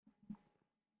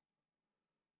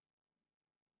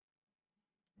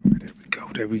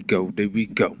There we go. There we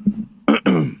go.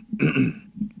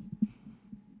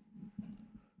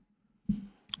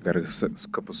 Got a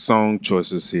couple song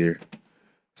choices here.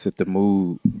 Set the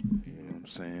mood. You know what I'm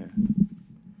saying?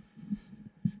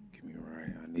 Get me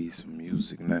right. I need some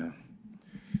music now.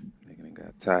 Nigga done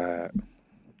got tired.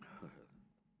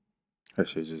 That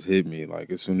shit just hit me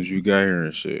like as soon as you got here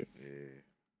and shit.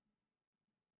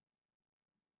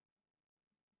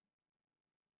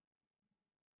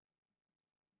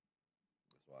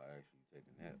 That's why I actually take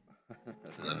a nap.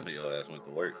 I know your ass went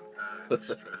to work.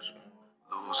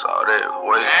 Lose all that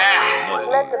weight.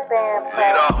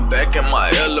 I'm back in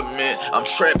my element. I'm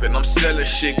trapping, I'm selling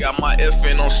shit. Got my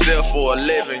FN on sale for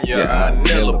 11. Yeah, I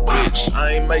nail a bitch.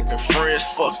 I ain't making friends.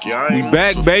 Fuck you. I ain't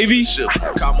back, baby.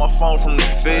 Got my phone from the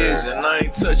feds and I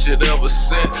ain't touched it ever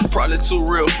since. Probably too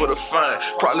real for the fine.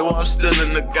 Probably why I'm still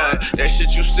in the game. That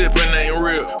shit you sipping ain't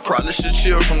real. Probably should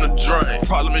chill from the drain.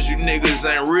 Problem is you niggas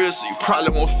ain't real, so you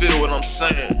probably won't feel what I'm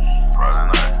saying.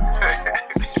 Probably not.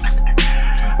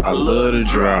 I love to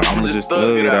drop. I'ma just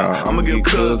thug it out. I'ma give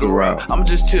cuz the route. I'ma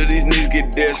just chill, these niggas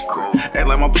get desperate. Act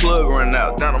like my plug run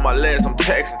out. Down on my last, I'm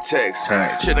taxing.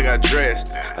 Shit, I got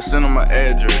dressed. I sent them my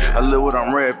address. I live what I'm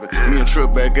rapping. Me and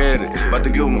Trip back at it. About to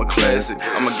give them a classic.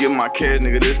 I'ma give my cash,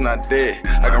 nigga, this not dead.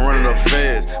 I can run it up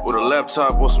fast with a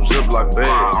laptop or some Ziploc bags.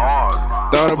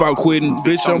 Thought about quitting,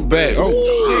 bitch, I'm back. Oh,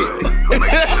 shit.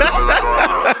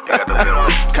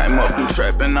 Came up from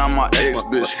trapping on my ex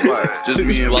bitch spot. Just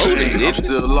me and Payne. I'm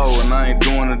still low and I ain't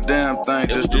doing a damn thing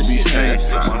just to be seen.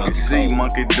 Monkey see,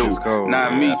 monkey do.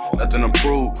 Not me, nothing to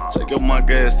prove. Take your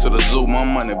monkey ass to the zoo, my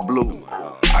money blue.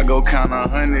 I go count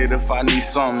 100 if I need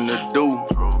something to do.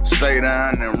 Stay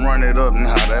down and run it up,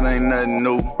 nah, that ain't nothing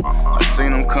new. I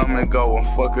seen them come and go and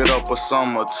fuck it up a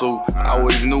summer or two. I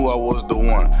always knew I was the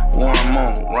one. One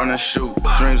more, run and shoot.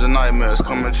 Dreams and nightmares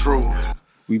coming true.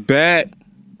 We back.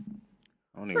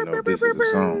 I don't even know if this is a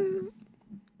song.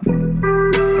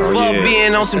 Oh, Fuck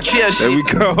being on some chill shit. There we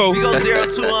go. We go 0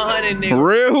 to 100, nigga.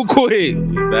 Real quick.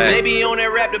 Maybe on that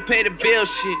rap to pay the bill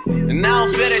shit. And I don't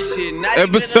feel that shit. Not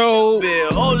Episode bill.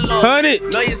 Oh, Lord.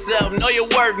 100. Know yourself, know your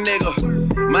worth, nigga.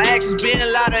 My actions being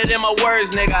louder than my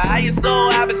words, nigga. How you so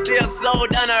high but still so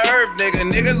down to earth, nigga.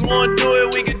 Niggas wanna do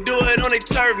it, we can do it on their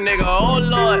turf, nigga. Oh,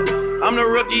 Lord. I'm the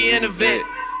rookie and the vet.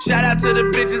 Shout out to the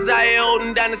bitches out here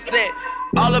holding down the set.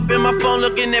 All up in my phone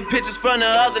looking at pictures from the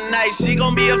other night. She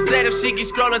gon' be upset if she keep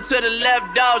scrolling to the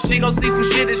left, dog. She gon' see some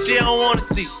shit that she don't wanna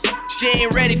see. She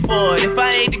ain't ready for it. If I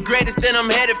ain't the greatest, then I'm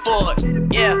headed for it.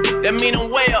 Yeah, that mean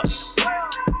I'm way up.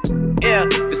 Yeah,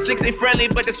 the 6 ain't friendly,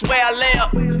 but that's where I lay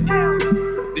up.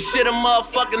 The shit a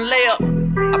motherfucking layup.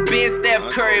 I been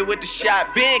Steph Curry with the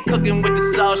shot. Been cooking with the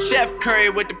sauce. Chef Curry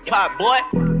with the pot, boy.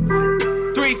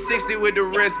 360 with the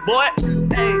wrist, boy.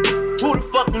 Hey, who the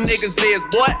fuck them niggas is,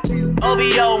 boy?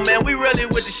 OVO, man, we really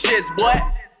with the shits, boy.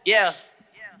 Yeah,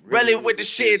 really with the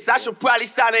shits. I should probably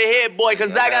sign a hit, boy,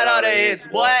 cause I got all the hits,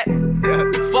 boy.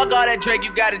 Fuck all that Drake,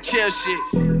 you gotta chill shit.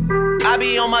 I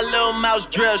be on my little mouse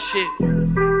drill shit.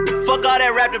 Fuck all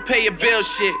that rap to pay your bill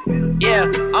shit. Yeah,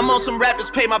 I'm on some rappers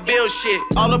pay my bill shit.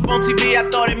 All up on TV, I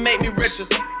thought it made me richer.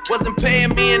 Wasn't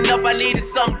paying me enough, I needed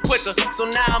something quicker. So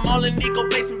now I'm all in Nico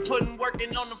basement,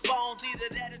 working on the phones. Either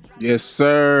that or... Yes,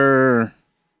 sir.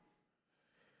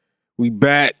 We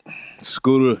back.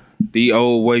 Scooter, the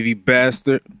old wavy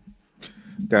bastard.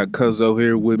 Got Cuzzo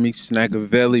here with me.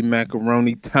 Snackavelli,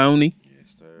 Macaroni Tony.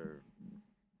 Yes, sir.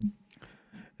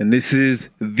 And this is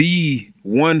the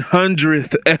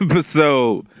 100th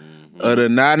episode of the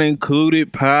Not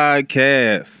Included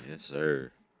podcast. Yes,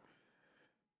 sir.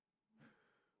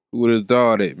 Who would have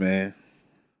thought it, man?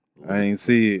 I ain't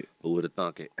see it. Who would have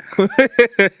thunk it?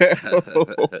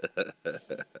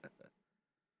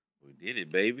 We did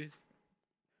it, baby.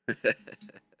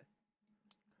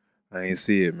 I ain't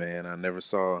see it, man. I never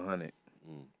saw 100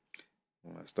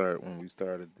 when we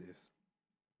started this.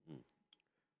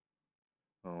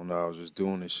 I don't know. I was just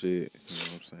doing this shit. You know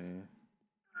what I'm saying?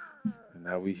 And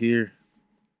now we here,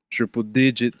 triple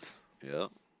digits.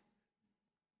 Yep.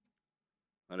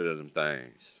 100 of them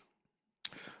things.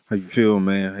 How you feel,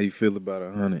 man? How you feel about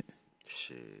 100?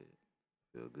 Shit,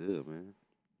 feel good, man.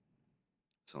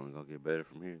 It's only gonna get better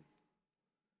from here.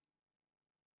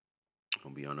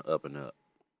 Gonna be on the up and up.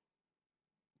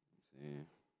 See?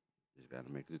 Just gotta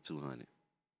make it to 200.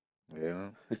 Yeah.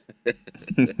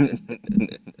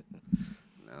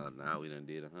 Now we done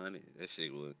did 100. That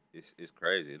shit was it's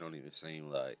crazy. It don't even seem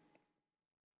like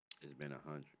it's been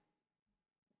 100.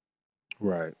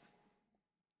 Right.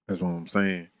 That's what I'm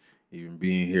saying. Even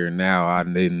being here now, I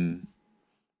didn't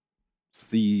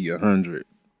see 100.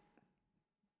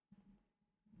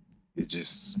 it's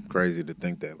just crazy to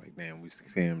think that, like, damn, we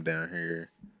see him down here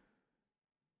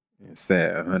and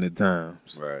sat 100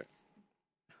 times Right.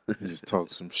 and just talk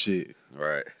some shit.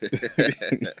 Right. Yeah,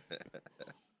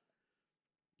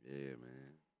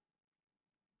 man.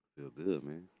 Feel good,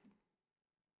 man.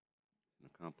 An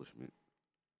accomplishment.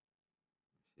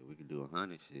 Shit, we could do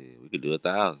 100. Shit, we could do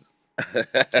 1,000.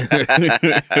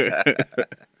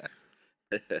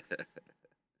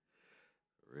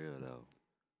 Real though.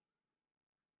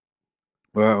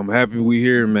 Well, I'm happy we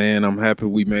here, man. I'm happy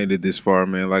we made it this far,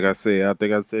 man. Like I said, I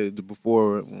think I said it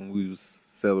before when we was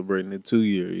celebrating the 2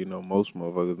 year. You know, most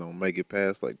motherfuckers don't make it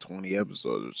past like 20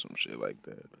 episodes or some shit like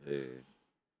that. Yeah.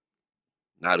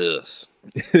 Not us.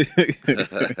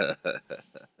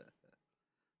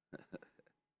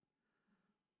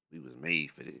 We was made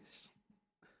for this.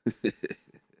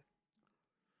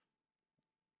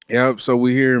 Yep. So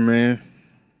we here, man.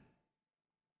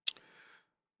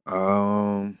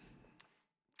 I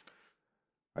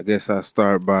guess I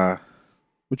start by.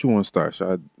 What you want to start? Should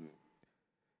I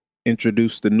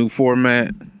introduce the new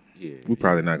format? Yeah. We're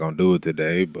probably not gonna do it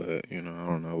today, but you know, I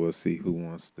don't know. We'll see who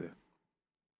wants to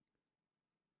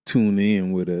tune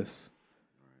in with us.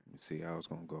 Let me see. I was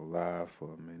gonna go live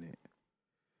for a minute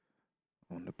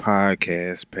on the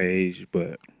podcast page,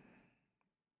 but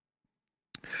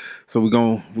so we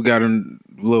got a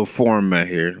little format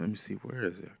here. Let me see, where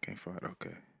is it? I can't find it.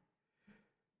 Okay.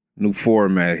 New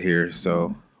format here,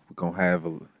 so we're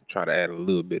gonna try to add a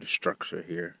little bit of structure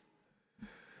here.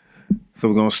 So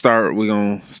we're gonna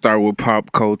start with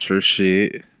pop culture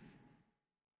shit.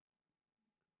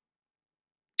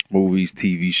 Movies,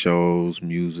 TV shows,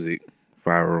 music,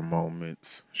 viral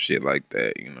moments, shit like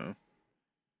that, you know.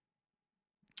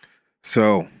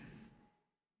 So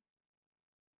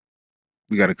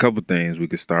we got a couple things we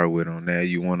could start with on that.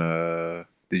 You wanna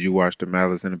did you watch the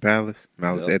Malice in the Palace?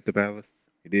 Malice Yep. at the Palace?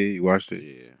 You did? You watched it?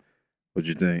 Yeah. What'd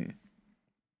you think?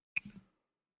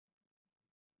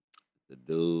 The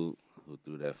dude who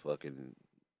threw that fucking,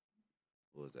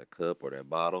 what was that, cup or that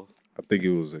bottle? I think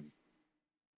it was a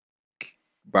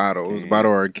bottle. It was a Can.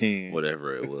 bottle or a can.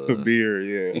 Whatever it was. A beer,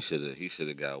 yeah. He should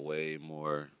have got way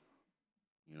more,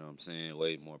 you know what I'm saying?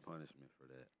 Way more punishment for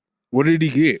that. What did he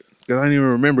get? Because I didn't even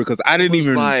remember. Because I didn't It was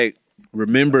even like,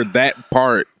 remember that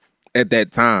part at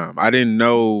that time. I didn't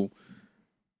know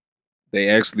they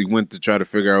actually went to try to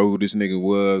figure out who this nigga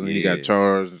was, and he got Yeah.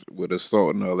 charged with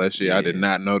assault and all that shit. I did Yeah.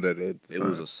 not know that at the it time.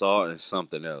 was assault and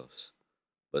something else.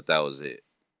 But that was it.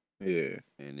 Yeah.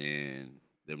 And then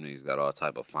them niggas got all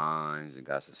type of fines and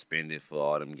got suspended for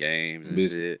all them games and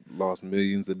Missed- shit. Lost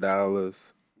millions of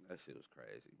dollars. That shit was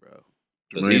crazy, bro.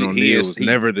 'Cause Jermaine O'Neal was he-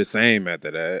 never the same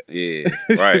after that. Yeah,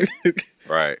 right,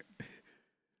 right.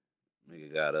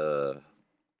 Nigga got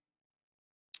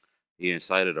he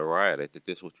incited a riot. I think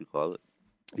that's what you call it.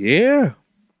 Yeah.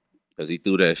 Cause he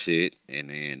threw that shit and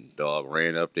then dog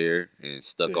ran up there and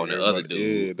stuck on the other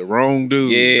dude. Yeah, the wrong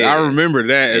dude. Yeah. I remember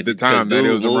that at And the time. because That it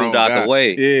dude was the wrong moved out guy. the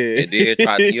way. Yeah. And then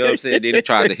tried, you know what I'm saying? Then he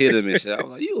tried to hit him and shit. I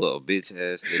was like, you little bitch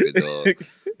ass nigga, dog.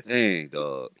 Dang,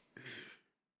 dog.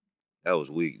 That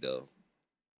was weak, though.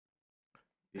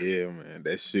 Yeah, man,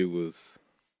 that shit was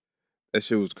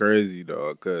crazy,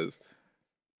 dog. Cause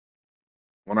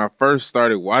when I first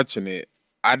started watching it,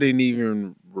 I didn't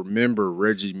even remember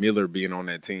Reggie Miller being on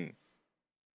that team.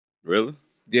 Really?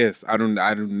 Yes, I do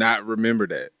not remember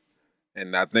that,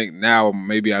 and I think now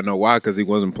maybe I know why, because he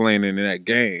wasn't playing in that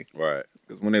game. Right.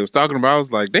 Because when they was talking about it, I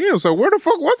was like, damn, so where the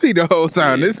fuck was he the whole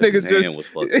time? Yeah, this nigga his just hand was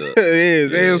fucked up. yeah,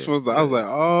 his hand was Yeah, supposed to. I was like,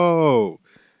 oh.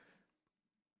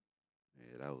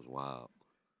 Yeah, that was wild.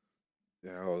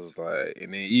 Yeah, I was like,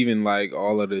 and then even like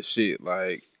all of the shit,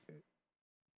 like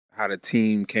how the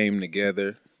team came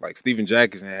together. Like Steven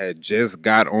Jackson had just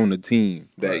got on the team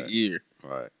that Right. year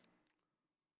Right.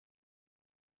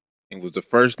 and was the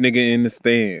first nigga in the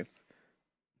stands,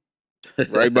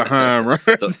 right behind, right?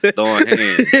 Throwing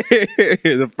hands.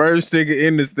 The first nigga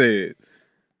in the stands.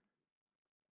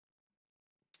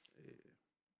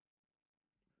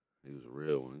 He was a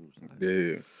real one. He was like,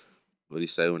 Yeah, what'd he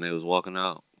say when they was walking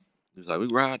out? He was like, we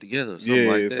ride together or something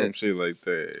yeah, like that. some shit like I was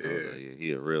that. like, yeah,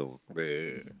 he a real one.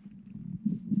 Yeah.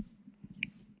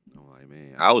 I'm like,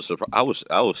 man, I was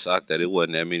shocked that it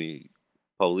wasn't that many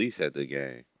police at the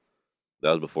game.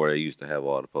 That was before they used to have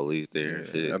all the police there and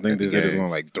shit. I think at the they said there's games.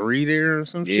 only like 3 there or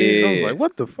some shit. I was Yeah. like,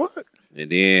 what the fuck?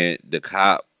 And then the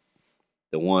cop,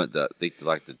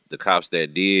 the cops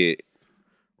that did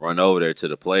run over there to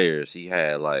the players, he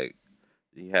had like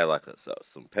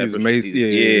some pepper His mace,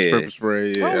 his pepper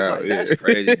spray. Yeah, I was like, that's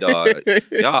crazy, dog.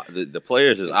 Y'all, the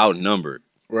players is outnumbered.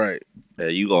 Right.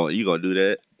 You gonna do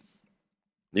that?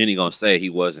 Then he gonna say he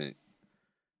wasn't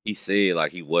he said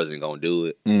like he wasn't gonna do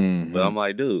it, but I'm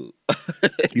like, dude,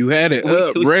 you had it We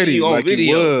up see ready you on like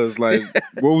video. he was. Like,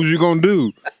 what was you gonna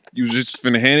do? You was just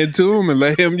finna hand it to him and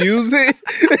let him use it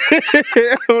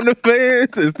on the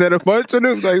fans instead of punching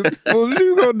him? Like, what was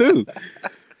you gonna do?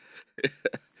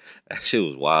 that shit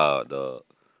was wild, dog.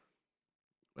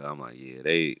 But I'm like, yeah,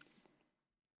 the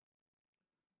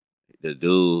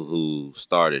dude who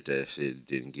started that shit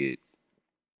didn't get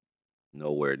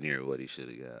nowhere near what he should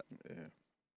have got.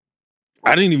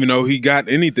 I didn't even know he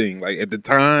got anything. Like, at the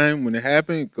time when it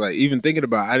happened, like, even thinking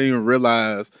about it, I didn't even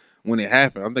realize when it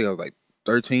happened. I think I was like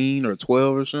 13 or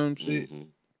 12 or some shit.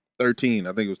 13.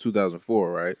 I think it was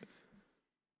 2004, right?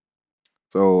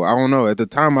 So, I don't know. At the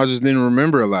time, I just didn't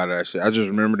remember a lot of that shit. I just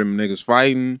remember them niggas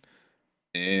fighting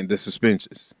and the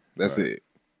suspensions. That's Right. it.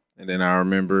 And then I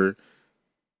remember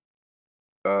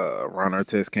Ron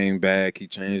Artest came back. He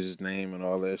changed his name and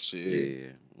all that shit.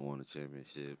 Yeah, won the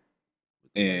championship.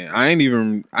 And I ain't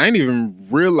even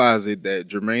realize it that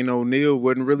Jermaine O'Neal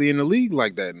wasn't really in the league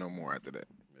like that no more after that.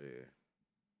 Yeah.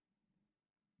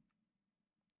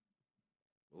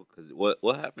 Well, 'cause what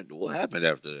happened? What happened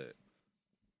after that?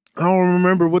 I don't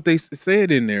remember what they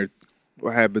said in there.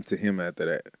 What happened to him after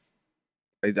that?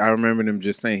 I remember them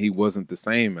just saying he wasn't the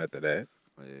same after that.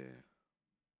 Yeah.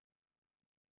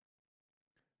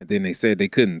 And then they said they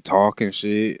couldn't talk and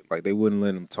shit. Like, they wouldn't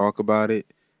let him talk about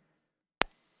it.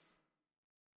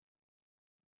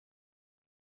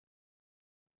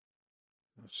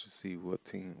 Let's just see what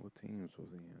teams was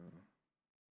he on.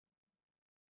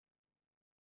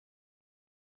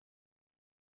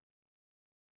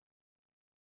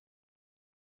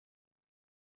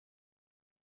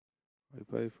 He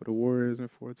played for the Warriors in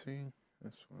 14?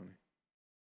 That's funny.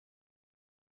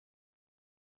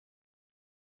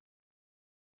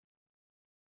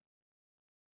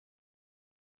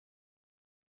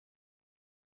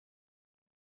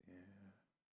 Yeah.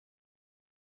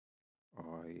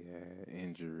 Oh, yeah.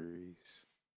 Injuries.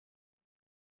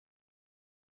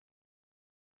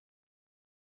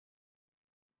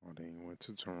 Oh, then he went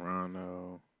to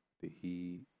Toronto. The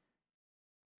Heat.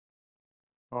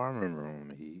 Oh, I remember him on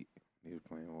the Heat. He was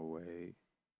playing with Wade.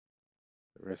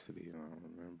 The rest of these I don't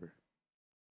remember.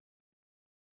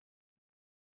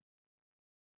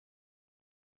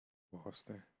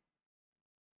 Boston.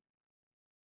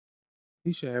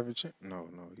 He should have a chance. No,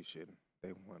 he shouldn't.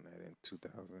 They won that in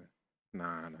 2009,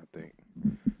 I think.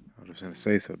 I was going to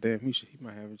say, so damn, he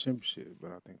might have a championship,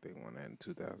 but I think they won that in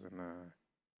 2009.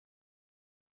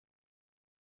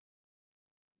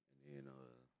 You know,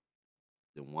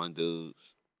 the one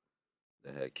dudes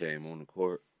that had came on the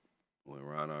court when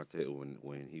Ron Artest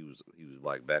when he was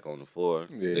like back on the floor.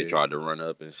 Yeah. They tried to run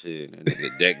up and shit, and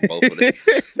nigga decked both of them.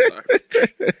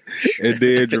 And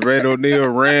then Jermaine O'Neal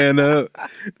ran up.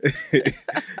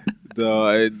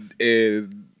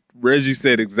 And Reggie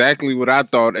said exactly what I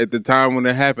thought at the time when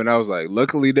it happened. I was like,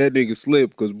 luckily that nigga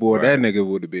slipped, because boy, that nigga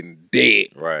would have been dead.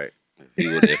 Right. If he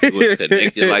would have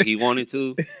connected like he wanted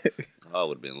to, I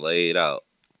would have been laid out.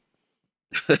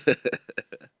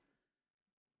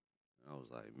 I was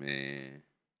like, man.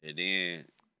 And then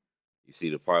you see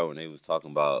the part when they was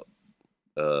talking about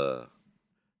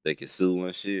they could sue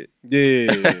and shit.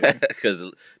 Yeah. Because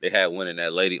they had one in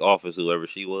that lady office, whoever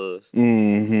she was.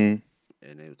 Mm-hmm.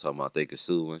 And they were talking about they could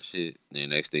sue and shit. And then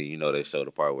next thing you know, they showed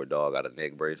the part where dog got a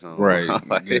neck brace on. Right.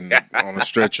 Like, Getting on a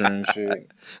stretcher and shit.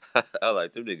 I was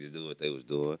like, them niggas do what they was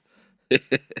doing. That's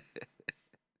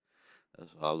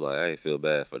why I was like, I ain't feel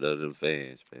bad for none of them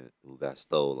fans, man, who got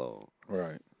stole on.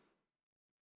 Right.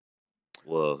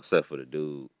 Well, except for the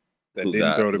dude That who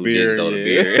didn't throw the who beer. didn't throw the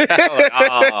beer. I was like,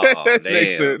 oh,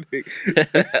 damn.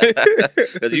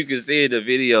 Because you can see in the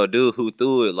video, dude who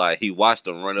threw it, like, he watched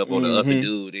him run up on the other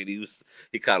dude, and he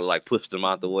kind of, like, pushed him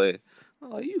out the way. I'm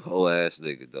like, you hoe ass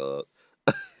nigga, dog.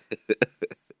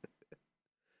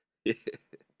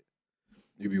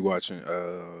 You be watching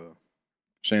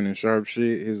Shannon Sharp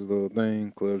shit, his little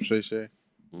thing, Club Shay Shay?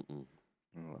 Mm-mm.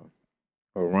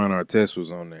 Oh, Ron Artest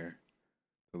was on there,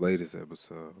 the latest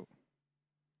episode.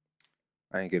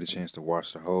 I didn't get a chance to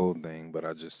watch the whole thing, but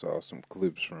I just saw some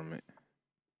clips from it.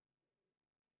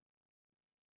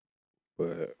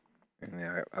 And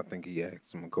then I think he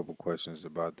asked him a couple questions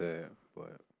about that,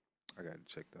 but I got to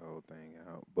check the whole thing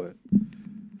out. But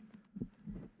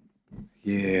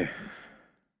yeah,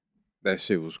 that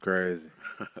shit was crazy.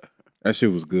 That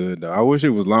shit was good, though. I wish it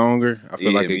was longer. I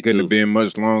feel Yeah, like me it couldn't too. have been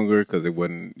much longer because it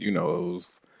wasn't, it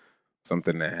was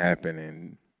something that happened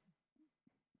in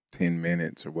 10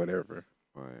 minutes or whatever.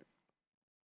 Right.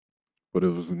 But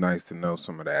it was nice to know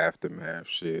some of the aftermath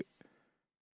shit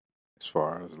as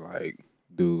far as, like,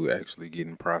 dude actually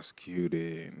getting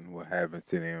prosecuted and what happened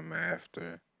to them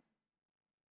after.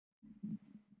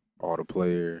 All the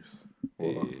players,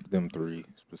 well, them three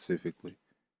specifically.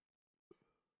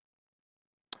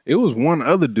 It was one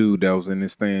other dude that was in the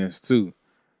stands too.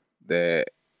 That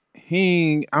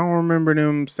I don't remember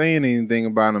them saying anything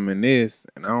about him in this,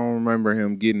 and I don't remember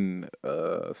him getting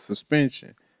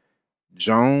suspension.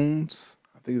 Jones,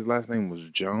 I think his last name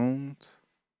was Jones.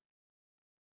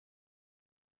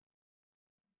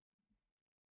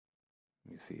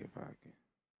 Let me see if I can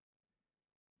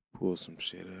pull some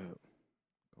shit up.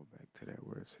 Go back to that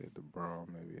where it said the brawl.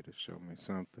 Maybe it'll show me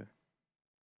something.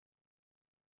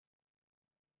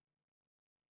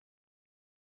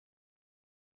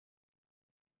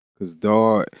 Cause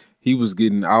dog, I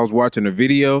was watching the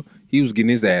video, he was getting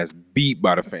his ass beat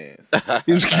by the fans.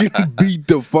 He was getting beat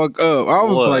the fuck up. I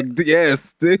was like,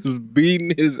 yes, they was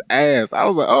beating his ass. I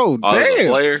was like, oh damn.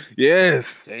 Player?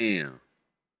 Yes. Damn.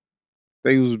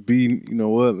 They was beating, you know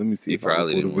what? Let me see if I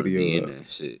can pull the video up.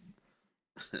 That shit.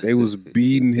 They was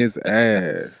beating his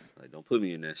ass. Like, don't put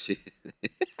me in that shit.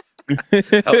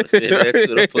 I would say that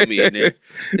could have put me in there.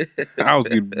 I was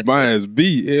getting my ass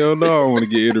beat. Hell no, I want to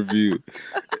get interviewed.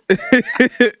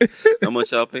 How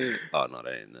much y'all paying? Oh no,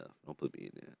 that ain't enough. Don't put me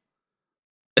in there.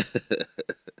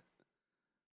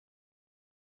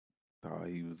 Thought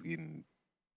he was getting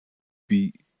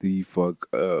beat the fuck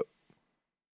up.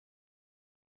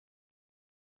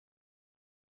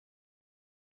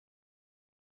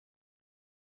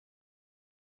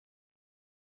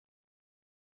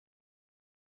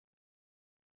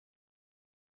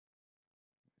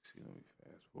 See, let me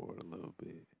fast forward a little bit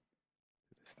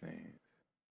to the stands.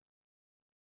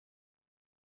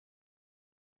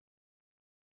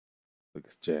 Look,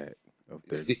 it's Jack up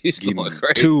there He's getting going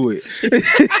crazy. to it.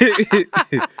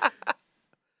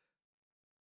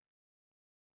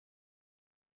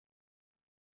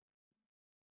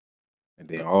 And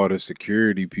then all the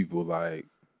security people like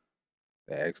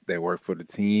that work for the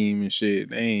team and shit,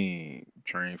 they ain't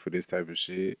trained for this type of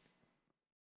shit.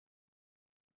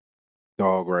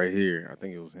 Dog right here, I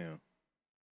think it was him.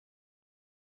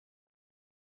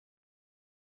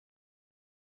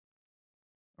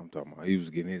 I'm talking about he was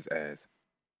getting his ass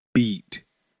beat.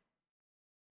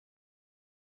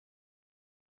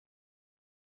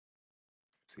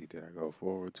 See, did I go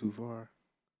forward too far?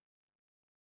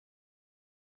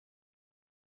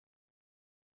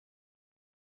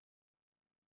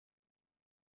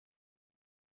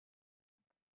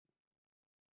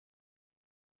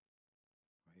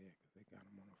 Oh yeah, because they got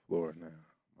him on the floor now.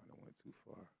 Might have went too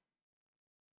far.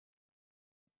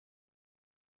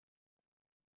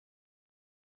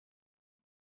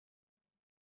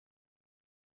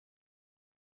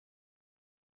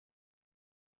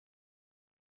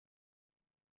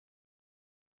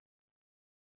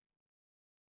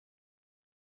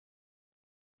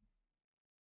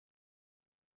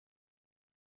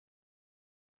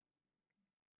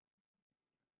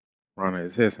 Running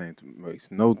his head ain't makes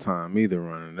no time either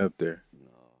running up there. No.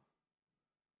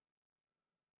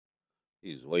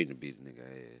 He was waiting to beat the nigga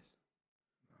ass.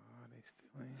 Oh, they still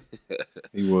ain't.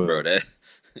 He was. Bro, that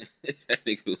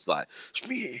nigga was like,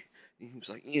 Schmear. He was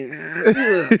like, yeah.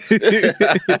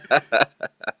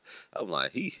 I'm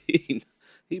like, he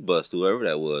bust whoever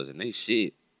that was, and they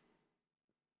shit.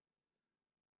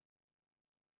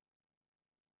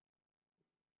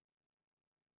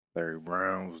 Larry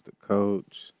Brown was the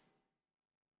coach.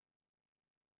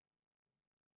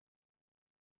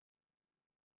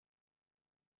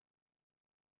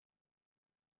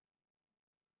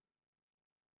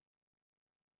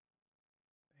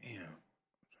 Damn, I'm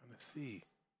trying to see.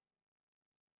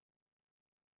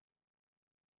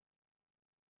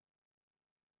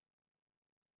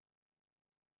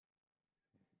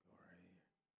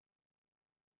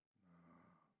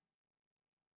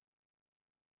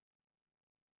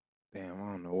 Damn,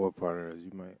 I don't know what part of it is.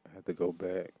 You might have to go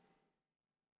back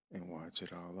and watch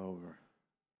it all over.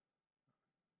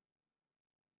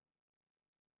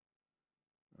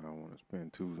 I don't want to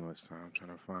spend too much time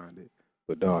trying to find it.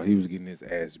 But dog, he was getting his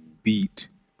ass beat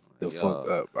the fuck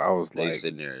up. I was they like,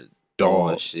 sitting there dog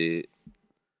doing shit.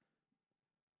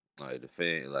 Like the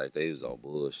fan, like they was on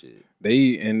bullshit. They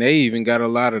even got a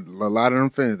lot of them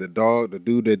fans. The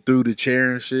dude that threw the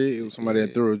chair and shit. It was somebody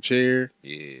that threw a chair.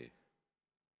 Yeah.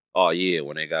 Oh yeah,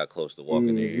 when they got close to walking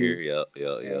in here, yep.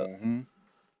 Mm-hmm.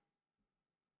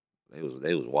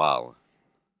 They was wilding.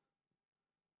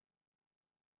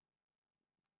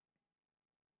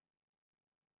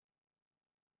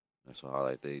 That's why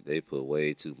like they put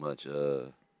way too much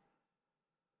on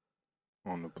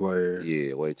the players.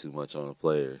 Yeah, way too much on the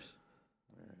players.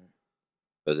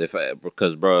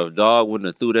 Because bro, if dog wouldn't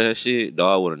have threw that shit,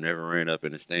 dog would have never ran up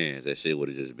in the stands. That shit would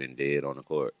have just been dead on the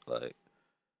court. Like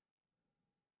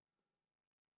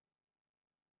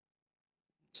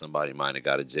somebody might have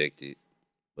got ejected,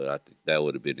 but I think that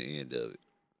would have been the end of it.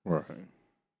 Right.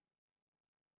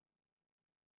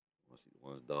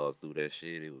 Once dog threw that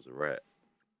shit, it was a wrap.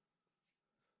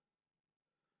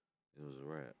 It was a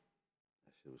wrap.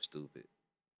 That shit was stupid.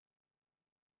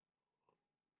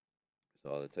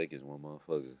 That's all it takes is one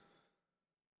motherfucker.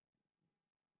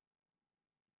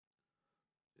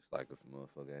 It's like if a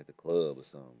motherfucker at the club or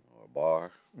something, or a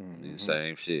bar, the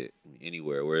same shit.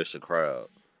 Anywhere where it's a crowd.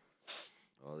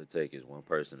 All it takes is one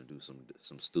person to do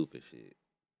some stupid shit.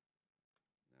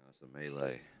 Now it's a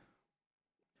melee.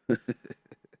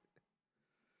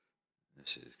 That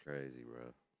shit is crazy,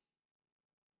 bro.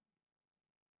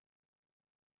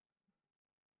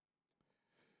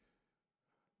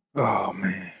 Oh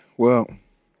man. Well,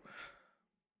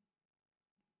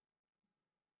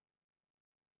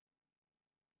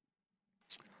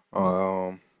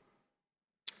 what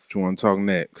you want to talk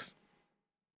next?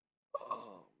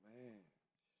 Oh man.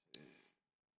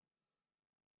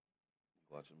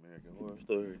 Watch American Horror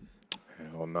Stories.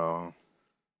 Hell no.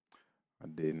 I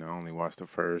didn't. I only watched the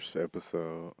first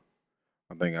episode.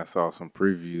 I think I saw some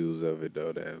previews of it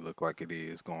though that look like it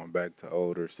is going back to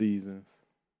older seasons.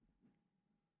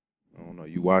 I don't know.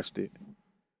 You watched it?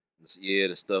 Yeah,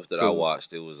 the stuff that I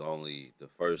watched, it was only the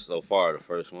first. So far, the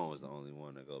first one was the only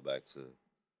one to go back to.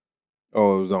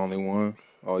 Oh, it was the only one?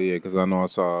 Oh yeah, because I know I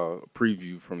saw a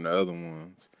preview from the other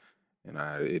ones, and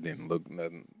it didn't look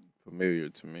nothing familiar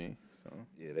to me. So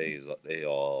Yeah, they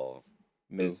all.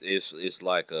 new. It's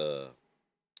like a.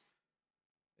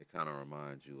 It kind of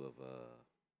reminds you of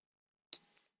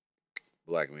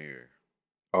Black Mirror.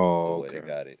 Oh, The way okay. they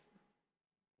got it,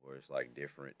 where it's like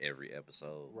different every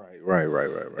episode. Right.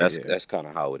 That's kind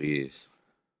of how it is.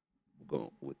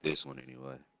 Going with this one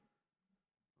anyway.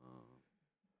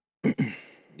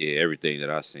 Yeah, everything that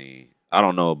I seen. I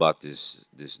don't know about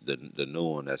the new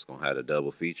one that's gonna have a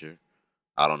double feature.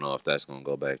 I don't know if that's gonna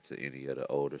go back to any of the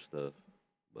older stuff,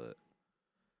 but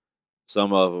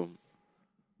some of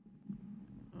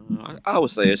them, I would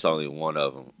say it's only one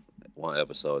of them, one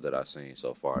episode that I seen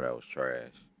so far that was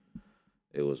trash.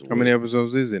 It was How many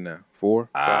episodes is it now? 4?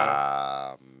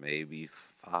 5? Maybe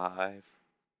 5.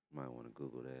 Might want to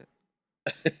Google that.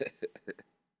 I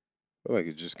feel like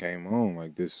it just came on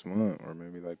like this month or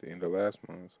maybe like the end of last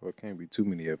month, so it can't be too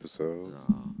many episodes.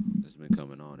 No, it's been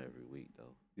coming on every week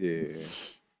though. Yeah.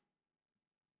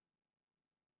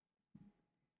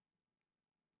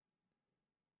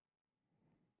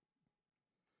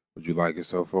 Would you like it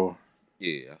so far?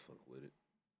 Yeah, I fuck with it.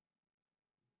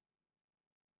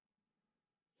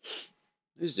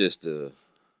 It's just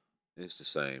it's the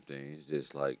same thing. It's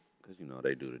just like, cause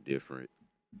they do the different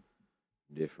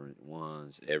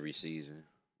ones every season.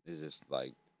 It's just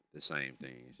like the same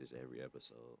thing. It's just every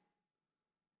episode.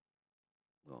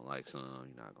 You're gonna like some,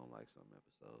 you're not gonna like some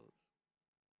episodes.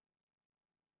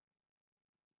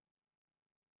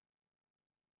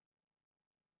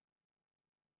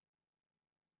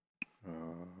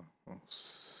 Oh,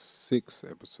 6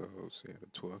 episodes. Yeah, the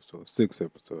 12, so 6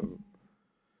 episodes.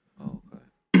 Oh, okay.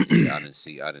 Yeah, I didn't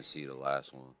see the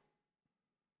last one.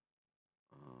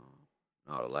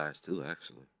 No, the last 2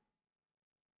 actually.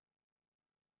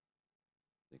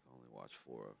 I think I only watched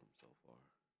 4 of them so far.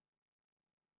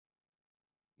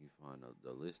 You find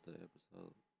the list of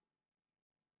episodes?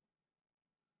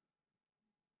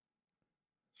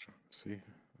 Trying to see.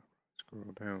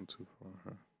 Scroll down too far,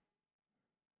 huh?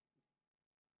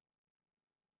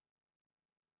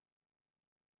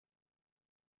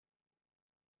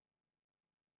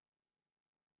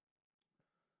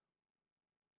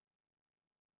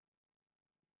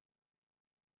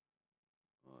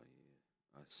 Oh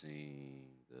yeah, I seen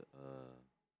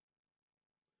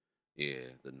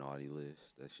the naughty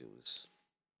list. That shit was,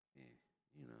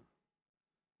 yeah,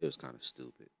 it was kind of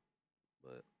stupid,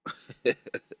 but it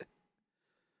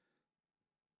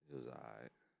was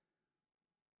alright.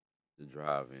 The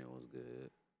drive-in was good.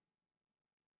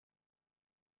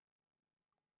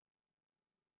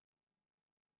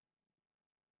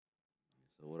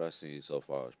 So what I seen so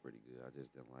far was pretty good. I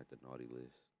just didn't like the naughty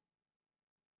list.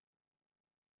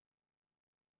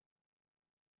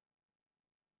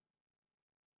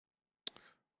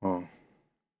 Oh.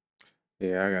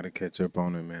 Yeah, I gotta catch up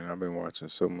on it, man. I've been watching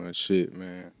so much shit,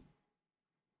 man.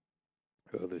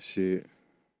 Other shit.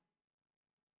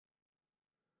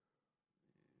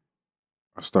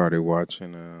 I started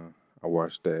watching. I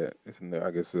watched that.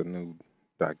 I guess it's a new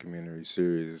documentary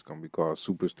series. It's gonna be called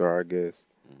Superstar. I guess.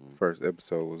 Mm-hmm. First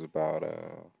episode was about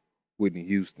Whitney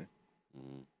Houston.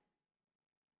 Mm-hmm.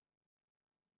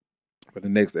 But the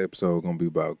next episode gonna be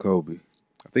about Kobe.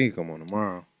 I think it come on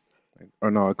tomorrow.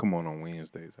 Or no, it come on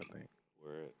Wednesdays, I think.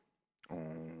 Where at?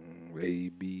 On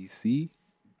ABC.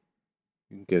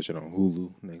 You can catch it on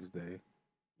Hulu next day.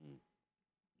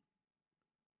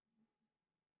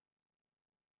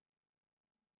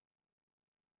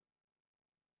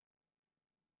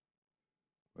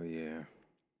 But yeah,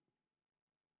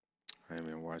 I ain't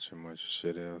been watching much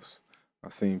shit else. I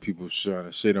seen people trying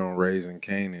to shit on Raising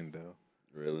Kanan though.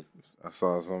 Really? I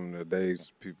saw some of the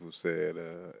days people said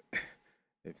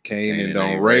if Kanan Kanan don't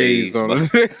ain't raise raised, on the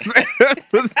next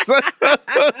episode,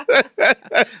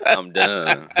 I'm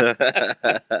done.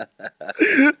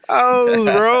 I was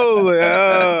rolling.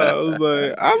 I was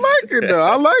like, I like it though.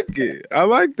 I like it. I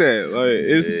like that. Like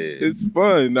it's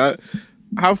fun.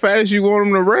 How fast you want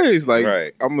them to raise? Like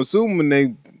Right. I'm assuming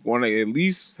they want to at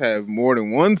least have more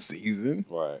than one season.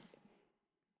 Right.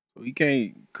 So he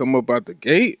can't come up out the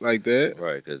gate like that.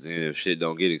 Right, because then if shit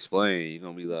don't get explained, you're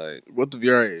gonna be like, What the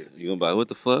right? you're gonna be like, what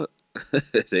the fuck?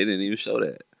 They didn't even show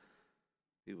that.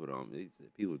 People don't.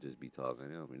 People just be talking.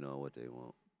 They don't even know what they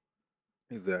want.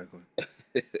 Exactly.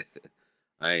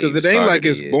 Because it ain't like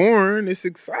it's boring. It's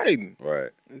exciting.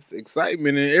 Right. It's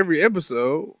excitement in every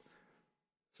episode.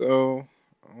 So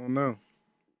I don't know.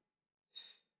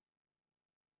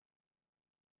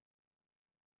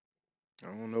 I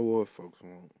don't know what folks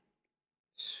want.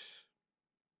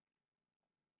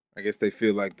 I guess they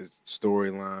feel like the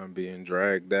storyline being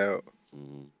dragged out.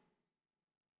 Mm-hmm.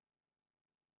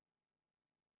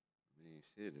 I mean,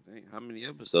 shit, it ain't. How many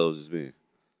episodes it's been?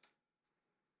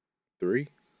 3?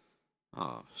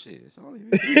 Oh, shit. It's only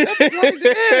been 3 episodes. Like,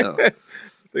 damn. I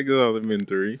think it's only been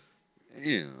 3.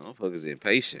 Damn, motherfuckers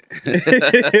impatient. Damn.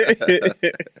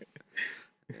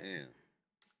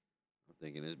 I'm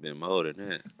thinking it's been more than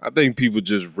that. I think people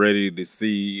just ready to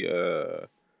see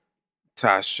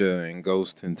Tasha and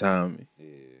Ghost and Tommy.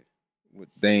 Yeah.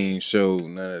 They ain't showed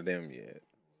none of them yet.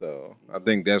 So I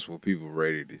think that's what people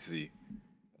ready to see.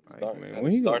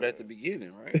 When you start at the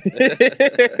beginning, right?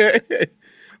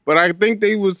 But I think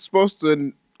they was supposed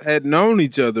to had known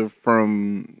each other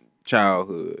from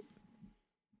childhood.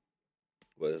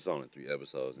 Well, it's only 3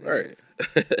 episodes. Right.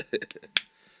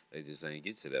 They just ain't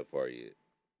get to that part yet.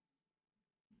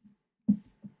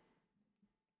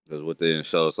 Because what they didn't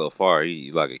show so far,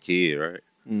 he like a kid, right?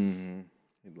 Mm-hmm.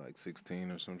 He's like 16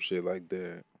 or some shit like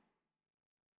that.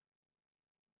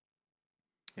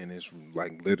 And it's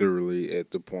like literally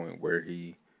at the point where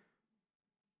he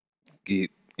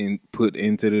put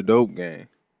into the dope game.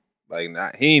 Like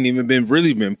he ain't even been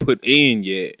put in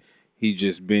yet. He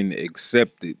just been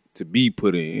accepted to be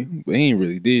put in. But he ain't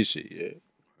really did shit yet.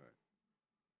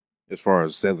 As far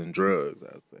as selling drugs,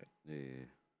 I'd say. Yeah.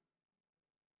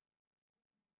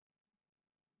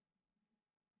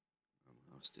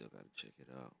 I still gotta check it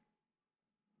out.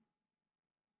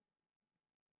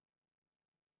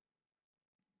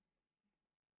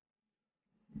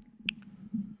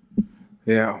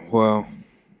 Yeah, well,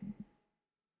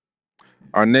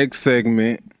 our next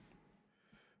segment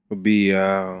will be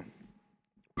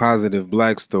positive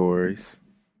black stories.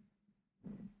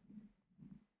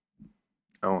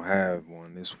 I don't have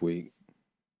one this week.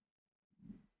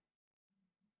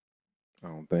 I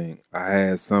don't think. I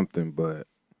had something, but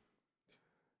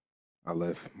I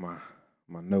left my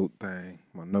note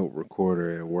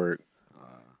recorder at work.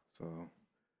 So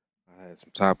I had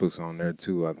some topics on there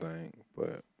too, I think,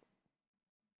 but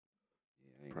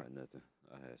yeah, I ain't got nothing.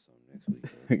 I had something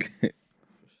next week.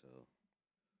 For sure.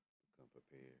 Come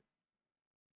prepared.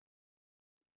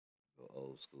 Go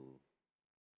old school.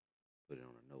 Put it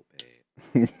on a notepad.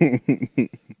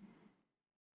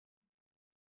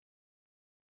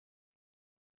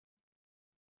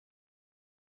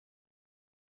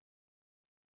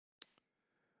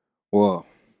 Well,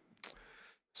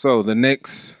 so the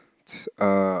next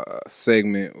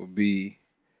segment will be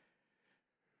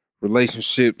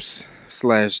relationships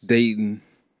 / dating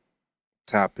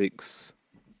topics.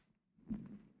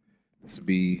 This will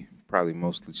be probably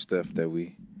mostly stuff that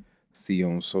we see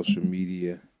on social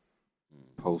media,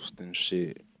 posting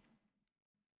shit.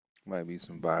 Might be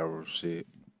some viral shit.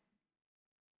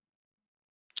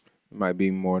 It might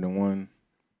be more than one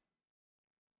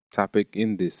topic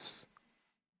in this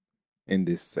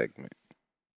segment.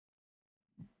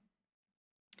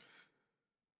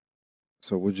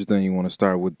 So what you think? You want to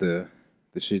start with the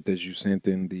shit that you sent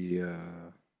in the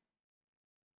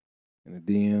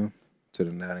DM to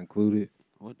the not included?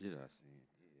 What did I send?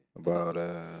 Yeah. About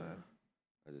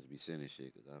I just be sending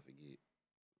shit because I forget.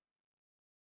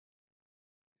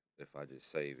 if I just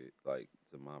save it like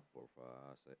to my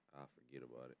profile, I forget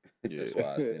about it. Yeah. That's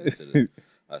why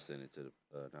I send it to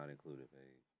the not included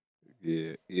page.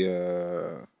 Yeah,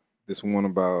 yeah. This one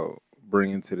about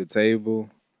bringing to the table,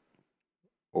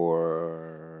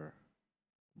 or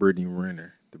Brittany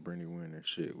Renner, the Brittany Renner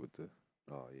shit with the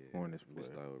Oh yeah, Hornets let's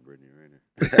player. start with Brittany Renner.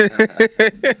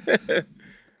 That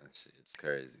shit's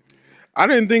crazy, man. I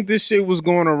didn't think this shit was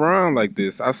going around like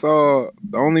this. I saw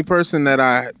the only person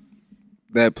that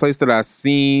place that I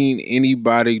seen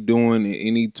anybody doing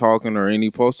any talking or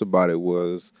any post about it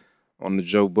was on the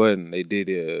Joe Budden. They did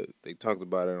it. They talked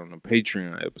about it on a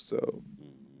Patreon episode,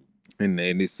 and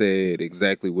it said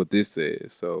exactly what this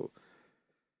says. So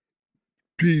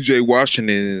PJ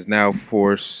Washington is now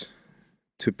forced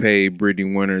to pay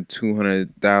Brittany Winter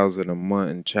 $200,000 a month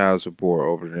in child support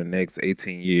over the next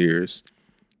 18 years.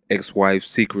 Ex-wife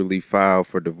secretly filed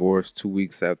for divorce 2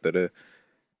 weeks after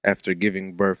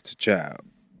giving birth to child.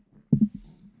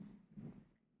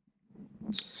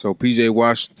 So PJ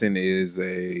Washington is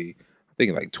I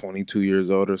think like 22 years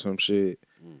old or some shit.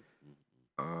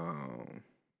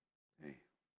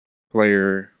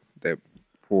 Player that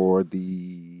for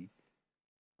the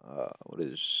what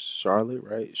is it, Charlotte,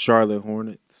 right? Charlotte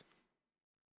Hornets.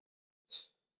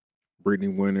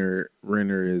 Brittany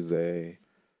Renner is a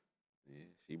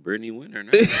She Brittany Winner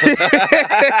now.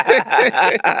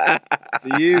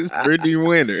 She is Brittany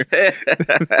Winner.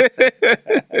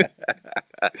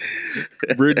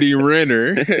 Brittany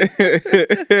Renner.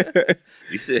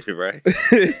 You said it right.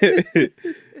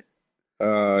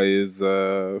 Is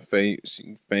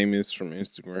she famous from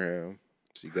Instagram.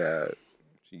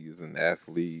 She's an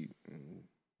athlete. And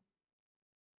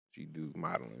she do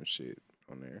modeling shit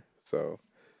on there. So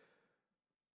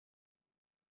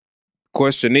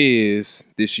question is,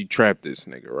 did she trap this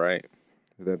nigga, right?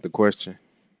 Is that the question?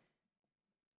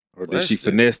 Or did she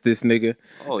finesse this nigga?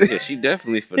 Oh yeah, she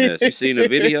definitely finessed. You seen the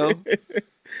video?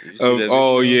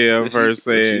 Yeah, of her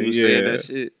saying, she was saying that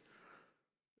shit.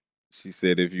 She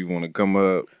said if you want to come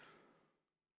up,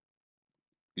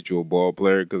 get you a ball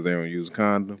player because they don't use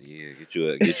condoms. Yeah,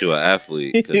 get you an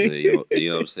athlete because you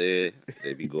know what I'm saying.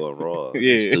 They be going raw.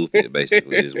 Yeah, stupid.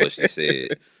 Basically, is what she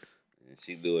said. And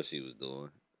she knew what she was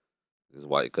doing. It's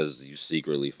why because you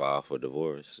secretly filed for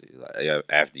divorce. Like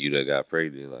after you done got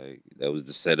pregnant, like that was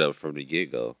the setup from the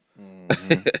get go.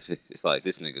 Mm-hmm. It's like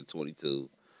this nigga 22.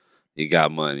 He got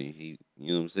money. You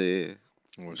know what I'm saying?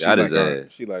 Well, got his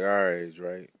ass. She like our age,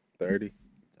 right? 30.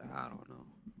 I don't know.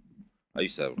 I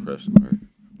used to have a crush on her.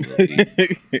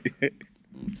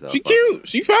 She cute.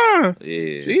 She fine.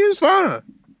 Yeah. She is fine.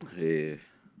 Yeah.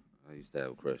 I used to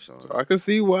have a crush on her. So I can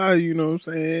see why, you know what I'm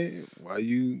saying?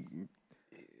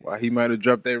 Why he might have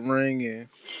dropped that ring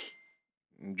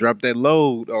and dropped that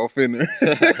load off in there.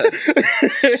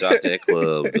 Shot that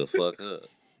club the fuck up.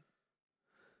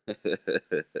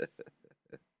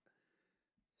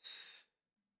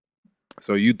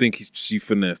 So you think she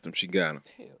finessed him? She got him.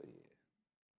 Hell yeah.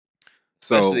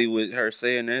 So, especially with her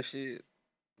saying that shit.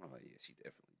 Oh yeah, she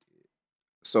definitely did.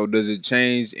 So does it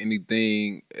change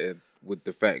anything with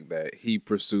the fact that he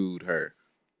pursued her?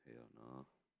 Hell no.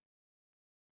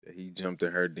 That he jumped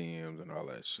in her DMs and all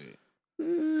that shit. I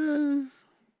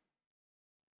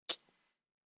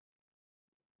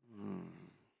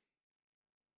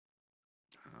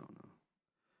don't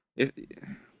know.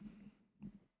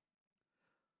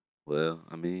 Well,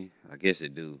 I mean, I guess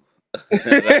it do. I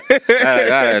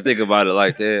gotta think about it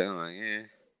like that. I'm like, yeah.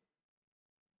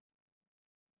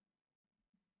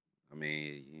 I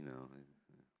mean, you know,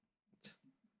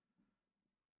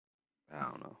 I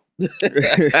don't know.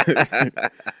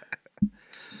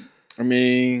 I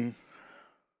mean,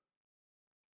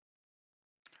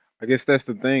 I guess that's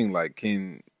the thing. Like,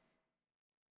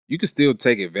 you can still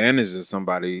take advantage of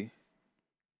somebody.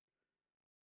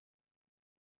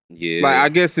 Yeah. Like, I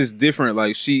guess it's different.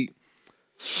 Like, she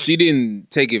didn't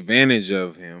take advantage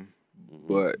of him,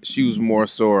 but she was more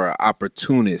so an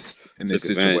opportunist in this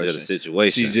situation. Of the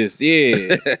situation. She just,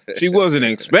 she wasn't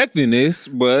expecting this,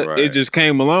 but it just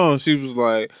came along. She was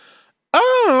like,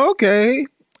 oh, okay.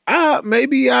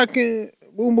 Maybe I can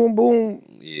boom, boom,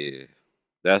 boom. Yeah.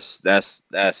 That's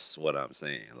what I'm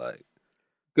saying. Like,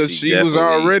 because she was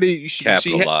already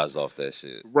capitalized off that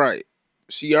shit. Right.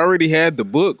 She already had the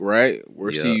book, right?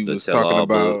 Where she was talking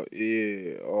about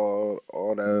all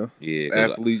the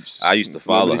athletes. I used to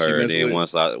follow her, and then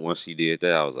once she did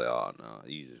that, I was like, oh no,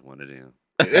 you just one of them.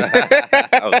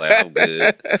 I was like, I'm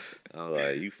good. I was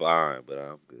like, you fine, but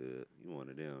I'm good. You one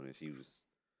of them. And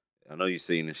I know you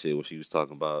seen the shit what she was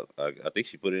talking about. I think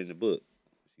she put it in the book.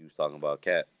 She was talking about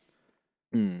Cap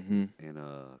and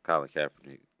Colin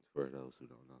Kaepernick, for those who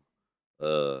don't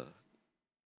know.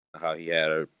 How he had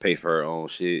her pay for her own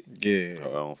shit, Yeah.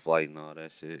 her own flight and all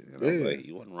that shit. And I was like,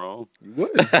 you wasn't wrong. You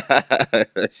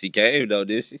would. She came though,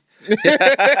 did she?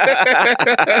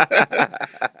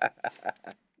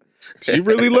 She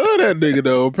really loved that nigga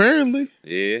though. Apparently,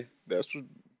 Yeah.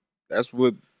 that's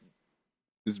what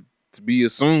is to be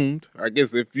assumed. I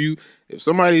guess if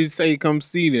somebody say come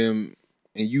see them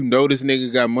and you know this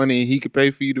nigga got money and he could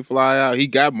pay for you to fly out, he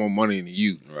got more money than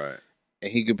you, Right.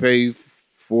 and he could pay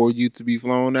for you to be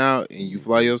flown out and you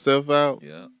fly yourself out.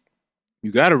 Yeah.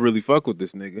 You gotta really fuck with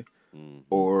this nigga, Mhm.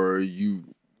 or you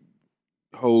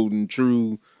holding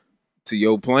true to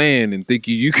your plan and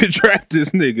thinking you could trap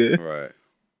this nigga. Right.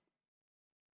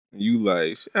 You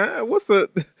like, what's a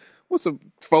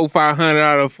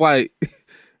 $400-500 flight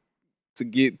to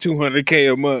get $200K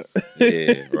a month?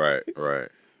 Yeah. Right.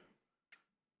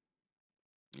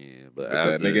 Yeah, but But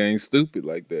that nigga ain't stupid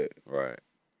like that. right.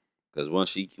 Because once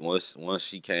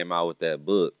she came out with that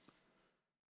book,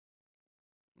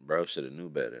 bro should have knew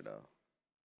better though.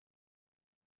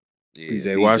 Yeah,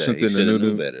 PJ Washington, he the shoulda new knew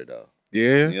dude. better though.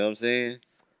 Yeah, You know what I'm saying?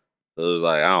 So it was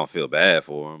like I don't feel bad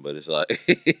for him, but it's like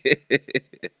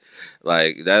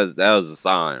like that was a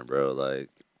sign, bro. Like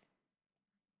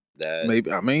that.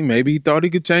 maybe he thought he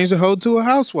could change the hoe to a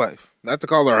housewife. Not to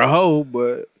call her a hoe,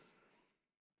 but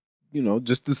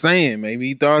just the saying. Maybe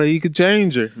he thought he could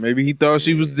change her. Maybe he thought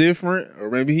she was different, or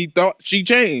maybe he thought she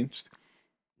changed.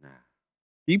 Nah.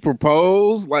 He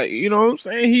proposed, like, you know what I'm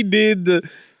saying?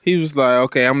 He was like,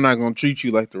 okay, I'm not gonna treat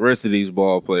you like the rest of these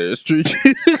ball players treat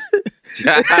you. He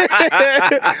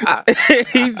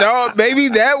thought maybe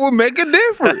that would make a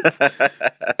difference.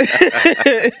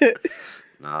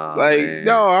 Nah, Like, man.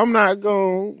 no, I'm not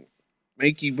gonna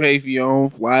make you pay for your own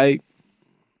flight.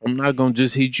 I'm not gonna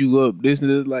just hit you up. This and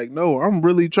this. Like, no, I'm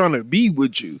really trying to be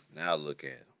with you. Now look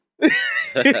at him.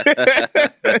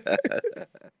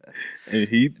 And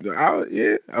he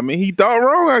thought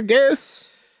wrong, I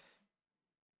guess.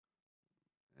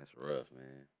 That's rough,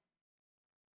 man.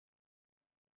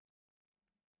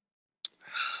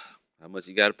 How much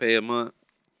you got to pay a month?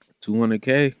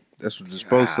 $200K. That's what the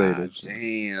supposed to say. God, That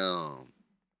damn.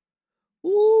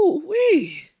 Ooh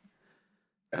wee.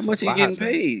 How That's much a he lot, getting man.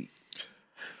 paid?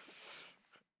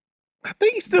 I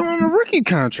think he's still on a rookie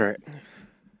contract.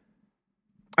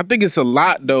 I think it's a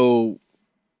lot though.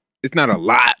 It's not a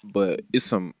lot, but it's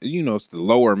some. It's the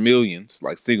lower millions,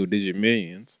 like single digit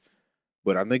millions.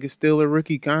 But I think it's still a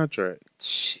rookie contract.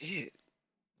 Shit.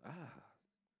 Ah.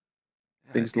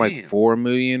 I think it's like $4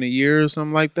 million a year or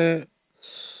something like that.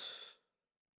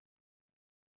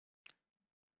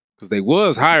 Because they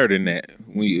was higher than that.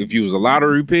 If you was a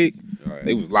lottery pick, Right.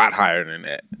 they was a lot higher than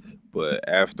that. But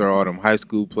after all them high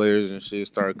school players and shit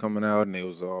started coming out, and they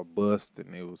was all bust,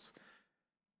 and they was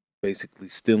basically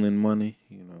stealing money,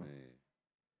 Man.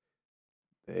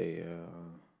 they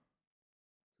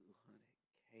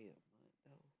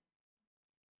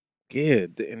yeah,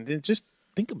 and then just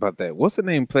think about that. What's the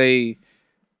name paying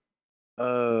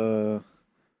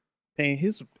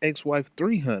his ex-wife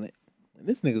 $300, and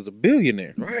this nigga's a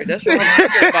billionaire. Right, that's what I'm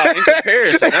thinking about in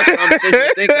comparison. That's what I'm sitting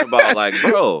here thinking about. Like,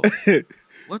 bro,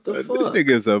 what the fuck? This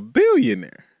nigga's a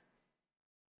billionaire.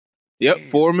 Yep, Damn.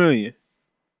 $4 million.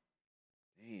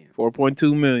 Damn.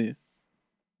 4.2 million.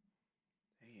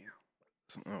 Damn.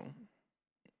 So,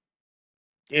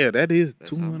 yeah, that is That's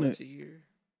how 200 much a year?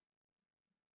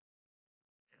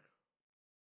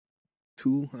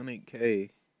 200K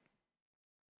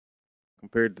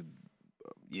compared to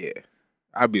yeah.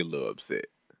 I'd be a little upset.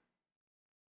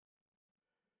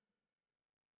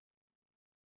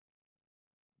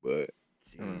 But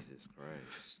Jesus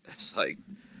Christ. That's like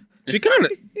she kind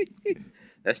of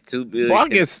that's $2 billion. well, I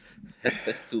guess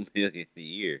that's $2 million a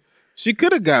year. she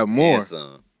could have got more And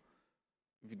some.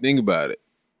 if you think about it.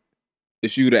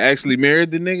 If she would have actually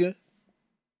married the nigga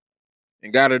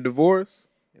and got a divorce,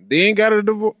 and then got a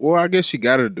divorce. Well, I guess she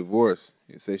got a divorce.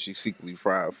 It said she secretly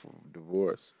filed for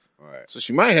divorce. Right. So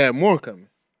she might have more coming.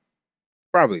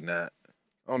 Probably not.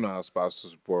 I don't know how spousal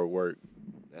support work.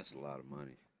 That's a lot of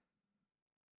money.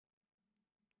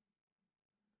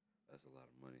 That's a lot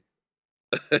of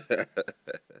money.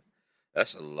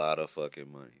 That's a lot of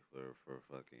fucking money for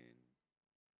fucking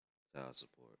child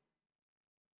support.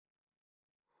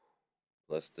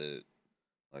 Plus the,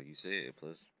 like you said,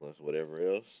 plus whatever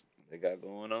else they got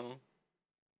going on.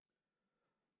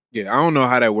 Yeah, I don't know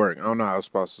how that work. I don't know how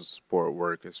spousal support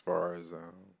work as far as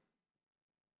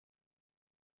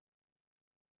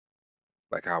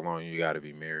like how long you got to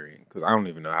be married. Because I don't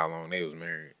even know how long they was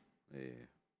married. Yeah.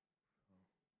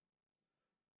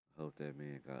 I hope that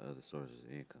man got other sources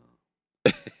of income.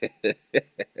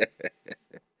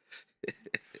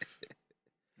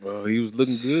 Well, he was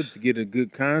looking good to get a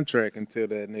good contract until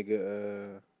that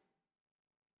nigga.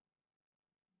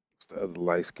 What's the other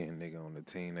light skinned nigga on the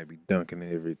team that be dunking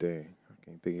and everything? I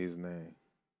can't think of his name.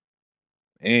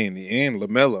 And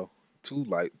LaMelo, two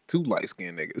light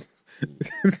skinned niggas.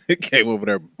 They came over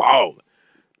there balling.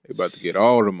 They about to get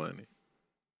all the money.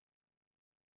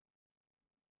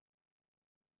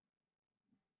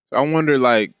 I wonder,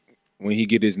 like, when he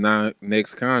get his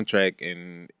next contract,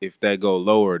 and if that go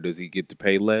lower, does he get to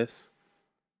pay less?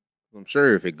 I'm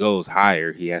sure if it goes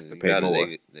higher, he has to pay more.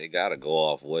 They gotta go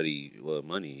off what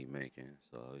money he making,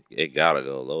 so it gotta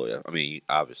go lower. I mean,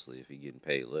 obviously, if he getting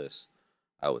paid less,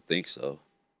 I would think so.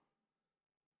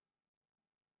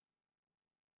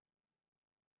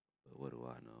 But what do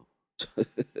I know?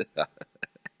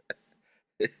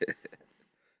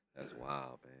 That's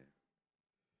wild, man.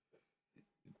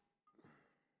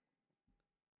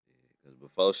 Because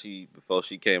before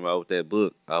she came out with that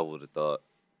book, I would have thought,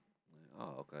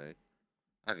 oh, okay,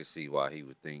 I can see why he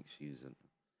would think she's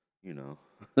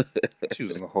She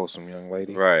was a wholesome young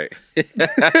lady, right? But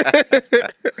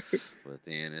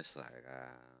then it's like,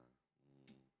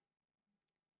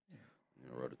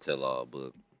 wrote a tell-all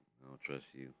book. I don't trust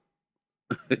you.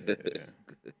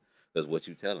 That's what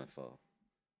you telling for.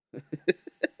 You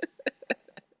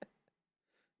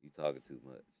talking too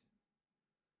much.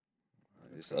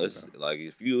 So it's like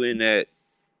if you in that,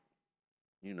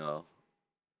 in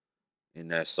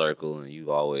that circle and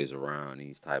you always around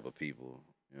these type of people,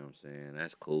 you know what I'm saying?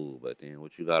 That's cool. But then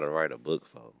what you gotta write a book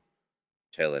for?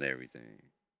 Telling everything.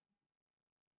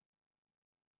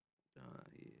 Yeah.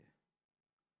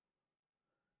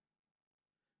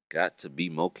 Got to be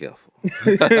more careful. Yeah.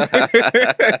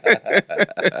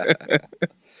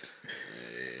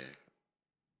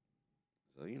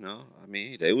 So, I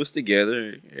mean, they was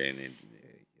together and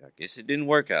I guess it didn't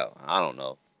work out. I don't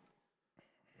know.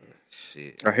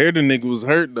 Shit. I heard the nigga was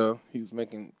hurt though. He was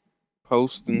making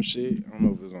posts and shit. I don't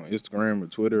know if it was on Instagram or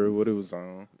Twitter or what it was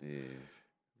on. Yeah.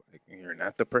 Like, you're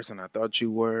not the person I thought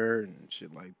you were and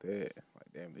shit like that.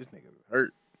 Like, damn, this nigga was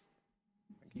hurt.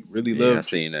 Like, he really loved you. I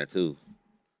seen that too.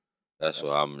 That's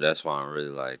why I'm really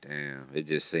like, damn. It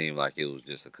just seemed like it was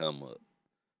just a come up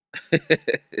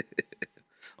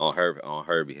on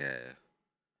her behalf.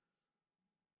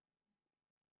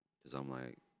 Cause I'm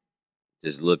like,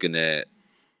 just looking at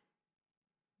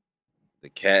the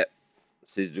cat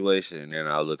situation, and then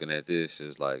I was looking at this.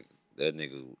 It's like that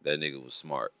nigga was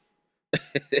smart.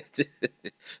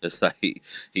 It's like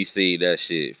he seen that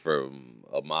shit from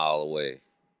a mile away,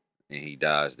 and he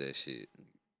dodged that shit.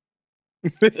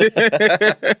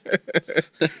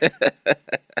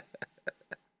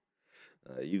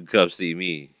 You can come see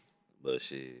me, but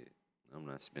shit, I'm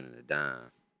not spending a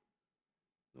dime.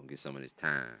 Gonna get some of this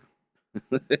time.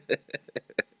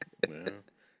 Yeah.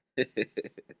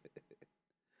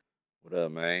 What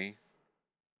up, man?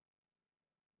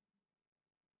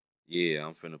 Yeah,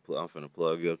 I'm finna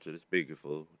plug you up to the speaker,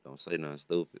 fool. Don't say nothing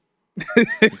stupid.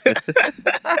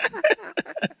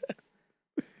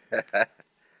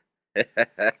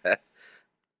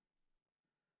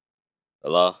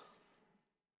 Hello?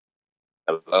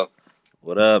 Hello?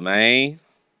 What up, man?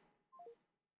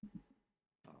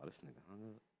 Oh, this nigga hung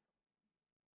up.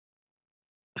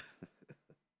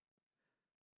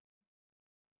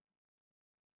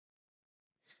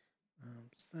 I'm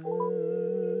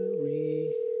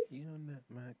sorry, you're not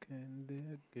my kind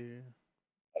of girl.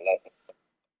 Hello?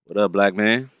 What up, black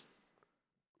man?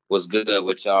 What's good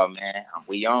with y'all, man?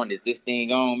 We on? Is this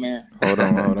thing on, man? Hold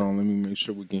on. Let me make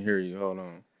sure we can hear you. Hold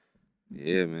on.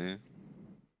 Yeah, man.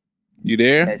 You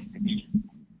there?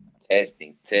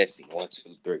 Testing. 1,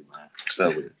 2, 3, man. What's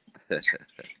up with it?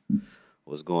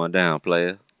 What's going down,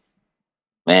 player?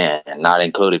 Man, Not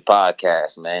Included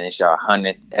podcast, man. It's y'all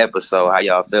 100th episode. How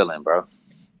y'all feeling, bro?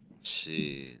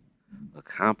 Shit.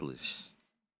 Accomplished.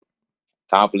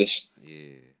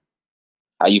 Yeah.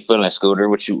 How you feeling, Scooter?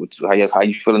 How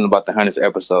you feeling about the 100th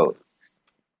episode?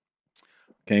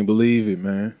 Can't believe it,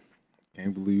 man.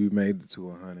 Can't believe we made it to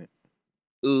 100.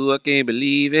 Ooh, I can't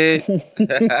believe it. It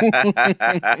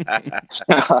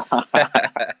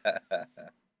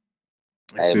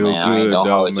feel good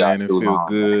though, man. It feel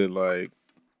good, like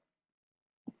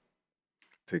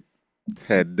to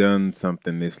had done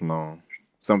something this long,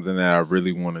 something that I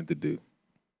really wanted to do.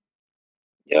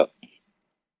 Yep.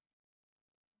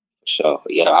 So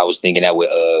yeah, I was thinking that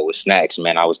with Snacks,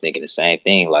 man. I was thinking the same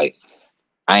thing. Like,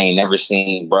 I ain't never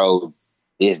seen bro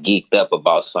this geeked up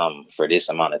about something for this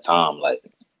amount of time, like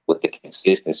with the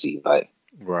consistency. Like,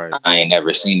 right. I ain't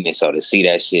never seen it. So to see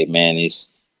that shit, man, I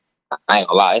ain't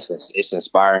gonna lie, it's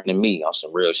inspiring to me on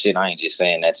some real shit. I ain't just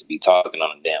saying that to be talking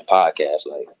on a damn podcast.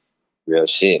 Like, real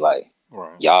shit. Like,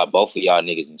 Right. Y'all, both of y'all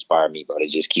niggas inspire me, bro, to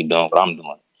just keep doing what I'm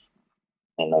doing.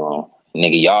 And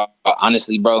nigga, y'all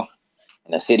honestly, bro,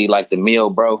 in a city like the Mill,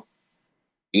 bro,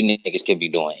 you niggas could be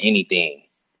doing anything.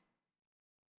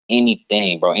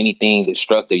 Anything, bro. Anything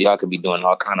destructive. Y'all could be doing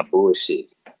all kind of bullshit.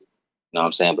 You know what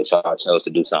I'm saying? But y'all chose to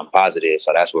do something positive.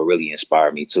 So that's what really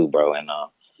inspired me too, bro. And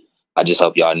I just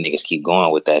hope y'all niggas keep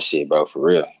going with that shit, bro, for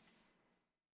real.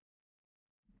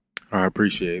 I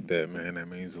appreciate that, man. That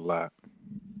means a lot.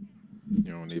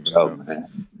 You don't even So, know.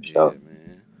 man. Yeah, So,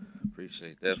 man.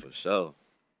 Appreciate that for sure.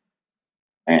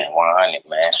 man, 100,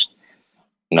 man.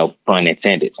 No pun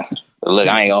intended. But look,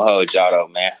 I ain't gonna hold y'all though,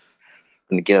 man.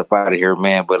 I'm gonna get up out of here,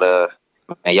 man. But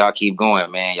man, y'all keep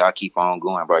going, man. Y'all keep on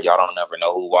going, bro. Y'all don't never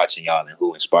know who watching y'all and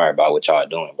who inspired by what y'all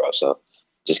doing, bro. So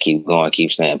just keep going,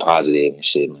 keep staying positive and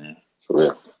shit, man. For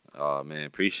real. Oh man,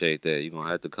 appreciate that. You gonna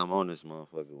have to come on this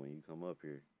motherfucker when you come up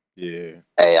here. Yeah.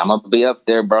 Hey, I'm gonna be up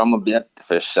there, bro. I'm gonna be up there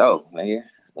for sure, nigga.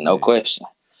 No question.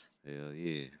 Hell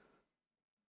yeah.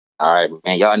 All right,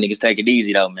 man. Y'all niggas take it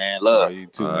easy though, man. All Love. right, you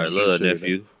too, All man. right, love, Appreciate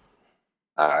nephew.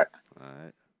 All right. All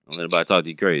right. Don't let anybody talk to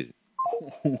you crazy.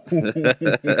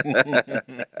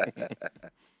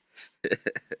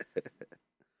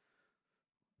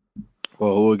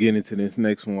 Well, we'll get into this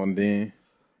next one then,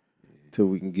 till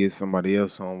we can get somebody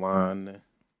else online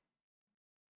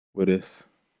with us.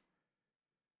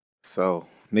 So,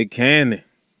 Nick Cannon,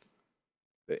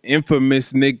 the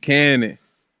infamous Nick Cannon.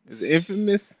 Is it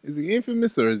infamous? Is he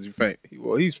infamous or is he famous?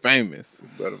 Well, he's famous,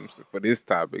 but for this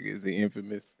topic, is he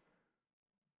infamous?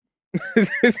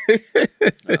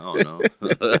 I don't know.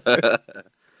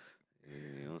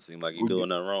 You don't seem like you doing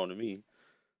nothing wrong to me.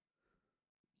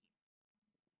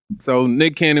 So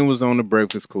Nick Cannon was on the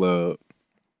Breakfast Club,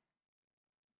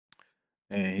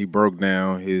 and he broke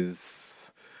down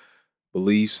his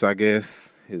beliefs, I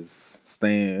guess, his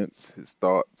stance, his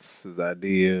thoughts, his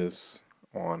ideas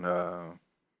on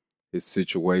his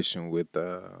situation with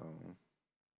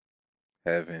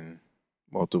having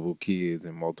multiple kids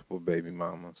and multiple baby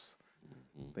mamas.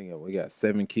 I think we got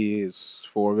 7 kids,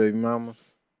 4 baby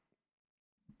mamas.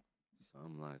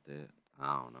 Something like that.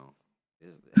 I don't know.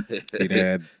 He'd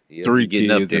had Yeah, 3 he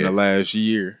getting up kids in the there. last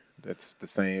year. That's the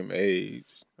same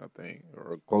age, I think,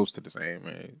 or close to the same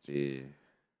age. Yeah.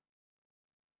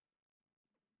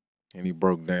 And he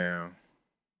broke down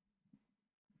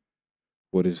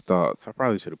what his thoughts. I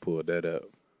probably should have pulled that up.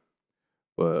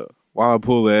 But while I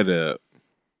pull that up,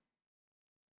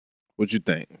 what you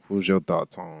think? What was your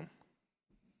thoughts on?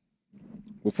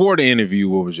 Before the interview,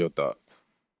 what was your thoughts?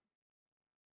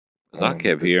 Cause I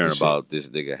kept the hearing shit. about this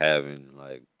nigga having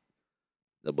like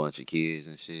a bunch of kids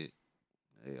and shit.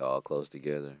 They all close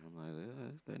together. I'm like, yeah,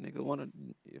 if that nigga wanna,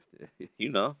 if you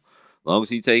know, as long as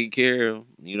he taking care of 'em,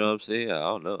 you know what I'm saying? I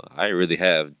don't know. I ain't really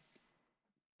have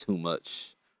too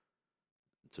much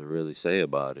to really say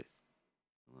about it.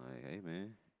 I'm like, hey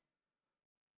man,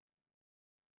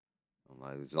 I'm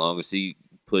like, as long as he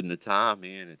putting the time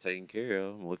in and taking care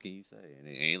of him, what can you say? And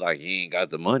it ain't like he ain't got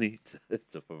the money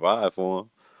to provide for him.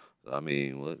 So, I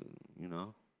mean,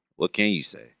 what can you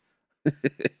say?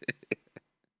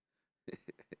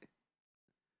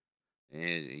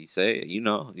 And he said, in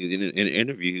an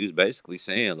interview, he was basically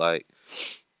saying like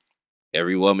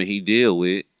every woman he deal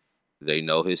with, they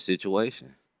know his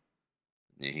situation,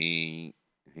 and he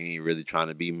ain't really trying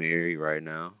to be married right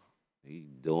now. He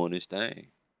doing his thing.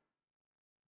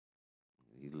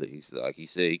 He's like he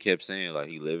said, he kept saying like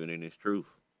he living in his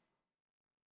truth.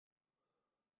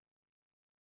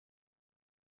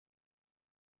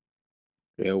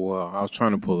 Yeah, well, I was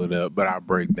trying to pull it up, but I'll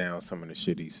break down some of the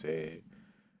shit he said.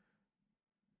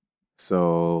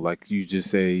 So, like you just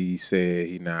say, he said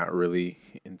he not really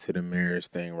into the marriage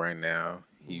thing right now.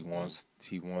 He wants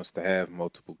to have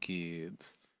multiple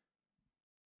kids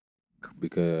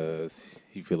because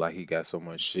he feel like he got so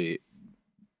much shit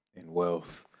and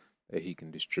wealth that he can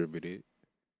distribute it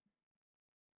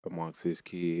amongst his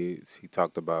kids. He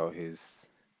talked about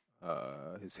his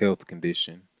health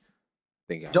condition.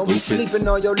 They got Don't be lupus. sleeping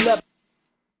on your left.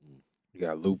 He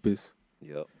got lupus.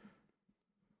 Yep.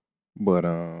 But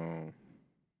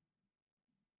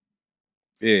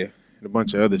yeah, and a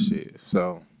bunch of other shit.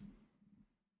 So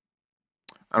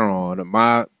I don't know.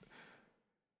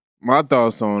 My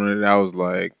thoughts on it, I was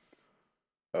like,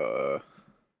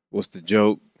 what's the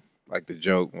joke? Like the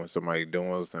joke when somebody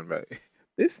doing something like,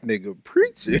 this nigga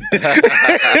preaching.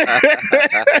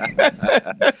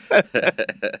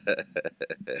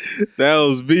 That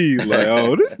was me. Like,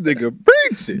 oh, this nigga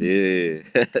preaching. Yeah.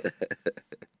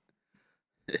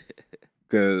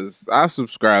 Cause I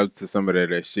subscribed to some of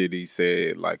that shit he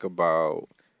said, like about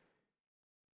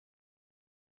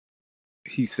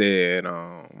he said,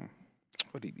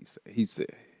 what did he say?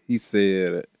 He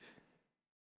said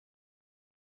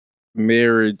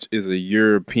marriage is a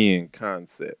European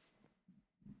concept.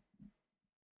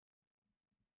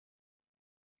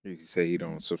 He said he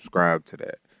don't subscribe to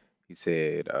that. He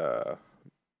said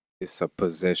it's a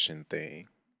possession thing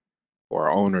or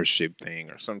ownership thing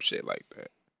or some shit like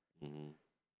that. Mm-hmm.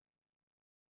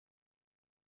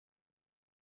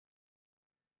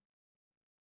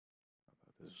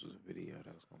 This was a video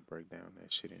that was gonna break down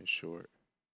that shit in short.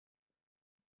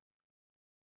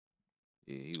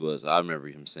 Yeah, he was. I remember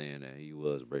him saying that he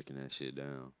was breaking that shit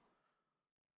down.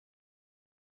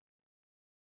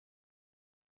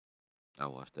 I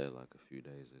watched that like a few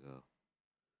days ago.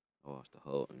 I watched the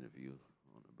whole interview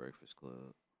on the Breakfast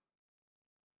Club.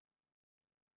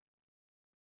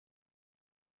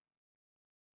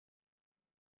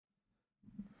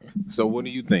 So what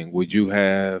do you think? Would you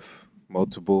have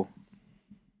multiple?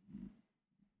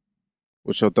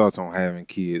 What's your thoughts on having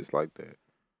kids like that?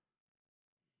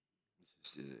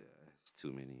 It's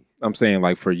too many I'm saying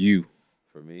like for you.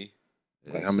 for me.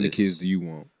 Like how many kids do you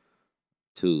want?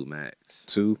 2 max.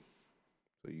 2?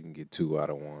 So you can get 2 out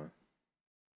of 1.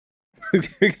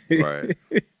 Right.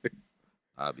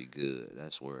 I'll be good.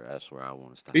 That's where I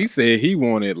want to stop. He said he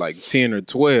wanted like 10 or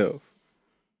 12.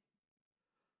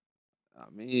 I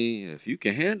mean, if you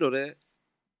can handle that,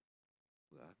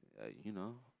 you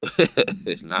know,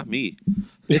 it's not me.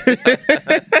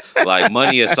 Like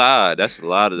money aside, that's a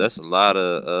lot of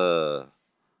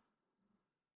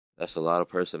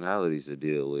personalities to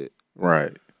deal with.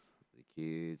 Right. The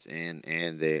kids and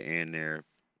their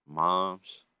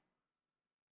moms.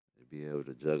 To be able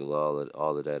to juggle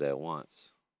all of that at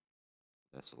once.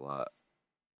 That's a lot.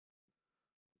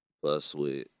 Plus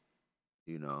with,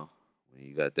 you know, when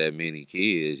you got that many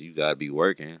kids, you gotta be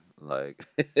working. Like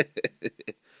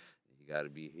you gotta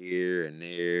be here and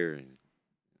there, and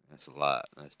that's a lot.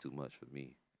 That's too much for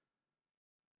me.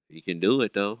 He can do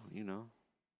it though, you know.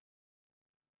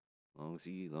 Long as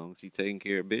he taking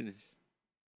care of business.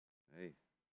 Hey,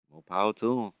 more power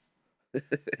to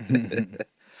him.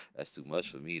 That's too much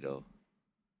for me though.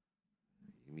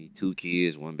 Give me 2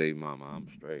 kids, 1 baby mama, I'm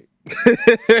straight.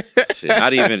 Shit,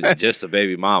 not even just a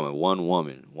baby mama, 1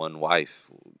 woman, 1 wife,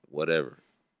 whatever.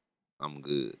 I'm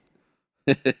good.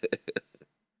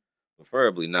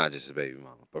 Preferably not just a baby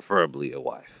mama. Preferably a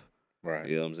wife. Right.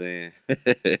 You know what I'm saying?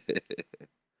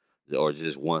 Or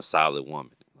just 1 solid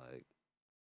woman. Like,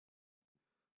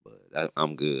 but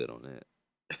I'm good on that.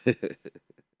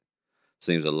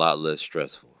 Seems a lot less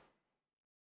stressful.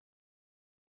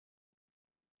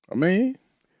 I mean,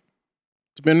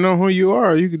 depending on who you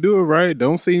are, you can do it right.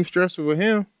 Don't seem stressful for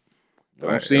him.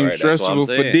 Don't seem stressful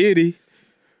for Diddy.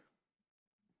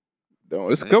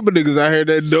 It's a couple niggas out here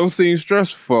that don't seem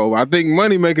stressful. I think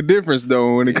money make a difference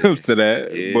though when it comes to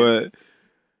that. Yeah. But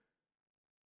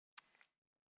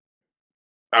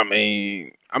I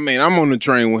mean, I'm on the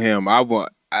train with him.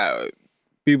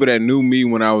 People that knew me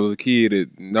when I was a kid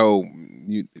that know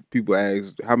people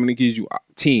ask how many kids you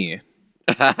 10.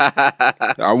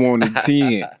 I wanted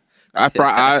 10.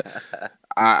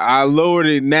 I lowered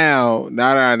it now.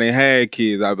 Now that I done had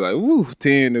kids, I'd be like, "Woo,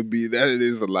 10 to be that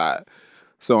is a lot."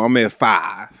 So I'm at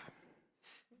 5.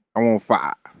 I want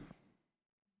 5.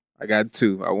 I got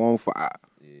 2. I want 5.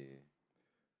 Yeah.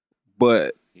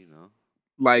 But You know.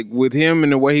 like with him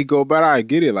and the way he go about it, I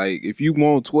get it. Like if you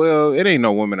want 12, it ain't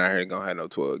no woman out here gonna have no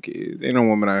 12 kids. Ain't no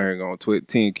woman out here gonna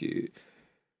 10 kids.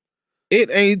 It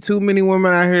ain't too many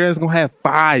women out here that's gonna have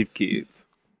 5 kids.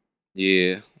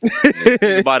 Yeah.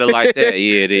 Think about it like that.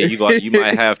 Yeah, then you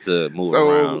might have to move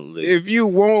around. If you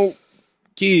want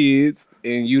kids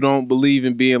and you don't believe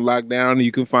in being locked down,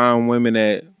 you can find women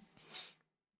that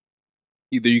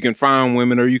either you can find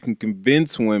women or you can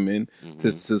convince women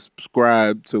to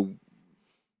subscribe to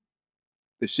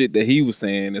the shit that he was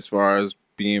saying as far as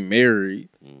being married.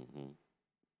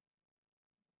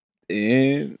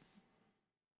 And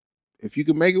if you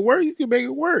can make it work, you can make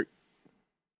it work.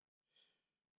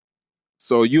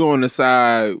 So you on the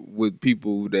side with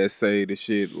people that say the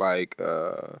shit like,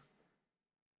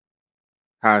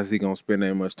 how is he gonna spend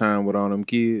that much time with all them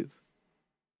kids?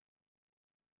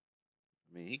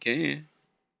 I mean, he can.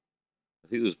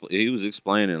 He was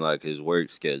explaining like his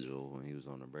work schedule when he was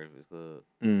on the Breakfast Club.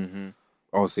 Mm-hmm.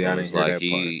 Oh, see, So I didn't it's hear like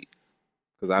that part.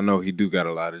 Because I know he do got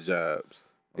a lot of jobs.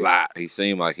 He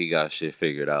seemed like he got shit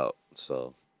figured out.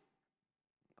 So,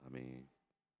 I mean,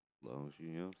 as long as you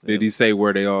know what I'm saying. Did he say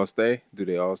where they all stay? Do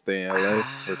they all stay in LA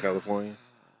or California?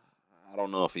 I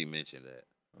don't know if he mentioned that.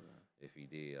 If he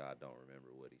did, I don't remember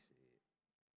what he said.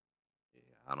 Yeah,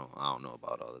 I don't know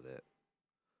about all of that.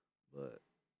 But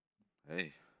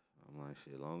hey, I'm like,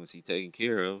 shit, as long as he taken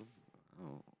care of,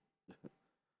 Oh,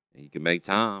 and you can make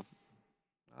time.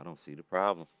 I don't see the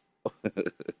problem.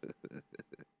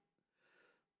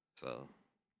 So,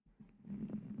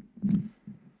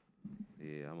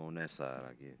 yeah, I'm on that side,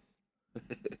 I guess.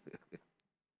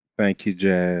 Thank you,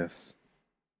 Jazz.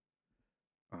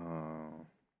 Um,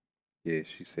 yeah,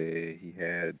 she said he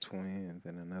had twins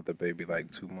and another baby like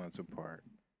 2 months apart.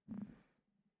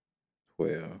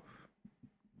 12.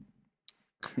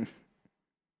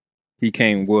 He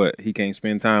can't what? He can't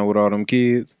spend time with all them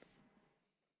kids?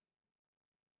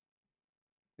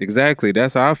 Exactly.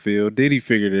 That's how I feel. Diddy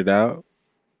figured it out.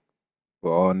 But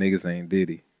all niggas ain't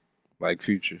Diddy. Like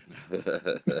Future. That's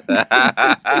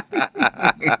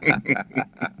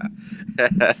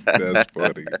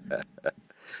funny.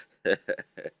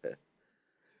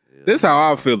 This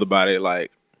how I feel about it.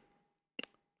 Like,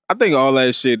 I think all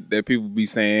that shit that people be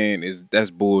saying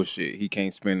that's bullshit. He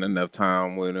can't spend enough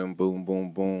time with them. Boom, boom,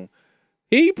 boom.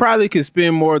 He probably could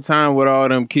spend more time with all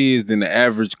them kids than the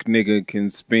average nigga can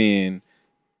spend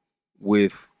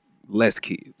with less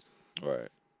kids. Right.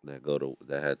 That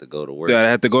had to go to work. That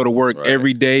had to go to work right.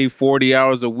 every day, 40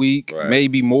 hours a week, right.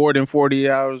 maybe more than 40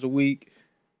 hours a week.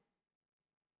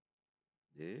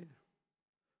 Yeah.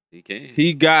 He can.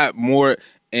 He got more,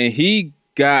 and he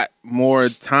got more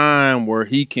time where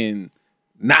he can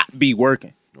not be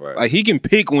working. Right. Like, he can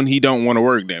pick when he don't want to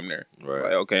work damn near. Right.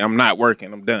 Like, okay, I'm not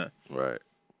working, I'm done. Right.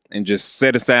 And just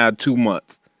set aside 2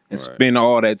 months and right. spend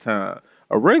all that time.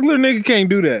 A regular nigga can't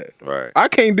do that. Right. I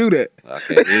can't do that. I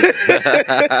can't do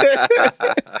that.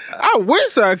 I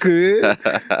wish I could,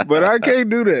 but I can't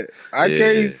do that. I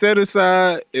can't set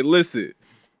aside and listen.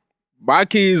 My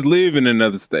kids live in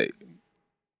another state.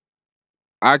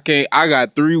 I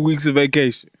got 3 weeks of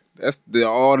vacation. That's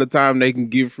all the time they can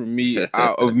give from me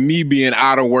of me being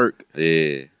out of work.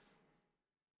 Yeah.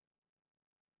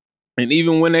 And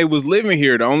even when they was living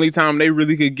here, the only time they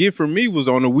really could get from me was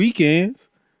on the weekends.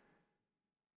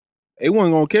 They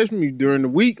wasn't gonna catch me during the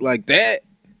week like that.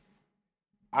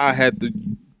 I had to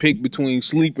pick between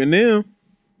sleep and them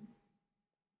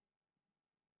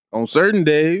on certain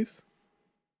days.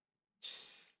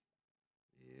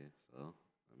 Yeah, so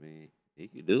I mean, he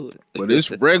could do it. But it's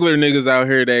regular niggas out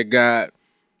here that got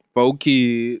 4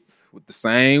 kids with the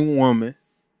same woman,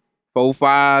 4,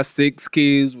 5, 6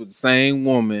 kids with the same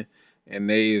woman, and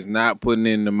they is not putting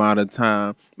in the amount of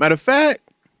time. Matter of fact,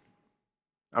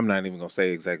 I'm not even gonna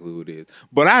say exactly who it is,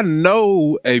 but I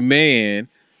know a man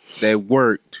that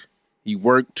worked. He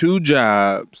worked 2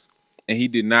 jobs, and he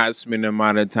did not spend the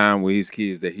amount of time with his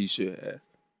kids that he should have.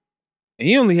 And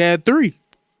he only had 3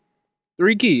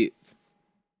 kids.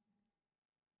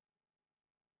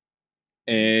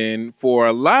 And for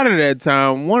a lot of that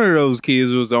time, one of those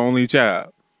kids was the only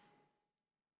child.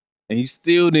 And he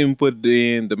still didn't put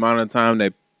in the amount of time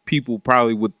that people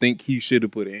probably would think he should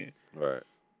have put in. Right.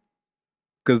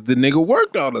 Because the nigga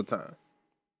worked all the time.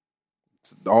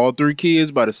 All 3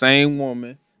 kids by the same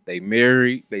woman. They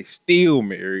married. They still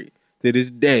married to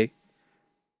this day.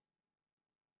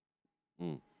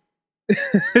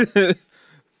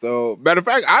 So, matter of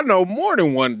fact, I know more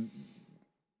than one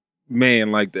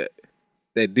man like that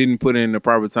didn't put in the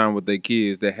proper time with their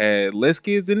kids that had less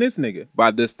kids than this nigga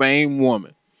by the same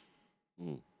woman.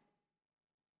 Damn.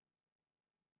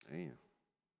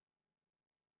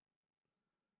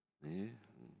 Yeah.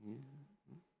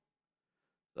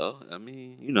 So, I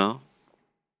mean,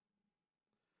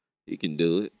 he can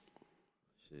do it.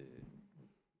 Shit.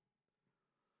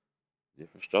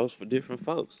 Different strokes for different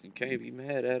folks. You can't be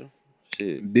mad at him.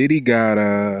 Shit. Diddy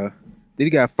got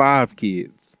 5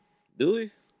 kids. Do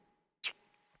he?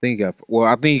 I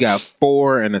think he got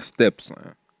 4 and a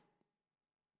stepson.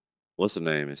 What's the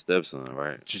name? His stepson,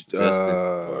 right?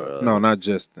 Justin. No, not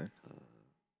Justin.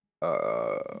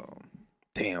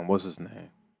 Damn, what's his name?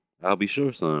 I'll Be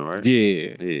Sure son, right?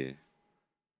 Yeah. Yeah.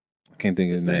 I can't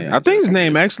think of his name. I think his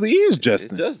name actually is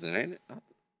Justin. It's Justin, ain't it?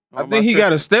 I think he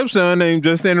got a stepson named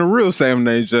Justin and a real son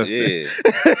named Justin. Yeah.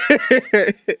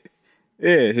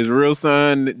 Yeah, his real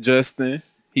son, Justin.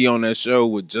 He on that show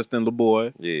with Justin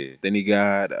LeBoy. Yeah. Then he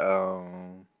got the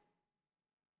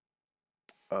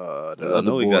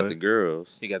other boy. He got the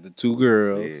girls. He got the 2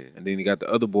 girls. Yeah. And then he got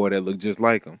the other boy that looked just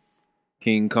like him.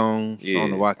 King Kong. Yeah. I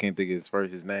don't know why I can't think of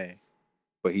his name.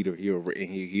 But he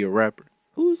a rapper.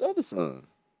 Who's the other son?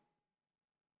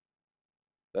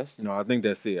 No, I think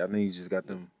that's it. I think he just got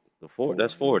them. The 4.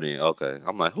 That's 4 then. Okay.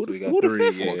 I'm like, who the 3, 5th one?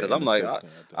 yeah, Because I'm like,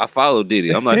 I follow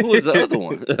Diddy. I'm like, who is the other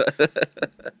one?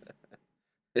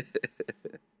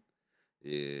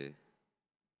 Yeah.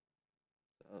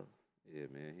 Oh, yeah,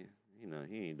 man.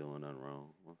 He ain't doing nothing wrong.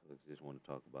 Motherfuckers just want to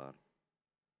talk about him.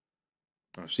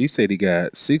 Oh, she said he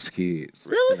got 6 kids.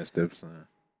 Really? And a stepson.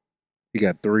 He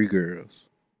got 3 girls.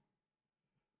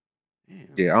 Damn.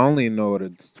 Yeah, I only know the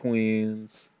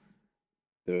twins,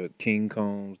 the King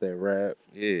Combs that rap,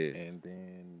 Yeah. and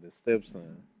then the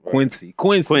stepson. Right. Quincy,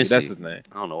 that's his name.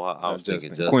 I don't know why I was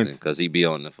thinking Justin. Justin because he be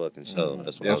on the fucking show. Mhm.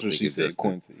 That's what I was what she thinking. said, Justin.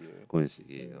 Quincy. Yeah. Quincy.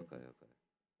 Yeah. Okay.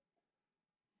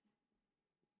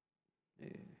 Yeah.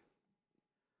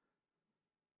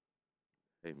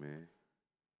 Hey man,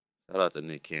 shout out to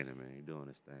Nick Cannon, man. He doing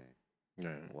his thing.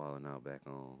 Yeah. Wilding out back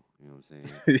on. You know what I'm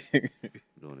saying?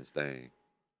 Doing his thing.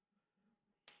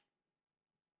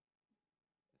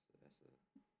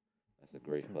 That's a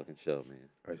great fucking show, man.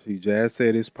 I see Jazz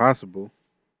said it's possible.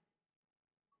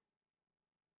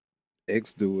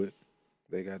 X do it.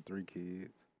 They got 3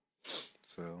 kids.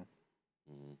 So,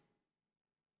 Mhm.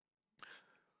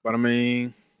 but I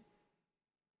mean,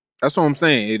 that's what I'm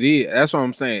saying. It is. That's what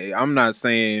I'm saying. I'm not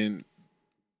saying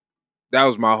that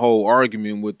was my whole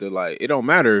argument with the like. It don't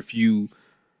matter if you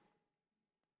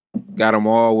got them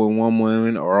all with one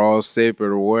woman or all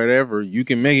separate or whatever. You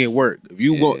can make it work. If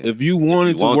you go, Yeah. if you want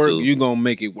If it you to want work, to. you gonna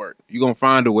make it work. You gonna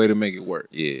find a way to make it work.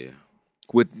 Yeah.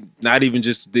 With not even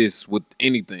just this, with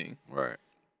anything Right.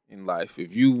 in life.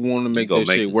 If you want to You make gonna that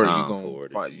make shit the work, you time gonna for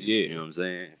it. find, You yeah. know what I'm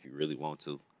saying? If you really want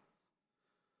to,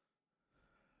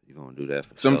 you gonna do that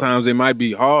for Sometimes it might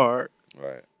be hard,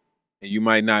 sure. Right. and you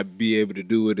might not be able to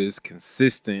do it as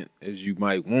consistent as you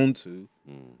might want to.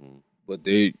 Mm-hmm. But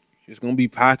there's gonna be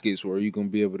pockets where you're gonna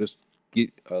be able to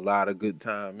get a lot of good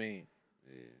time in.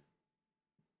 Yeah.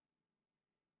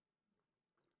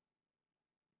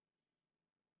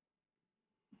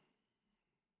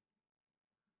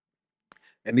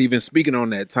 And even speaking on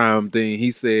that time thing,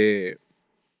 he said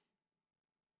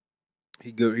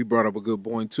he brought up a good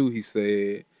point too. He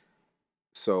said,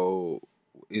 so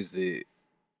is it?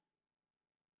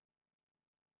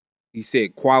 He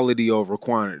said quality over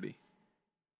quantity.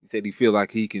 He said he feel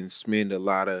like he can spend a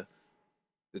lot of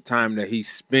the time that he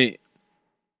spent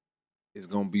is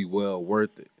gonna be well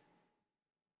worth it.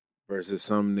 Versus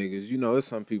some niggas, you know, there's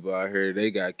some people out here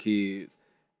they got kids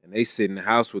and they sit in the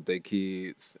house with their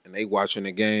kids and they watching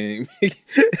the game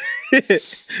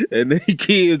and they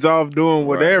kids off doing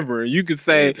whatever. And you could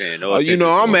say, They ain't paying no oh, you know,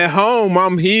 attention I'm to 'em. at home,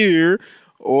 I'm here,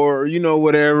 or you know,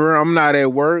 whatever. I'm not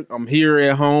at work, I'm here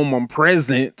at home, I'm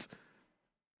present.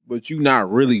 But you not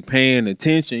really paying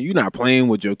attention. You're not playing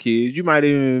with your kids. You might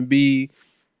even be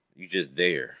You just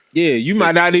there. yeah, you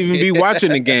might not even be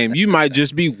watching the game. You might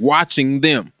just be watching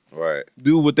them Right.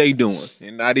 do what they doing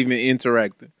and not even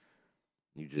interacting.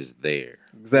 You just there.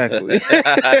 Exactly.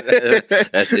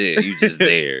 That's it. You just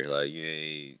there. Like you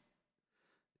ain't.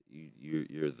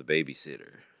 You're the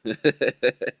babysitter.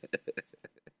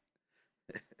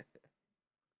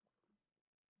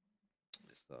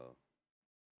 So,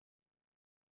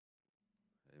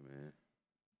 hey man,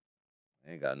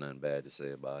 I ain't got nothing bad to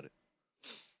say about it.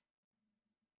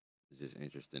 It's just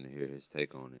interesting to hear his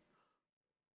take on it.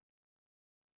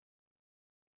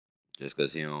 Just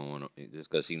cause he don't want to, just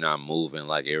cause he not moving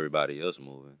like everybody else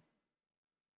moving.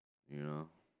 You know,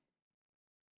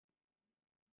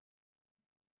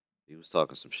 he was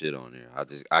talking some shit on there.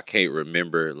 I can't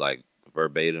remember like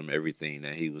verbatim everything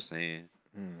that he was saying,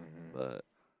 but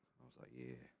I was like,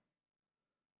 yeah,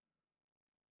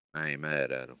 I ain't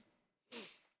mad at him.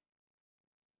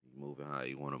 You moving how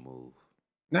you want to move,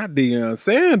 Not Deion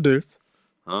Sanders.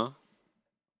 huh?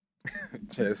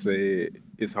 Just said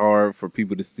it's hard for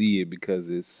people to see it because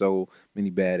there's so many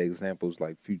bad examples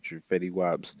like Future, Fetty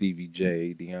Wap, Stevie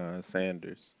J, Deion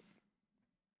Sanders.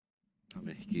 How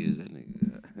many kids that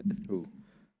nigga got? Who?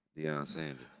 Deion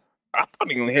Sanders. I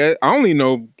thought he only had. I only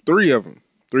know 3 of them.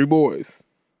 3 boys.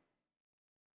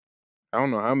 I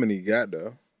don't know how many he got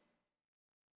though.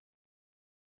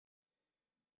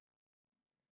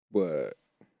 But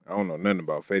I don't know nothing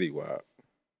about Fetty Wap.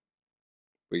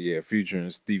 But yeah, Future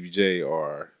and Stevie J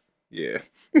are the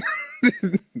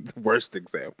worst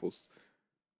examples.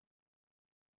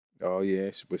 Oh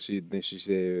yeah, but she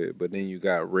said, but then you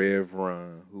got Rev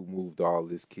Run who moved all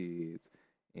his kids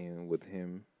in with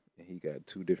him, and he got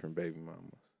 2 different baby mamas.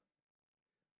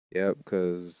 Yep,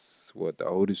 because what the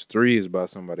oldest 3 is by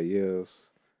somebody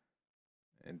else,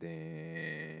 and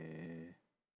then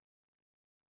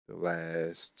the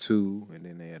last 2, and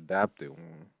then they adopted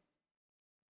one.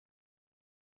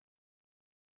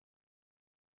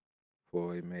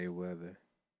 Floyd Mayweather.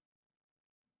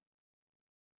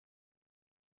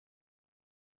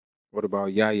 What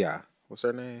about Yaya? What's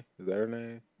her name? Is that her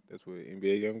name? That's what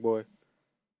NBA YoungBoy.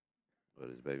 But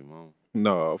his baby mom.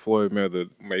 No, Floyd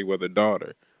Mayweather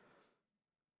daughter.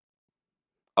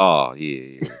 Oh,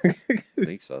 yeah. I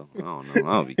think so. I don't know.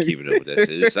 I don't be keeping up with that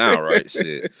shit. It sound right,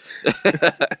 shit.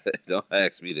 Don't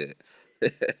ask me that.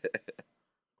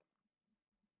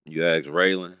 You ask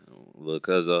Raylan, little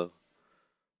cuzzo.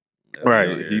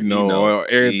 Right, he know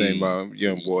everything about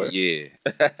young boy. Yeah.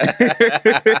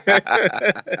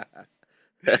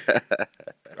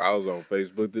 I was on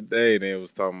Facebook today and it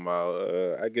was talking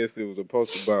about, I guess it was a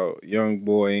post about young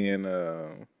boy and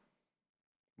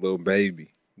Lil Baby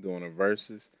doing a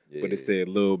verses, but it said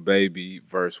Lil Baby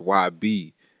verse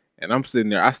YB. And I'm sitting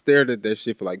there, I stared at that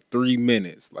shit for like 3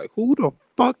 minutes. Like, who the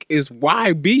fuck is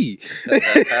YB?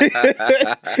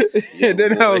 And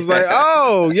then I was like,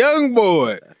 oh, young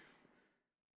boy.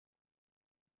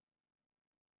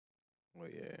 Well,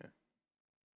 yeah.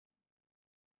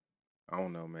 I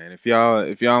don't know, man. If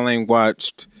y'all ain't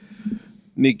watched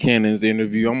Nick Cannon's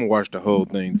interview, I'm gonna watch the whole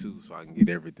thing too, so I can get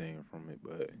everything from it.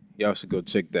 But y'all should go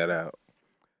check that out.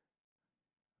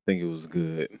 I think it was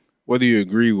good. Whether you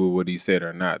agree with what he said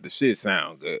or not, the shit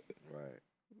sound good. Right.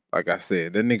 Like I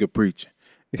said, that nigga preaching.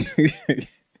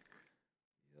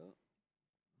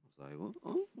 Like, well,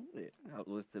 yeah, I'll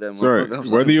listen to that Sorry.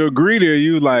 motherfucker. Whether you agree to,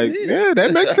 you like, yeah,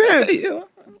 that makes sense. Yeah,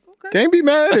 okay. Can't be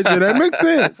mad at you. That makes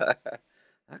sense.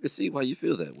 I can see why you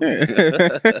feel that way.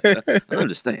 I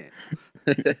understand.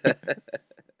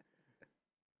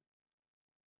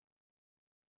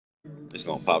 It's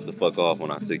gonna pop the fuck off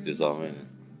when I take this off, man.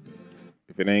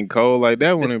 If it ain't cold like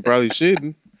that one, it probably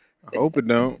shouldn't. I hope it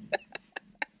don't.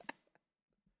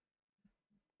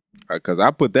 Because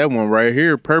I put that one right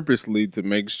here purposely to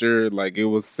make sure like it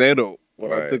was settled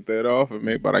when I took that off.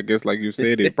 But I guess like you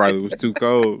said, it probably was too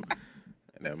cold.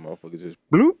 And that motherfucker just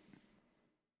bloop.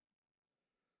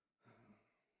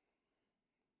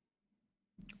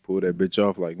 Pull that bitch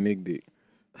off like Nick did.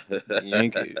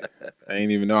 Yank it. I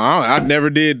ain't even know. I never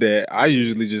did that. I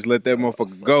usually just let that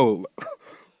motherfucker go.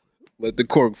 Let the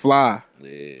cork fly.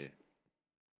 Yeah.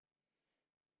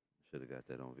 Should have got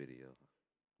that on video.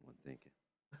 I'm thinking.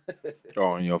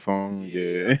 Oh, on your phone?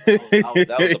 Yeah.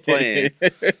 That was the plan.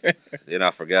 Then I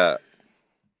forgot.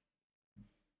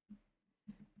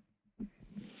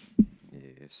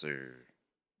 Yes, sir.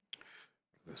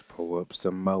 Let's pull up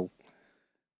some more.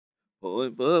 Boy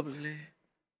bubbly.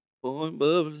 Boy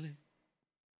bubbly.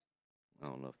 I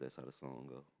don't know if that's how the song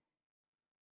goes.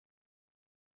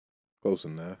 Close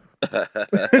enough.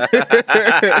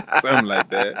 Something like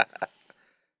that.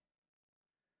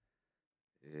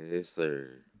 Yes,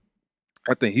 sir.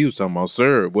 I think he was talking about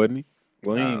Serb, wasn't he?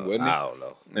 Wasn't he? I don't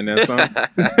know. In that song?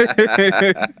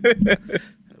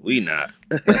 We not.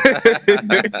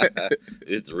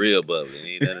 It's the real bubbly.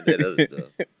 Ain't none of that other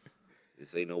stuff.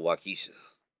 This ain't no Waukesha.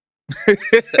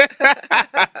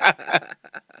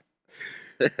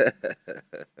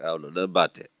 I don't know nothing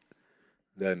about that.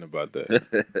 Nothing about that.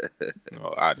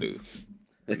 No, I do.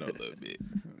 I know a little bit.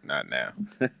 Not now.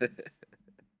 It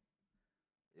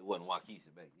wasn't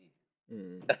Waukesha back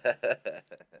then.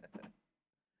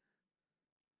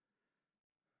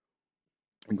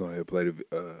 Go ahead, play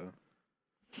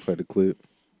the clip.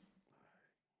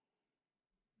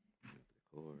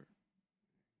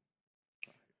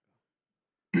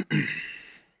 You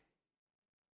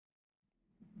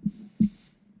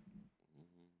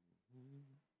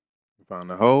found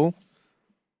the hole?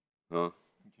 Huh?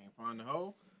 You can't find the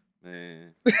hole?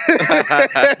 Man.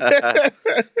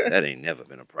 That ain't never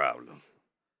been a problem.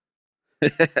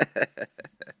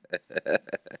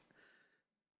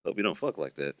 Hope you don't fuck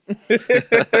like that. All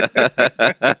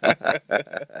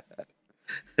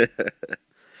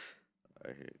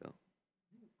right, here you go.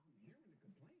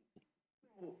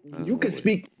 You can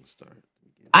speak. Start.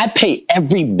 I pay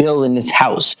every bill in this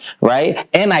house, right?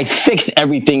 And I fix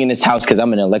everything in this house because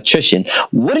I'm an electrician.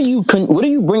 What are you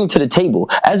bringing to the table?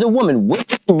 As a woman, what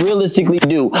do you realistically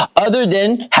do other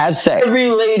than have sex? Every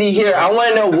lady here, I want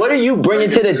to know, what are you bringing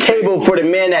to the table for the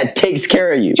man that takes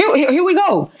care of you? Here we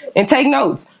go. And take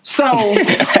notes. So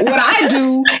what I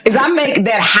do is I make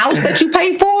that house that you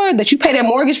pay for, that you pay that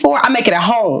mortgage for, I make it at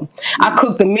home. I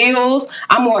cook the meals.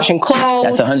 I'm washing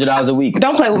clothes. That's $100 a week.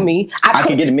 Don't play with me. I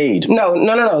can get it made. No.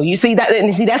 You see that?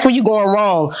 And see, that's where you're going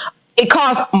wrong. It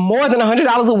costs more than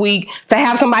 $100 a week to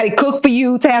have somebody cook for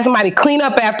you, to have somebody clean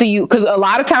up after you. Because a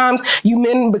lot of times you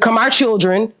men become our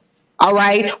children. All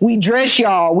right, we dress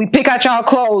y'all, we pick out y'all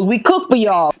clothes, we cook for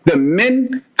y'all. The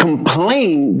men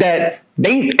complain that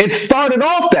it started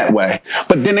off that way,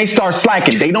 but then they start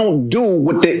slacking. They don't do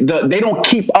what they don't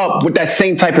keep up with that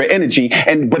same type of energy,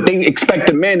 but they expect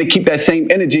the man to keep that same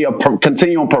energy of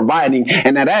continue on providing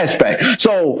in that aspect.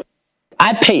 So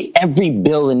I pay every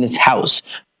bill in this house.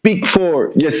 speak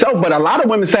for yourself, but a lot of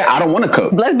women say, I don't want to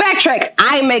cook. Let's backtrack.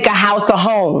 I make a house a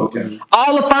home. Okay.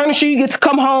 All the furniture you get to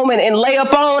come home and lay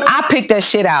up on, I pick that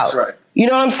shit out. That's right. You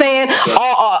know what I'm saying?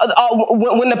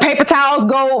 When the paper towels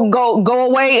go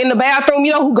away in the bathroom,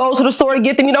 you know who goes to the store to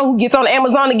get them? You know who gets on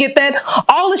Amazon to get that?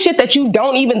 All the shit that you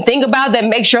don't even think about that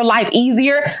makes your life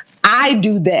easier, I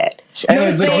do that. You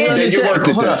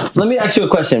understand? Let me ask you a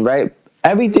question, right?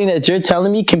 Everything that you're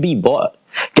telling me can be bought.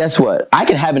 Guess what? I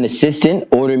can have an assistant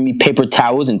order me paper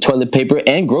towels and toilet paper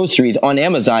and groceries on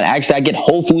Amazon. Actually, I get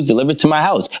Whole Foods delivered to my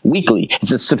house weekly.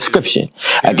 It's a subscription.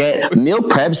 I get meal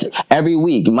preps every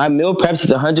week. My meal preps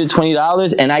is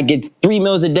 $120 and I get 3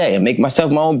 meals a day. I make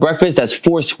myself my own breakfast. That's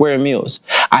 4 square meals.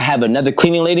 I have another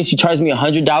cleaning lady. She charges me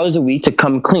 $100 a week to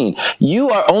come clean. You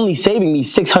are only saving me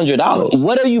 $600.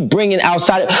 What are you bringing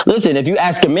outside? Listen, if you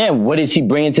ask a man, what is he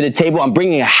bringing to the table? I'm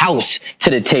bringing a house to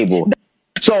the table.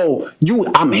 So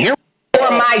I'm here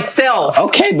for myself.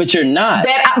 Okay, but you're not.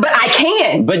 But I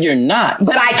can. But you're not.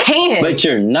 But I can. But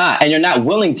you're not, and you're not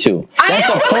willing to. That's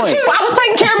the point. I was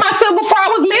taking care of myself before I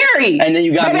was married. And then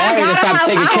you got married and stopped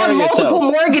taking care of yourself. I have multiple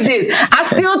mortgages. I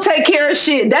still take care of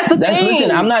shit. That's the thing. Listen,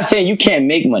 I'm not saying you can't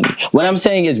make money. What I'm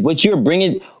saying is what you're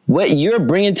bringing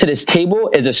to this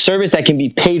table is a service that can be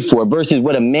paid for versus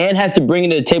what a man has to bring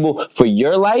to the table for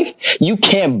your life. You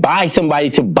can't buy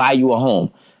somebody to buy you a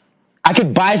home. I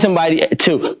could buy somebody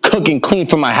to cook and clean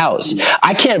for my house.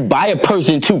 I can't buy a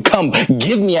person to come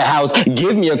give me a house,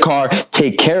 give me a car,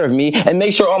 take care of me, and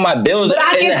make sure all my bills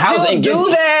are in the house. But I can still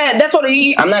do that. That's what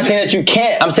I'm not saying that you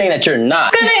can't. I'm saying that you're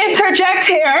not. I'm going to interject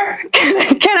here.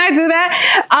 Can I do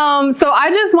that? So I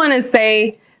just want to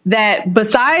say that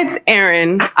besides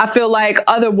Aaron, I feel like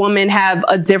other women have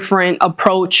a different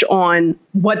approach on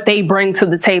what they bring to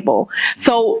the table.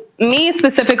 So me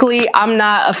specifically, I'm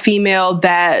not a female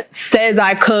that says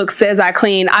I cook, says I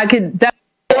clean. I could definitely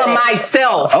for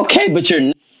myself. Okay, but you're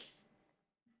not.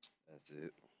 That's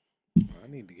it. I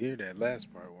need to hear that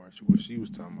last part, what she was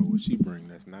talking about, what she bring.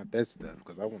 That's not that stuff,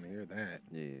 because I want to hear that.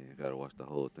 Yeah, you gotta watch the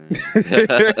whole thing.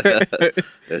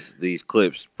 These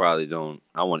clips probably don't.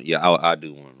 I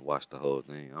do want to watch the whole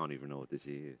thing. I don't even know what this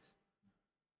is.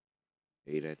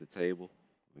 Ate at the table,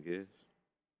 I guess.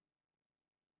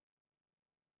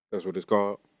 That's what it's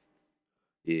called?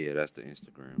 Yeah, that's the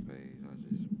Instagram page. I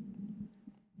just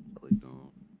clicked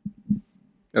on.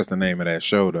 That's the name of that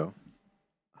show, though.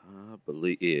 I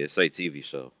believe, yeah, it's a TV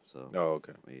show. So. Oh,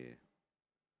 okay. Yeah.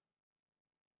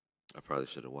 I probably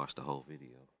should have watched the whole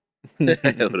video.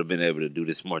 I would have been able to do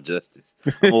this more justice.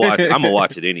 I'm gonna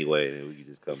watch it anyway, and we can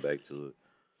just come back to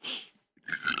it.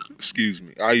 Excuse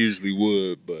me. I usually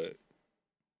would, but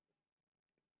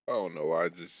I don't know. I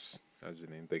just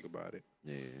didn't think about it.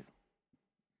 Yeah.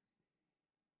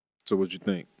 So what you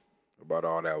think about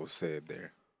all that was said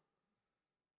there?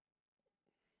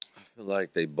 I feel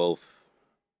like they both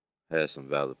had some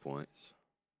valid points.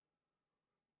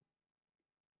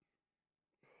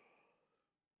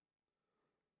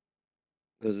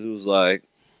 Because it was like,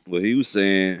 what he was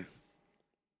saying,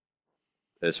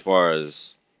 as far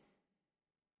as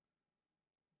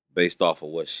based off of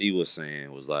what she was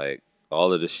saying, was like,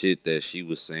 all of the shit that she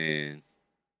was saying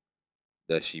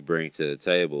that she bring to the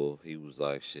table, he was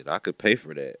like, shit, I could pay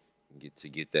for that, to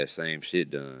get that same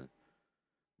shit done.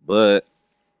 But,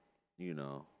 you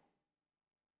know,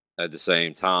 at the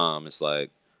same time, it's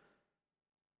like,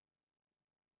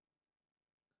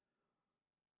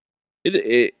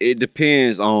 It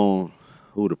depends on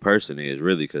who the person is,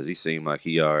 really, because he seemed like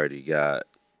he already got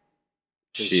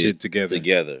shit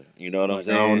together. You know what I'm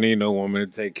saying? I don't need no woman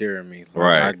to take care of me. Like,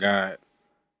 right. I got.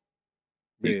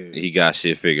 Yeah. He got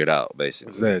shit figured out,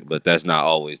 basically. Exactly. But that's not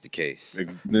always the case.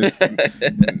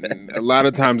 A lot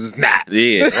of times it's not.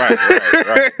 Yeah,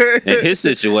 right. In his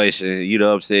situation, you know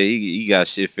what I'm saying? He got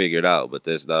shit figured out, but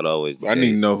that's not always the case. I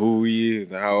need to know who he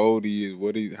is and how old he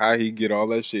is, how he get all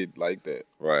that shit like that.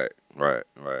 Right.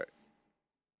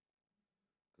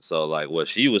 So, like, what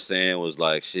she was saying was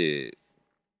like, shit,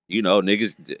 you know,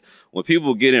 niggas, when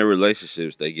people get in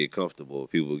relationships, they get comfortable.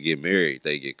 People get married,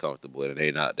 they get comfortable, and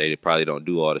they probably don't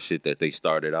do all the shit that they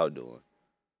started out doing.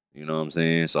 You know what I'm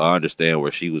saying? So I understand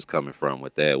where she was coming from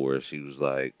with that, where she was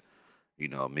like, you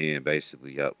know, men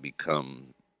basically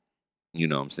become, you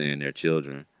know what I'm saying, their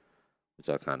children, which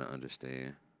I kind of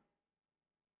understand.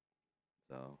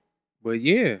 So, but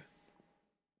yeah.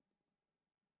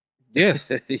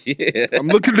 Yes. Yeah. I'm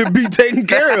looking to be taken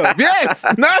care of. Yes.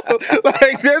 No.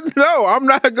 Like no. I'm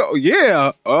not going.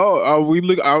 Yeah.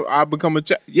 Oh. I become a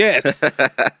child. Yes.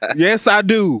 Yes, I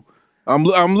do. I'm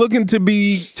looking to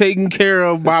be taken care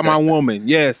of by my woman.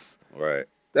 Yes. Right.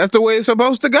 That's the way it's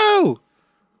supposed to go.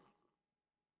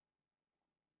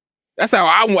 That's how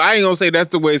I ain't gonna say that's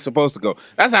the way it's supposed to go.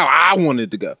 That's how I want it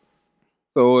to go.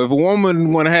 So if a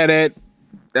woman want to have that,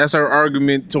 that's her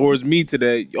argument towards me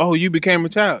today. Oh, you became a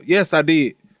child. Yes, I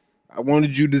did. I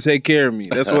wanted you to take care of me.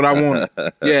 That's what I wanted.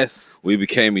 Yes. We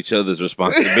became each other's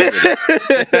responsibility.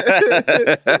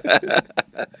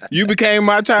 You became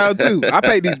my child too. I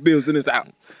pay these bills in this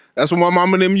house. That's what my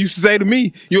mama and them used to say to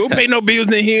me. You don't pay no bills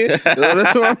in here.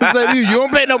 That's what I'm gonna say to you. You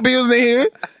don't pay no bills in here.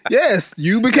 Yes,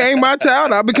 you became my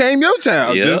child. I became your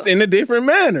child, just in a different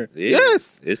manner. Yeah.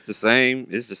 Yes, it's the same.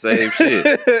 It's the same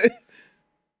shit.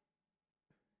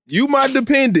 You my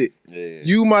dependent. Yeah.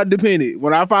 You my dependent.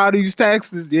 When I file these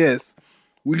taxes, yes,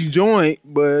 we joint,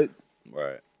 but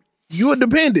right, you a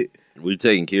dependent. We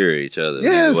taking care of each other.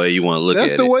 Yes, the way you want to look at it.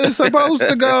 That's the way it's supposed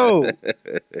to go.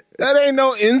 That ain't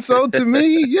no insult to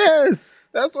me. Yes,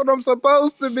 that's what I'm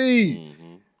supposed to be.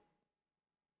 Mm-hmm.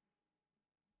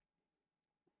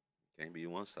 Can't be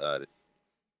one-sided.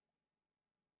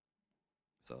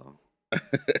 So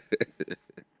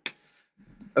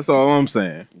that's all I'm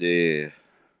saying. Yeah.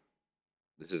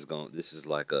 This is gonna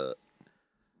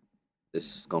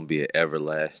be an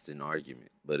everlasting argument.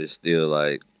 But it's still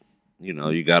like, you know,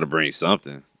 you gotta bring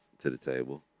something to the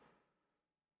table.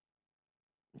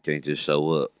 You can't just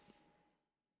show up.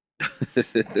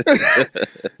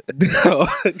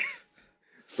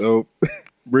 So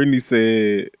Brittany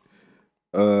said,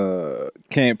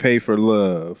 can't pay for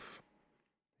love.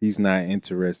 He's not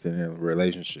interested in a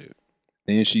relationship.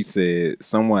 Then she said,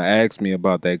 someone asked me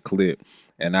about that clip,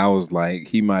 and I was like,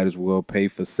 he might as well pay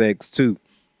for sex too.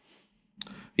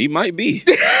 He might be.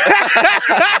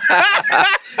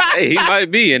 Hey, he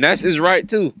might be, and that's his right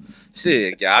too.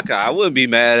 Shit, I wouldn't be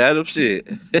mad at him. Shit.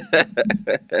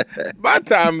 My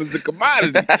time is a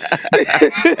commodity.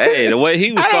 Hey, the way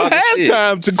he was talking, I don't have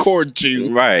time to court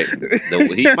you. Right.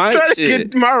 He might try to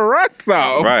get my rocks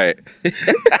off. Right.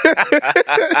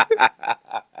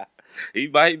 He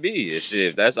might be. And shit,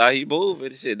 if that's how he move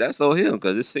and shit, that's on him.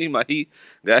 Because it seemed like he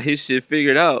got his shit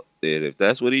figured out. And if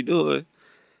that's what he doing,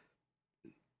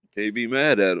 can't be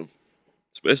mad at him.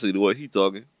 Especially the way he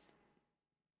talking.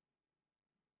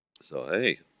 So,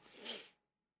 hey.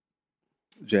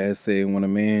 Jazz said when a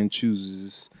man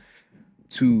chooses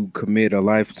to commit a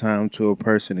lifetime to a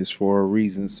person, it's for a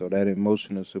reason. So that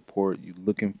emotional support you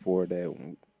looking for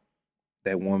that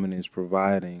woman is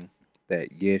providing, that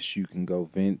yes, you can go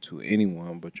vent to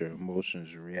anyone, but your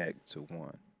emotions react to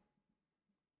one.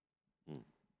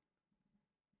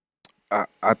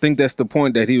 I think that's the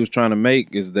point that he was trying to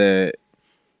make, is that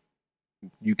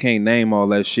you can't name all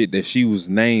that shit that she was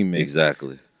naming.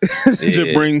 Exactly.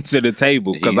 To bring to the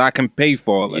table, because I can pay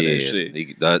for all of that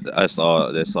shit. That's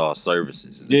all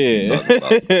services.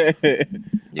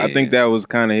 I think that was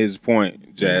kind of his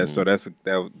point, Jazz. So that's a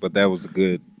good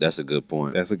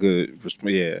point. That's a good,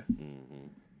 yeah.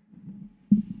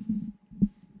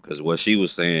 Because what she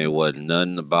was saying wasn't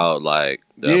nothing about like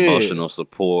the emotional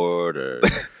support or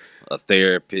a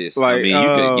therapist. Like, I mean,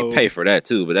 you pay for that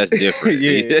too, but that's different.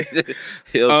 Yeah.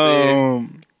 You know what I'm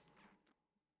saying?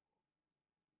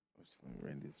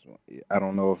 I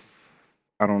don't know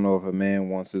if a man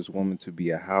wants his woman to be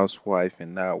a housewife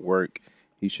and not work.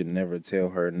 He should never tell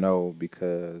her no,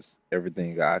 because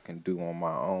everything I can do on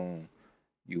my own,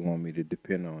 you want me to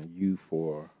depend on you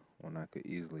for, when I could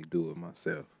easily do it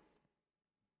myself.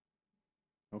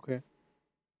 Okay.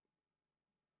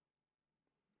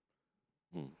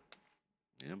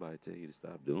 Anybody tell you to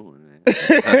stop doing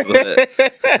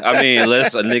that? I mean,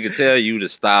 unless a nigga tell you to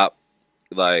stop,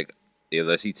 like,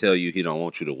 unless he tell you he don't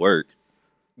want you to work.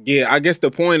 Yeah, I guess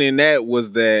the point in that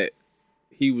was that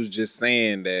he was just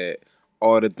saying that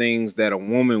all the things that a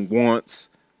woman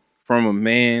wants from a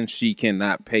man, she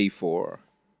cannot pay for.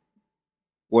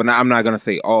 Well, I'm not going to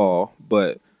say all,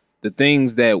 but the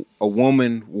things that a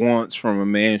woman wants from a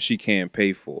man, she can't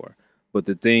pay for. But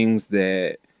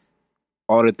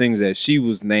all the things that she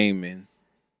was naming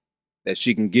that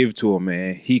she can give to a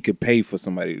man, he could pay for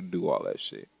somebody to do all that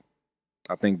shit.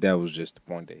 I think that was just the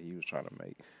point that he was trying to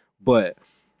make. But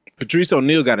Patrice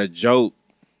O'Neal got a joke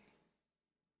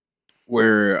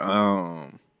where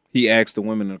he asked the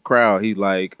women in the crowd, he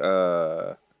like,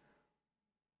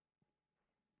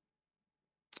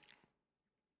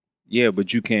 yeah,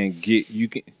 but you can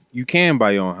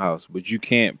buy your own house, but you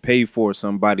can't pay for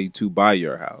somebody to buy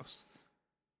your house.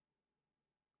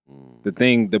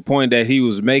 The point that he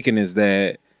was making is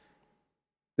that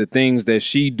the things that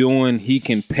she doing, he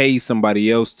can pay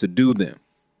somebody else to do them.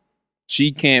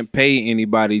 She can't pay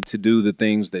anybody to do the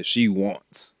things that she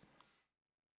wants.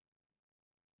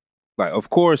 Like, of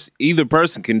course, either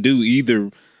person can do either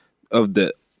of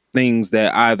the things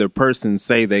that either person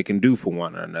say they can do for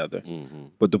one another.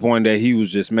 But the point that he was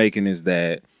just making is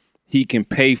that he can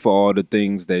pay for all the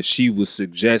things that she was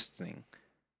suggesting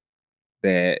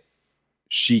that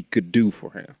she could do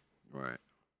for him. Right.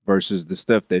 Versus the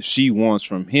stuff that she wants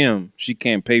from him, she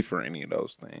can't pay for any of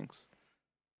those things.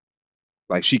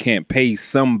 Like, she can't pay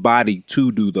somebody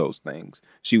to do those things.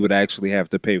 She would actually have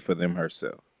to pay for them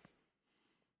herself.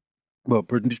 But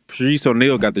Patrice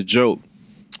O'Neal got the joke,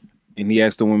 and he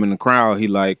asked the woman in the crowd, he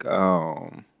like,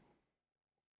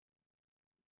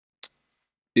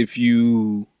 if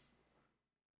you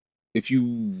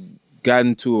got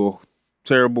into a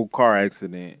terrible car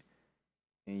accident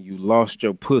and you lost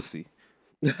your pussy,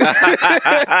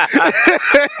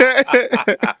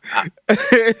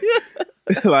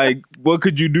 like, what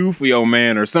could you do for your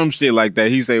man or some shit like that?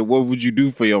 He said, what would you do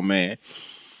for your man?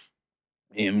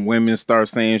 And women start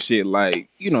saying shit like,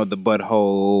 you know, the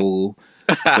butthole,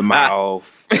 the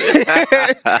mouth,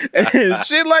 and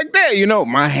shit like that, you know,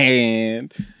 my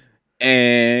hand.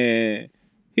 And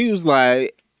he was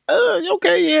like,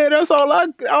 okay, yeah, that's all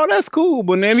that's cool.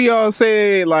 But then he all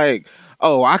said like,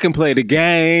 oh, I can play the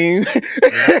game.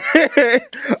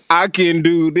 I can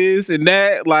do this and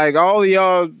that. Like, all of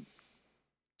y'all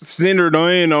centered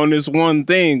in on this one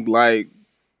thing. Like,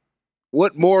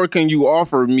 what more can you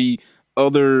offer me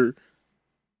other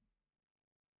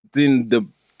than the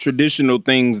traditional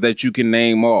things that you can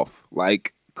name off,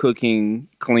 like cooking,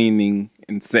 cleaning,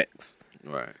 and sex?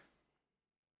 Right.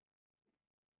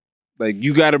 Like,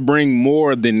 you got to bring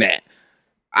more than that.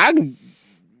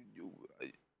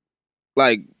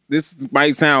 Like, this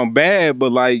might sound bad,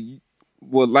 but like,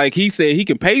 well, like he said, he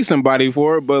can pay somebody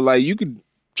for it, but like, you could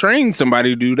train somebody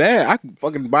to do that. I could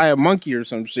fucking buy a monkey or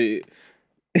some shit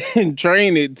and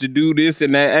train it to do this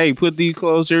and that. Hey, put these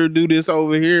clothes here, do this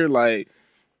over here. Like,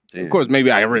 damn. Of course, maybe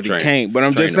I really can't, but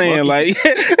I'm just saying, like,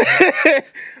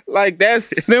 like,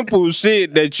 that's simple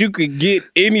shit that you could get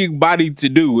anybody to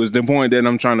do is the point that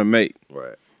I'm trying to make.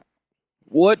 Right.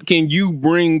 What can you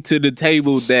bring to the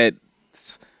table that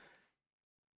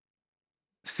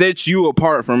sets you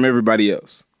apart from everybody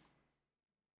else?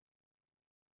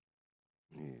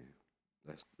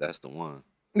 Yeah, that's the one.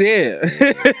 Yeah.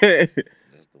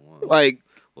 That's the one. Like,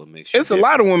 what makes you it's different? A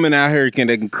lot of women out here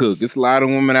that can cook. It's a lot of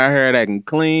women out here that can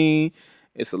clean.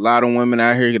 It's a lot of women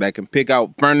out here that can pick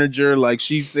out furniture, like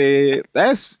she said.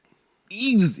 That's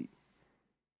easy.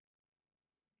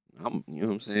 You know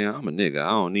what I'm saying? I'm a nigga. I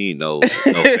don't need no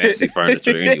fancy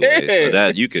furniture anyway. So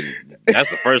that's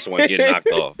the first one getting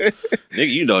knocked off. Nigga,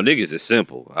 you know, niggas is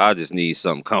simple. I just need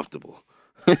something comfortable.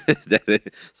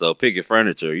 So pick your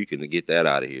furniture. You can get that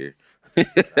out of here. She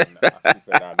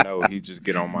said, I know. He just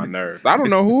get on my nerves. I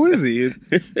don't know. Who is he?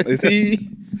 Is he?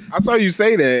 I saw you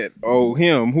say that. Oh,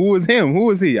 him. Who is him? Who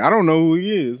is he? I don't know who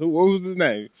he is. What was his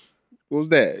name? What was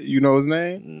that? You know his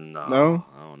name? No.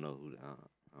 I don't know who.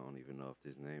 I don't even know if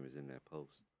his name is in that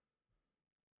post.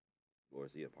 Or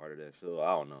is he a part of that show? I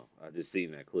don't know. I just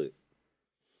seen that clip.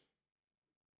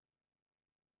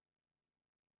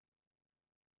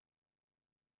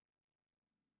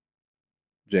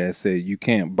 Jazz said you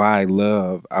can't buy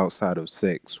love outside of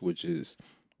sex, which is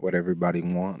what everybody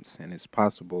wants. And it's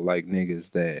possible, like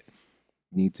niggas that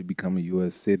need to become a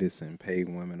U.S. citizen pay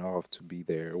women off to be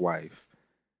their wife,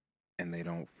 and they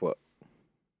don't fuck.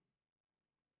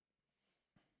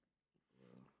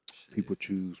 People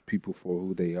choose people for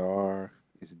who they are.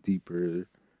 It's deeper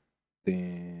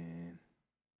than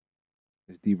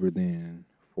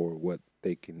for what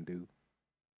they can do.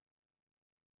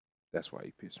 That's why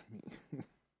he pissed me.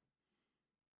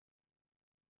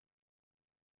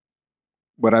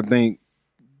 But I think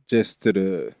just to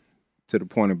the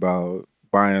point about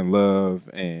buying love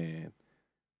and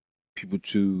people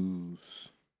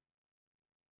choose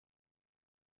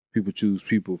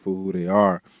people for who they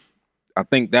are. I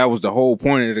think that was the whole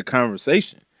point of the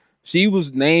conversation. She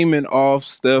was naming off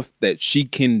stuff that she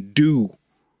can do,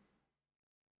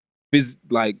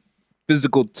 like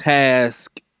physical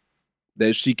task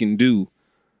that she can do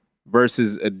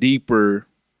versus a deeper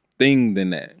thing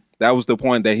than that. That was the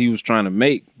point that he was trying to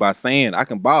make by saying, I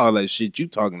can buy all that shit you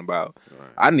talking about. Right.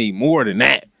 I need more than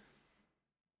that.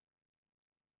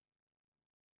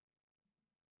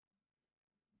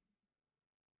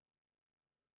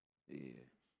 Yeah.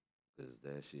 Because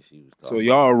that shit she was talking So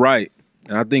y'all right.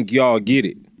 And I think y'all get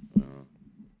it.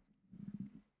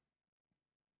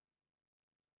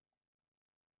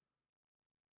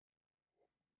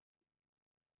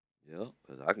 Yep,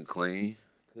 because I can clean.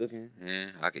 Cooking,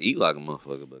 and I can eat like a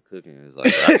motherfucker, but cooking is like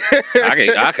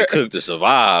I can cook to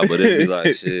survive, but it'd be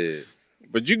like shit.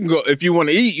 But you can go if you want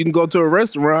to eat. You can go to a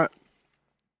restaurant.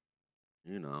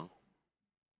 You know,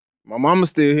 My mama's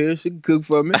still here. She can cook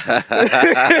for me.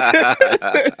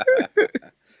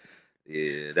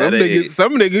 Yeah, some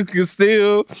niggas can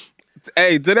still.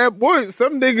 Hey, to that point,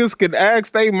 some niggas can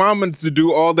ask their mama to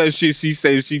do all that shit she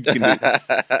says she can do. Some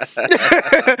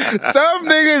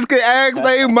niggas can ask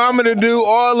their mama to do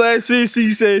all that shit she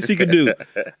says she can do.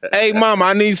 Hey, mama,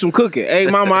 I need some cooking. Hey,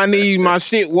 mama, I need my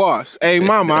shit washed. Hey,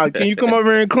 mama, can you come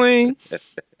over here and clean?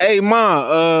 Hey,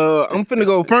 ma, I'm finna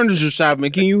go furniture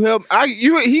shopping. Can you help?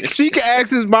 She can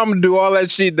ask his mama to do all that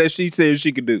shit that she says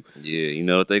she could do. Yeah, you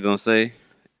know what they gonna say?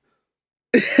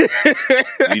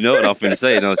 You know what I'm finna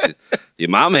say, don't you? Your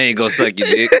mama ain't gonna suck your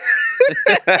dick.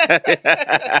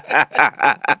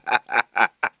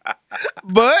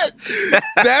 But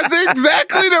that's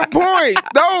exactly the point.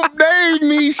 Don't name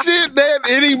me shit that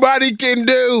anybody can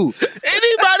do.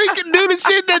 Anybody can do the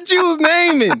shit that you was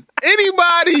naming.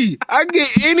 Anybody. I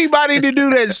get anybody to do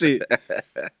that shit.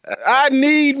 I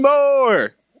need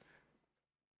more.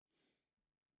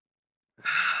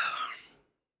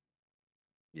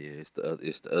 Yeah, it's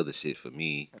the other shit for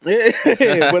me. Yeah,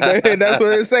 but that's what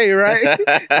they say, right?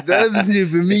 The other shit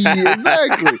for me,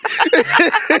 exactly.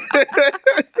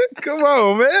 Come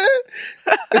on, man.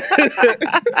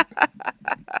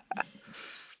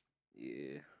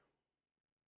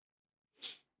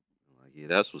 Yeah,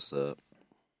 that's what's up.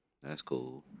 That's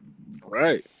cool.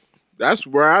 Right. That's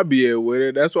where I be at with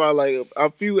it. That's why, like, a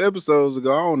few episodes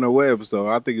ago, I don't know what episode,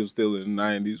 I think it was still in the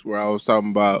 90s, where we was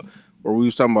talking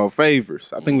about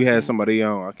favors. I think we had somebody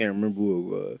on. I can't remember who it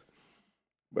was.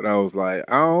 But I was like,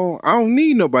 I don't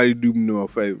need nobody to do me no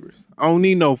favors. I don't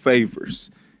need no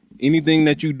favors. Anything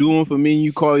that you doing for me and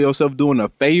you call yourself doing a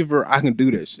favor, I can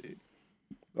do that shit.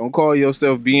 Don't call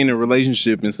yourself being in a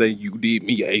relationship and say you did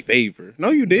me a favor. No,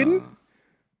 you didn't.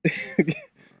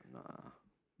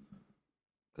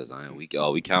 Cause we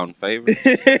counting favors.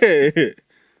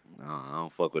 I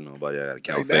don't fuck with nobody. I gotta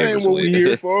count favors. That ain't what we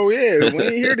here for. Yeah, we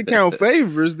ain't here to count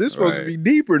favors. This supposed to be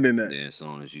deeper than that. Then as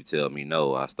soon as you tell me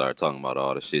no, I start talking about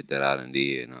all the shit that I done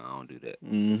did. No, I don't do that.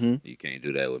 Mm-hmm. You can't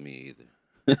do that with me either.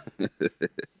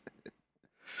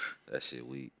 That shit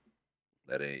weak.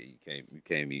 That ain't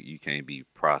you can't be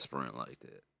prospering like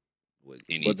that with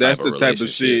any. But that's the type of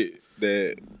shit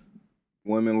that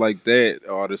women like that,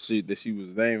 all the shit that she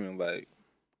was naming, like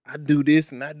I do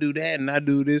this and I do that and I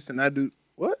do this and I do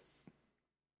what?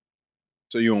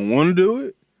 So you don't want to do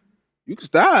it? You can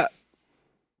stop.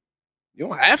 You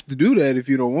don't have to do that if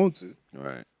you don't want to.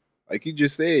 Right. Like you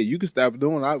just said, you can stop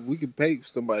doing it. We can pay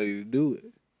somebody to do it.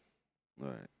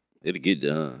 Right. It'll get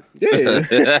done. Yeah.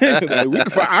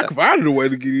 Like I can find a way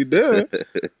to get it done.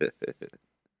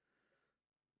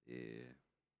 Yeah.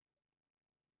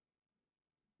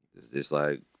 Just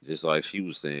like she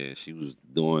was saying, she was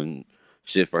doing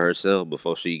shit for herself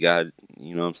before she got,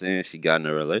 you know what I'm saying? She got in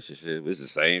a relationship. It's the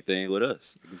same thing with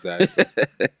us. Exactly.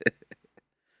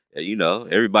 You know,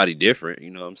 everybody different,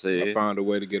 you know what I'm saying? I found a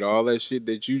way to get all that shit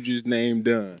that you just named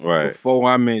done. Right. Before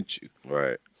I met you.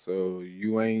 Right. So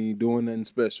you ain't doing nothing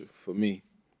special for me.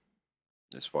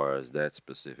 As far as that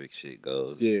specific shit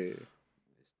goes. Yeah.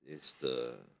 It's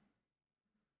the,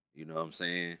 you know what I'm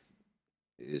saying?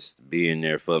 It's being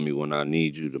there for me when I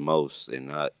need you the most and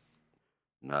not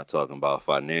talking about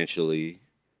financially,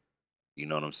 you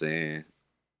know what I'm saying?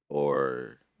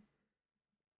 Or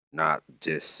not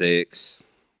just sex.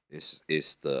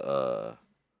 It's the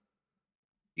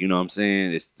you know what I'm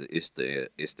saying? It's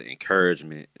the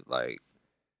encouragement, like,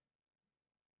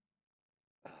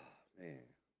 oh, man.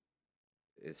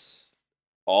 It's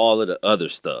all of the other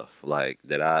stuff like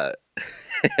that I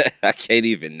I can't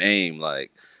even name,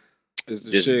 like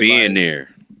just being there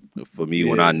for me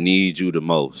when I need you the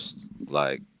most.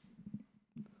 Like,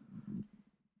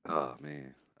 oh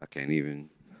man, I can't even.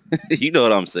 You know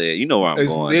what I'm saying? You know where I'm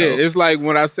going. Yeah, though. It's like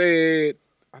when I said,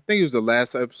 I think it was the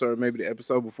last episode, maybe the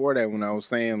episode before that, when I was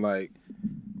saying like,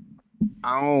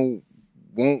 I don't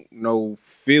want no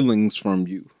feelings from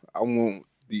you. I want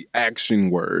the action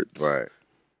words, Right.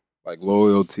 Like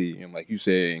loyalty and like you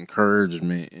said,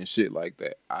 encouragement and shit like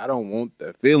that. I don't want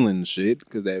the feeling shit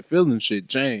because that feeling shit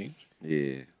change.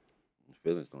 Yeah,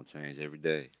 feelings gonna change every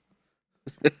day.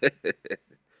 As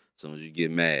soon as you get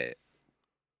mad.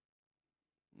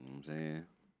 You know what I'm saying?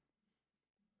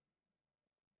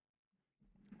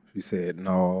 She said,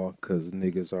 no, because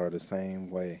niggas are the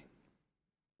same way.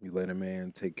 You let a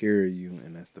man take care of you,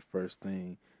 and that's the first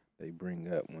thing they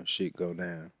bring up when shit go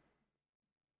down.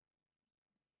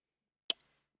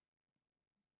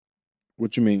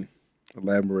 What you mean?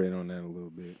 Elaborate on that a little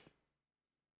bit.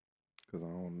 Because I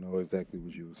don't know exactly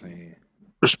what you were saying.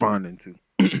 Responding to.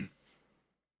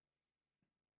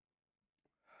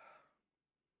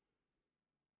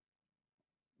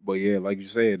 But yeah, like you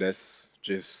said, that's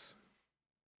just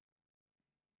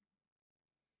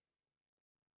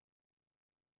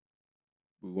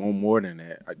we want more than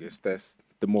that. I guess that's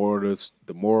the moral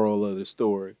of the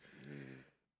story.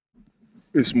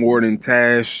 It's more than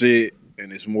Taz shit,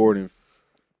 and it's more than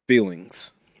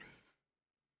feelings.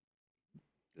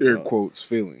 Air quotes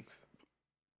feelings.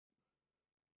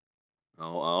 I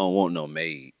don't want no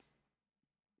maid.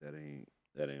 That ain't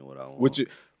what I want.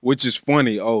 Which is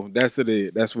funny. Oh, that's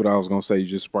it. That's what I was gonna say. You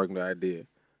just sparked the idea.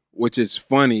 Which is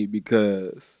funny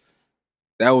because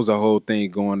that was a whole thing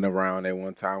going around at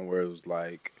one time where it was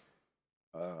like,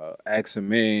 ask a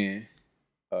man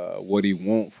what he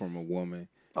want from a woman,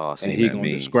 Oh, and he gonna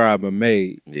describe a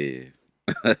maid. Yeah.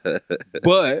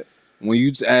 But when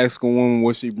you ask a woman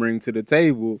what she bring to the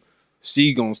table,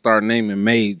 she gonna start naming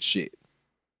maid shit.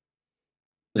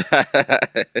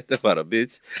 That's about a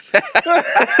bitch.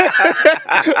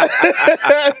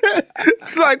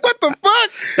 It's like, what the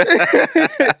fuck?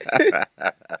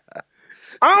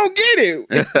 I don't get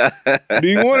it. Do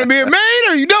you want to be a maid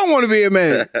or you don't want to be a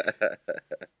maid?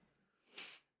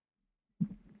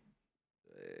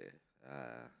 I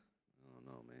don't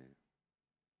know, man.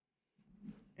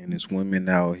 And it's women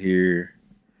out here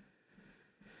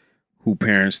who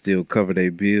parents still cover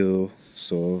their bill.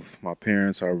 So if my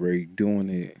parents are already doing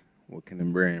it, what can the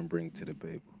brand bring to the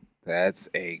table? That's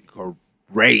a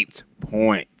great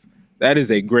point. That is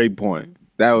a great point.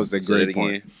 That was a great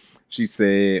point. Again. She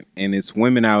said, and it's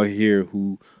women out here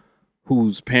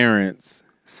whose parents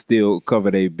still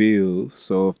cover their bills.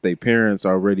 So if their parents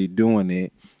are already doing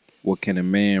it, what can a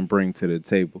man bring to the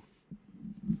table?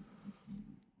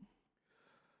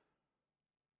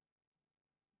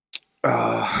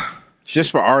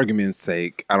 Just for argument's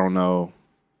sake, I don't know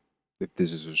if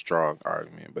this is a strong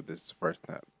argument, but this is the first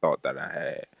thought that I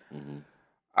had. Mm-hmm.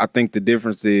 I think the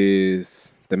difference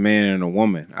is the man and the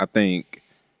woman. I think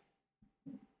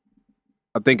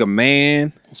a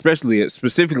man,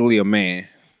 specifically a man,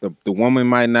 the woman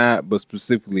might not, but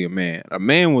specifically a man. A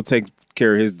man will take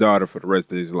care of his daughter for the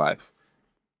rest of his life.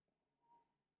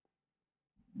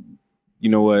 You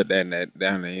know what? That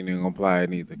ain't even gonna apply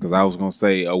neither. Because I was gonna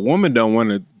say a woman don't want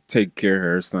to take care of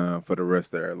her son for the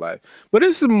rest of her life, but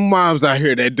there's some moms out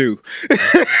here that do.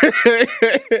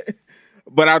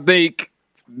 But I think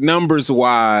numbers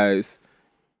wise,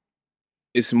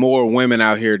 it's more women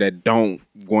out here that don't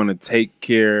want to take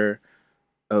care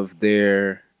of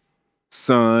their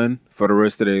son for the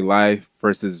rest of their life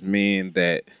versus men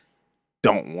that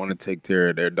don't want to take care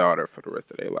of their daughter for the rest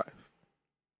of their life.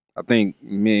 I think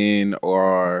there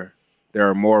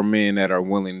are more men that are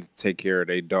willing to take care of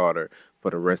their daughter for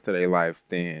the rest of their life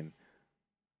than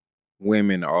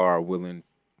women are willing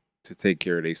to take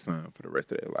care of their son for the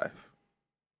rest of their life.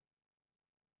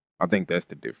 I think that's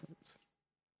the difference.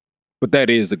 But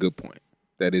that is a good point.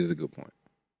 That is a good point.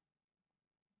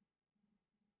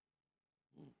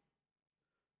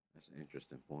 That's an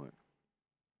interesting point.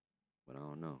 But I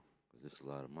don't know. There's a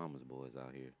lot of mama's boys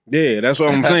out here. Yeah, that's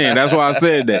what I'm saying. That's why I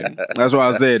said that. That's why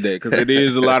I said that. Because it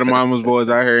is a lot of mama's boys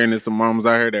out here, and there's some mamas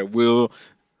out here that will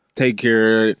take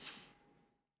care of it.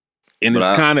 And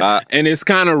it's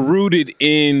kind of rooted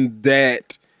in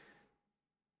that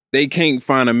they can't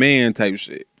find a man type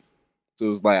shit.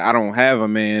 So it's like, I don't have a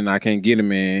man, I can't get a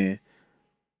man.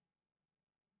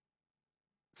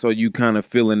 So you kind of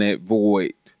fill in that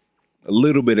void. A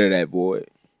little bit of that void.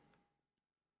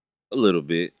 A little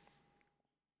bit.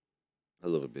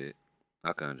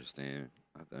 I can understand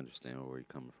where you're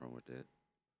coming from with that.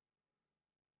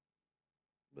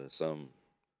 But some,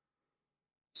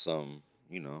 some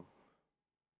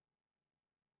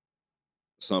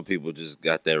people just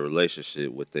got that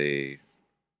relationship with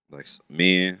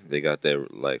men. They got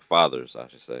that, like fathers, I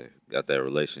should say, got that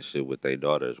relationship with their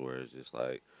daughters where it's just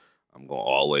like, I'm gonna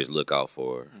always look out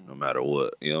for her no matter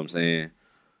what. You know what I'm saying?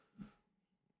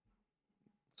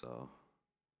 So.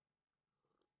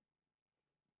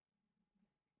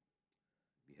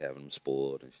 Having them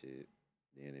spoiled and shit.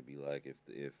 Then it'd be like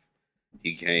if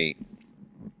he can't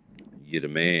get a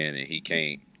man and he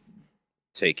can't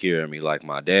take care of me like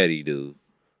my daddy do,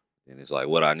 then it's like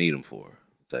what I need him for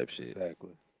type shit.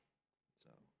 Exactly. So.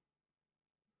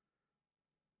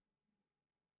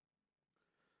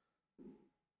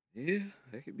 Yeah,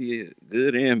 that could be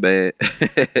good and bad.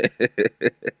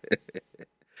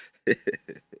 It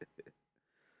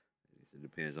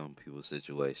depends on people's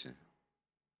situation.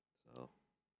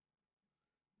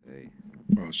 Hey.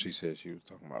 Oh, she said she was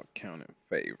talking about counting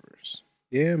favors.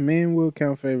 Yeah, men will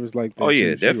count favors like that. Oh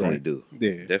yeah, definitely do.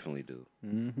 Yeah, definitely do.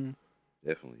 Mm-hmm.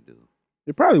 Definitely do.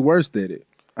 They're probably worse at it,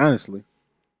 honestly.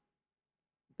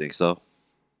 Think so?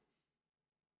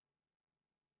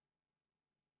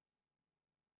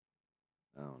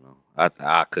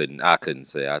 I couldn't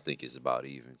say. I think it's about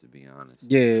even, to be honest.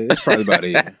 Yeah, it's probably about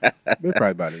even. It's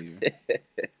probably about even.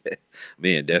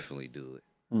 Men definitely do it.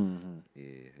 Mm-hmm.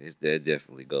 Yeah, that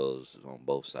definitely goes on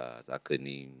both sides. I couldn't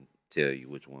even tell you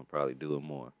which one probably do it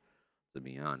more, to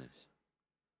be honest.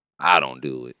 I don't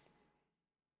do it.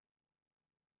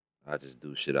 I just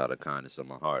do shit out of kindness of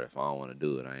my heart. If I don't want to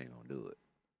do it, I ain't gonna do it.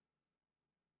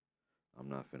 I'm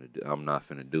not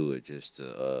finna do it just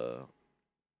to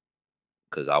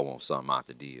cause I want something out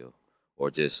the deal, or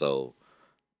just so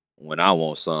when I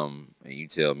want something and you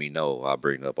tell me no, I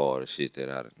bring up all the shit that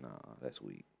nah, that's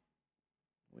weak.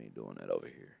 We ain't doing that over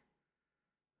here.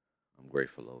 I'm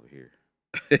grateful over here.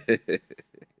 And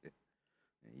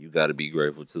you gotta be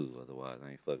grateful too, otherwise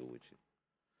I ain't fucking with you.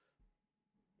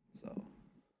 So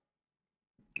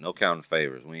no counting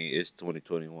favors. It's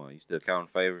 2021. You still counting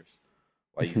favors?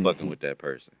 Why you fucking with that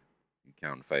person? You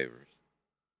counting favors.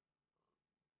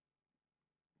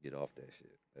 Get off that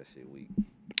shit. That shit weak.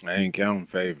 I ain't counting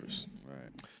favors.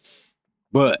 Right.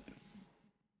 But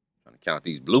Trying to count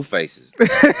these blue faces. Fuck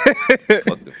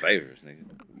the favors, nigga.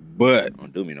 But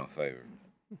Don't do me no favor.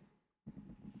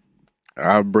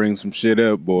 I'll bring some shit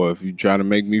up, boy, if you try to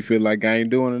make me feel like I ain't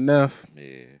doing enough.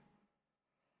 Yeah.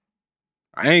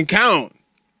 I ain't counting.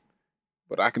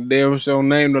 But I can damn sure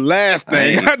name the last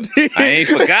thing I did. I ain't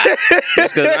forgot.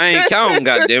 Just because I ain't counting,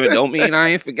 goddammit, don't mean I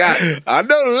ain't forgot. I know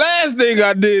the last thing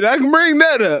I did. I can bring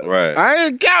that up. Right. I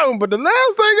ain't counting, but the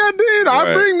last thing I did,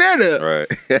 I'll bring that up.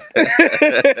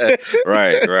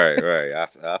 Right. right.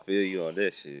 I feel you on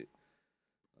that shit.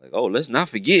 Like, oh, let's not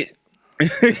forget. Man.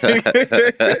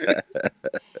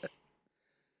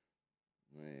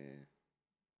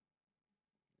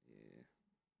 Yeah.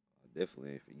 I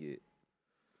definitely ain't forget.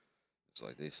 It's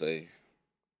like they say,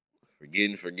 forget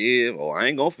and forgive. Oh, I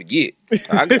ain't gonna forget.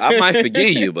 I might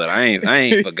forgive you, but I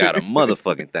ain't forgot a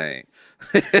motherfucking thing.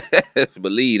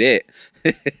 Believe that.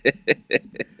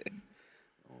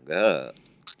 Oh God.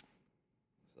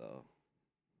 So,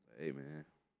 hey man,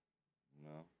 you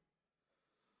know.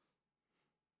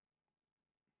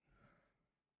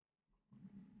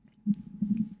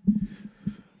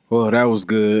 Well, that was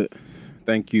good.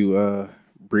 Thank you,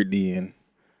 Brittany and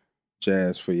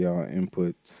Jazz, for y'all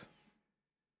inputs.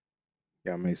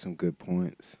 Y'all made some good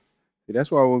points. See, that's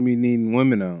why we'll be needing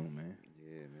women on, man.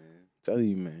 Yeah, man. Tell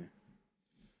you, man.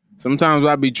 Sometimes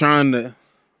I be trying to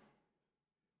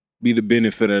be the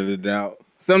benefit of the doubt.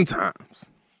 Sometimes.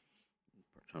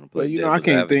 Trying to play, but you know, I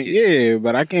can't think. Yeah,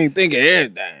 but I can't think of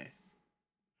everything.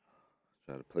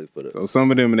 Try to play for the. So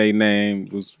some of them, they name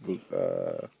was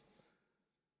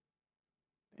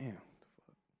damn.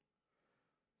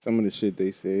 Some of the shit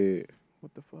they said,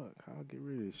 what the fuck? How I get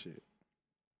rid of this shit?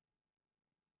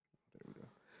 There we go.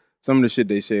 Some of the shit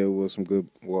they said was some good.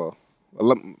 Well, a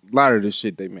lot of the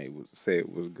shit they made was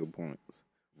good points.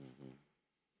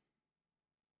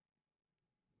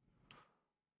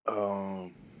 I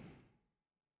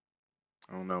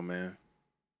don't know, man.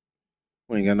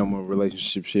 We ain't got no more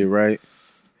relationship shit, right?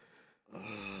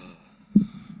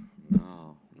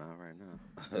 No, not right now.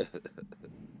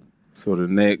 So the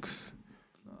next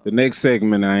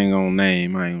segment I ain't gonna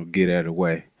name. I ain't gonna get out of the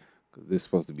way because this is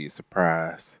supposed to be a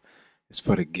surprise. It's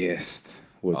for the guests.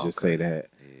 We'll just say that.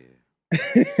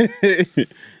 Yeah.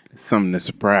 Something to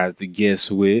surprise the guests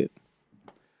with.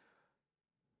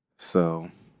 So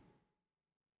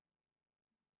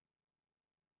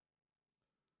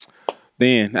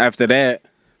then after that,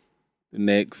 the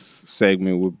next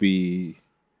segment would be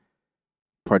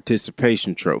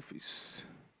participation trophies.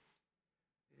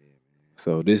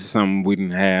 So this is something we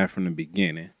didn't have from the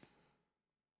beginning.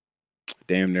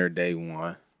 Damn near day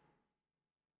one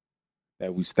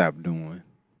that we stopped doing.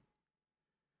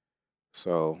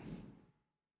 So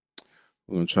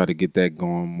we're gonna try to get that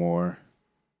going more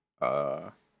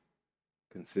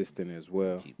consistent as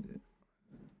well. Keep that.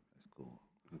 That's cool.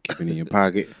 Keep it in your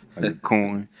pocket like a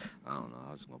coin. I don't know.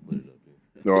 I was just gonna put it up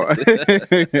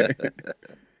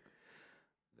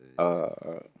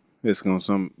there. It's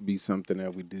gonna be something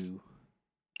that we do.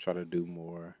 Try to do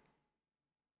more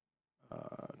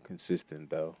consistent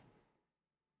though.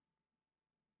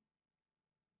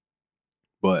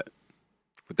 But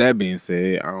with that being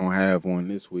said, I don't have one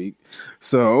this week.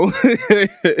 So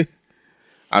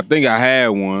I think I had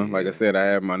one. Like I said, I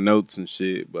had my notes and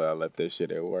shit, but I left that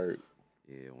shit at work.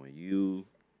 Yeah,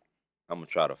 I'm gonna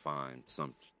try to find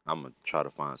some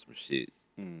shit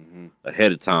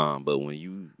ahead of time. But when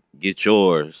you get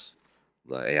yours,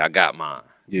 like, hey, I got mine.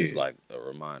 Yeah. It's like a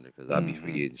reminder because I be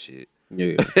forgetting shit.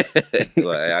 Yeah. Like,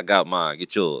 hey, I got mine.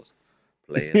 Get yours.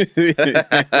 Play it.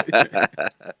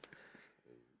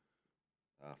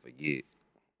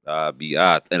 I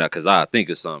Cause I think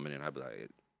of something and I be like,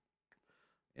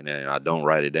 and then I don't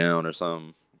write it down or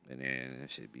something, and then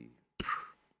that shit be,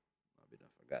 I be done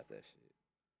forgot that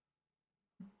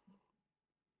shit.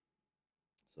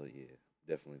 So yeah,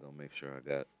 definitely gonna make sure I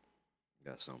got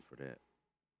something for that.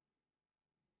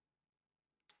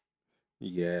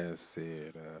 Yeah,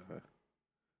 said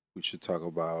we should talk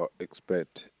about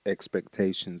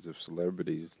expectations of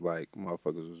celebrities. Like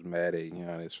motherfuckers was mad at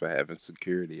Giannis for having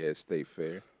security at State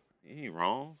Fair. He ain't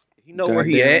wrong. He know where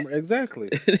he at. Exactly.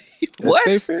 What?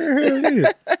 State Fair, hell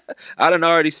yeah. I done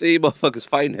already see motherfuckers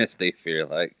fighting at State Fair.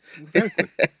 Like, Exactly.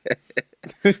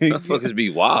 motherfuckers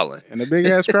be wilding. And a big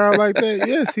ass crowd like that,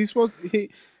 yes, he's supposed to.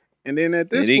 And then at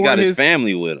this And he point, got his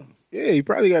family with him. Yeah, he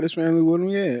probably got his family with him.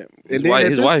 Yeah, and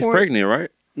His wife's pregnant, right?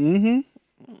 Mm-hmm.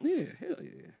 Yeah, hell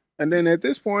yeah. And then at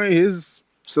this point, his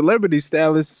celebrity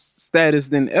status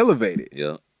then elevated.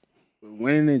 Yeah.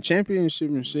 Winning the championship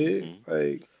and shit.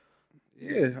 Like,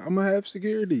 yeah, I'm gonna have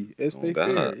security at State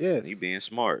Fair. Yes, He being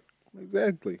smart.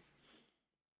 Exactly.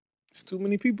 There's too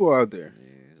many people out there.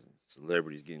 Yeah,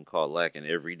 celebrities getting caught lacking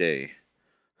every day.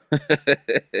 Because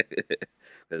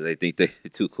they think they're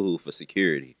too cool for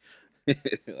security.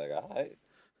 Like, all right.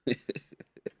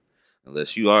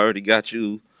 Unless you already got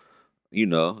even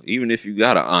if you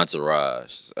got an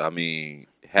entourage, I mean,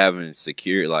 having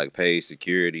security, like paid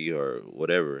security or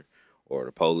whatever, or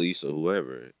the police or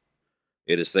whoever,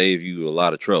 it'll save you a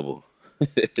lot of trouble.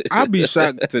 I'd be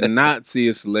shocked to not see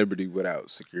a celebrity without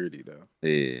security, though.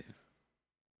 Yeah.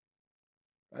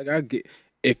 Like,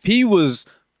 if he was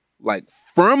like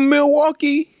from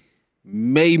Milwaukee,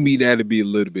 maybe that'd be a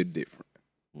little bit different.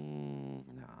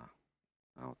 Nah,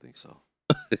 I don't think so.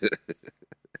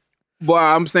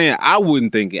 Well, I'm saying I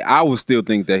wouldn't think it. I would still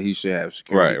think that he should have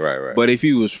security. Right. But if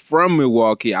he was from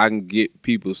Milwaukee, I can get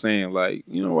people saying like,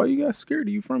 why you got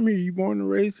security? You from here? You born and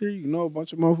raised here? You know a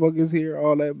bunch of motherfuckers here,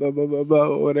 all that, blah, blah, blah,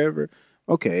 blah, whatever.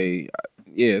 Okay,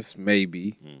 yes,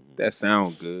 maybe. Mm-hmm. That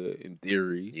sounds good in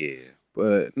theory. Yeah.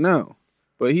 But no.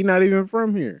 But he not even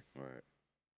from here. Right.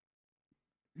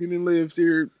 He didn't live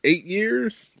here 8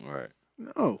 years? Right.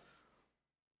 No.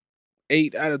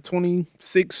 8 out of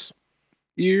 26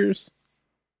 years.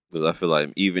 Because I feel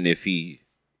like even if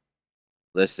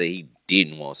let's say he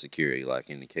didn't want security, like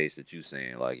in the case that you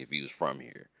saying, like if he was from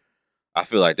here, I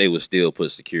feel like they would still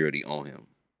put security on him.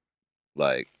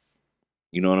 Like,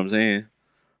 you know what I'm saying?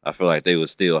 I feel like they would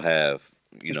still have,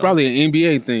 it's probably an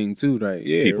NBA thing too, like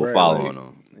people following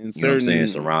them. You know what I'm saying?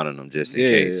 Surrounding them just in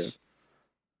case.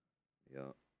 Yeah.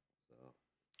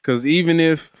 Because even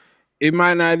if it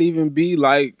might not even be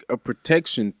like a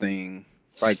protection thing,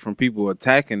 like from people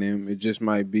attacking him, it just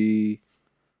might be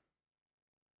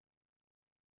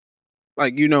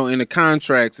like, in the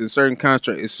contracts, in certain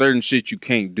contracts, it's certain shit you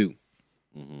can't do.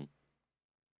 Mm-hmm.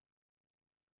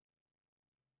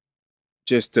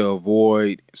 Just to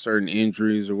avoid certain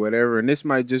injuries or whatever. And this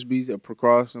might just be a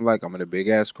precaution, like I'm in a big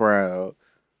ass crowd.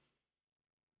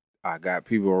 I got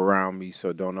people around me,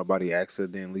 so don't nobody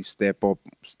accidentally step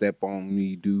on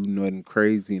me, do nothing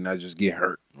crazy, and I just get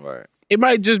hurt. Right. It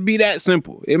might just be that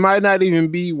simple. It might not even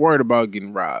be worried about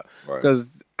getting robbed.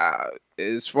 Because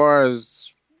as far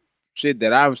as shit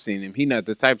that I've seen him, he not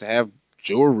the type to have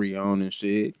jewelry on and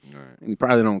shit. Right. And he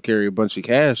probably don't carry a bunch of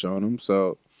cash on him,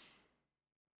 so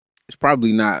it's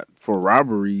probably not for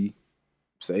robbery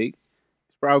sake.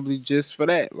 It's probably just for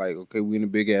that. Like, okay, we in a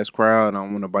big ass crowd. I don't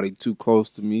want nobody too close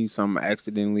to me. Something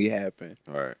accidentally happened.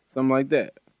 Right. Something like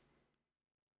that.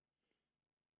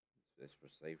 That's for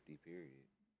safety, period.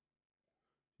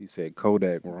 He said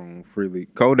Kodak roam freely.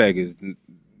 I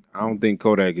don't think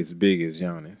Kodak is big as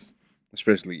Giannis,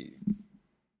 especially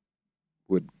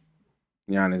with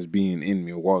Giannis being in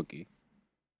Milwaukee.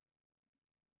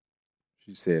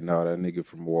 She said, no, that nigga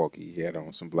from Milwaukee, he had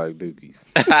on some black dookies.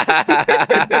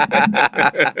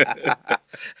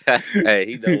 Hey,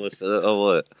 he know what's up or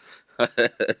what.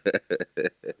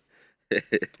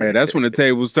 Hey, that's when the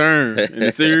tables turned in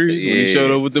the series, when he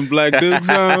showed up with them black dukes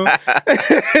on.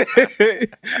 The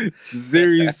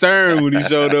series turned when he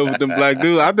showed up with them black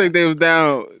dukes. I think they was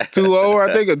down 2-0,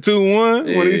 I think, or 2-1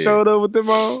 when he showed up with them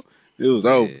on. It was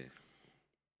over. I'm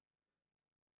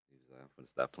gonna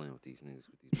stop playing with these niggas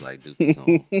with these black dukes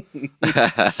on.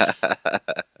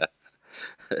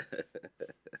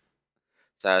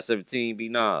 Size 17 be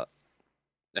knob.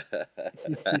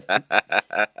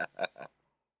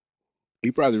 He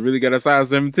probably really got a size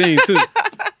 17 too.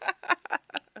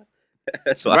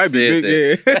 That's why I said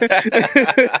that.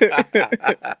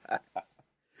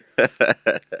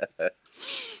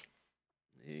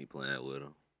 He ain't playing with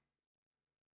him.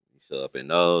 He show up in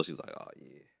those. He's like, oh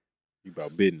yeah. You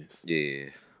about business.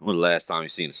 Yeah. When the last time you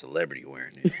seen a celebrity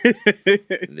wearing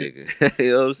it? Nigga. You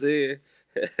know what I'm saying?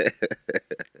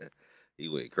 He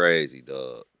went crazy,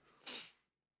 dog.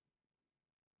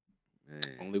 Man.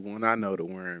 Only one I know to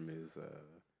wear him is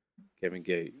Kevin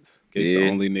Gates. Gates the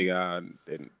only nigga I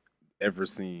ever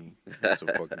seen. That's a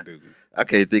fucking dookie. I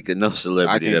can't think of no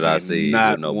celebrity that I see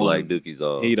with no black dookies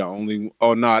on. He the only.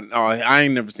 Oh no, I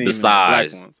ain't never seen him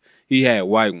black ones. He had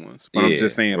white ones, but I'm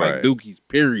just saying like dookies.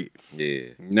 Period.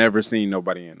 Yeah, never seen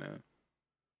nobody in that.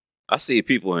 I see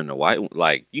people in the white,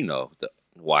 like the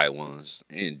white ones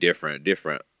in different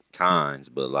times,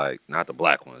 but like not the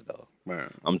black ones though.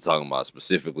 Man. I'm talking about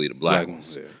specifically the black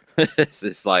ones. Yeah.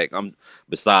 It's like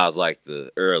besides like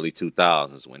the early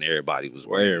 2000s when everybody was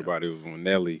wearing when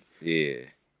Nelly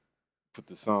put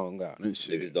the song out and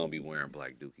shit. Niggas don't be wearing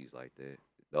black dookies like that.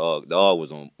 Dog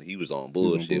was on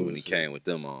bullshit when he came with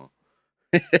them on.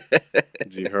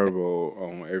 G Herbo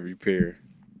on every pair.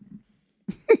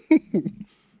 I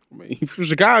mean, he's from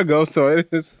Chicago, so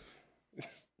it's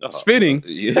fitting.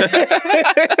 Yeah.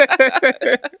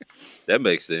 That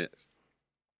makes sense.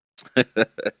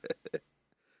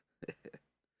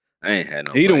 I ain't had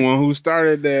no. He the one who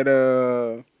started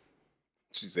that.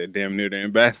 She said, "Damn near the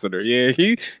ambassador." Yeah,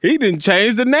 he didn't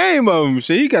change the name of him.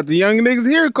 Shit, he got the young niggas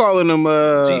here calling him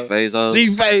G-Fazo.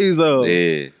 G-Fazo.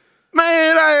 Yeah.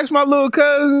 Man, I asked my little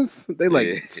cousins. They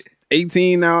like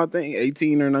 18 now, I think,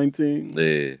 18 or 19.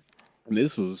 Yeah. And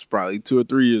this was probably 2 or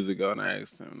 3 years ago, and I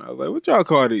asked him, and I was like, "What y'all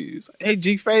call these?" Hey,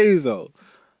 G-Fazo.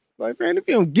 Like, man, if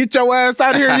you don't get your ass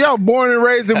out here, y'all born and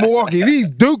raised in Milwaukee.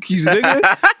 These dookies, nigga.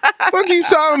 What you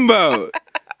talking about?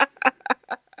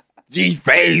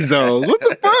 G-Fazo. What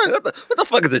the fuck? What the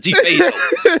fuck is a G-Fazo?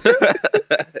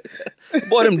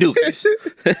 Boy, them dookies.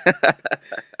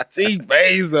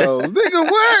 G-Fazo. Nigga,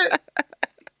 what?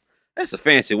 That's a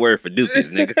fancy word for dookies,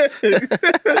 nigga.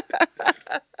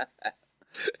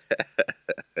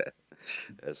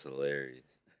 That's hilarious.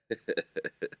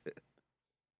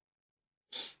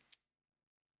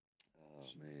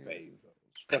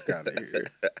 Fuck out of here.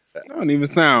 That don't even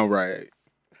sound right.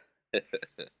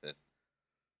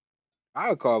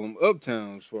 I'll call them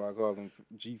Uptowns before I call them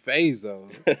G-Fazo.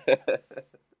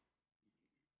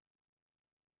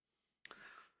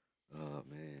 Oh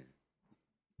man.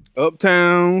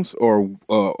 Uptowns or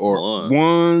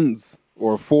ones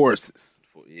or forces.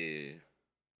 Yeah.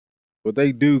 But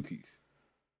they dookies.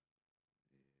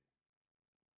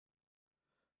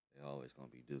 They always gonna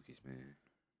be dookies, man.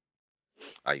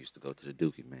 I used to go to the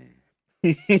Dookie, man.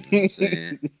 You know what I'm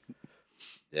saying?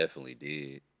 Definitely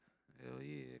did. Hell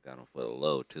yeah. Got them for the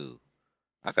low, too.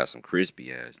 I got some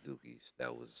crispy ass Dookies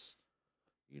that was,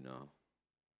 I ain't gonna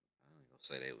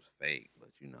say they was fake, but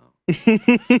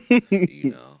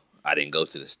I didn't go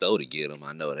to the store to get them.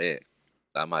 I know that.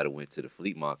 I might have went to the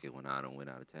flea market when I done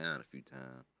went out of town a few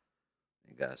times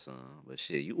and got some. But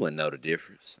shit, you wouldn't know the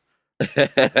difference.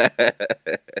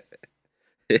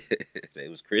 They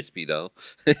was crispy though.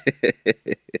 I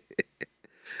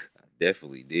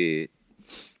definitely did.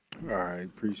 All right,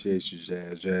 appreciate you,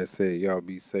 Jazz. Jazz said, y'all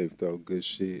be safe though. Good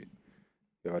shit.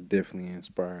 Y'all definitely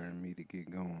inspiring me to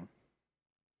get going.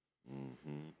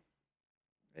 Mm-hmm.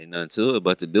 Ain't nothing to it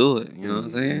but to do it. You know what I'm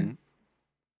saying?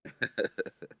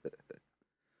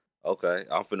 Okay,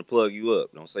 I'm finna plug you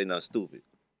up. Don't say nothing stupid.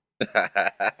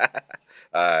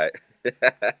 All right.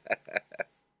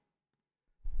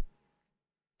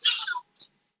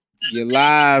 You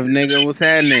live, nigga. What's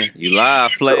happening? You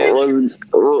live, player. What's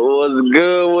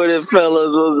good with it,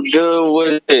 fellas? What's good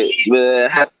with it, man?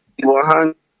 Happy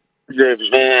 100,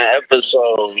 man,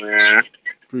 episode, man.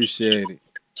 Appreciate it.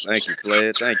 Thank you,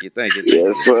 player. Thank you.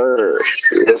 Yes, sir.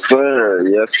 Yes, sir.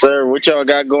 Yes, sir. What y'all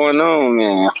got going on,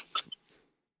 man?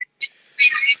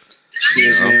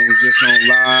 Shit, man. We're just on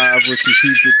live with some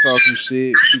people talking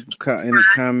shit. People in the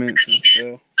comments and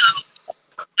stuff.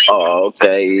 Oh,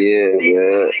 okay,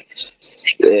 yeah.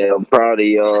 Yeah, I'm proud of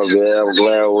y'all, man. I'm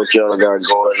glad what y'all got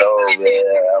going on, man.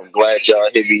 I'm glad y'all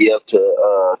hit me up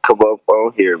to come up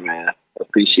on here, man.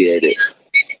 Appreciate it.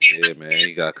 Yeah, man.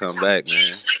 You gotta come back,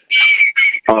 man.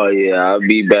 Oh, yeah, I'll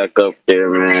be back up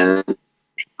there, man.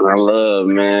 I love,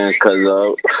 man, because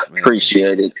I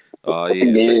appreciate it. Oh, yeah.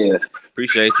 Yeah.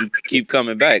 Appreciate you. Keep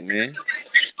coming back, man.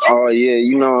 Oh, yeah,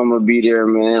 I'm going to be there,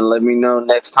 man. Let me know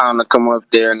next time to come up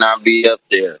there, and I'll be up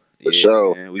there. For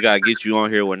sure. Man. We got to get you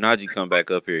on here when Najee come back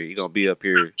up here. He going to be up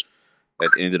here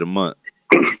at the end of the month.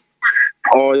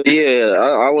 Oh, yeah.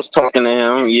 I was talking to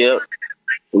him. Yep.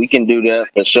 We can do that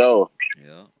for sure.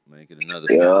 Yeah. Make it another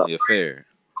family affair.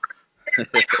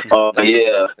 Oh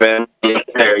yeah, family.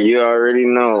 You already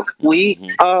know. We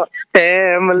are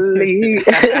family.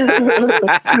 Got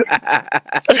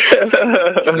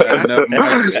enough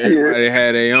mics. Everybody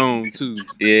had their own too.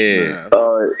 Yeah.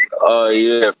 Oh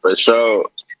yeah, for sure.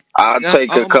 I'll Got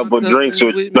take a all my couple drinks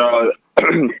cousins with with me. y'all.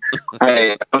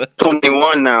 Hey, I'm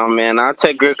 21 now, man. I'll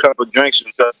take a couple drinks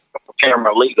with y'all on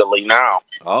camera legally now.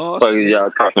 Oh What are shit.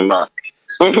 y'all talking about?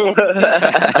 21.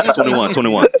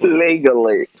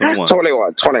 Legally. 21.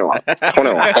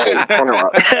 Hey, 21.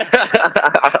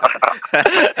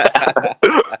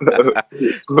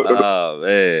 Oh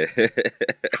man.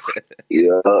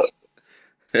 Yeah.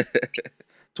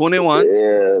 21.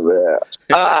 Yeah, man.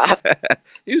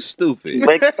 You stupid.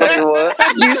 Make 21.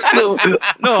 You stupid.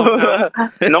 No, I'm not.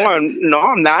 No,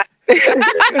 I'm not.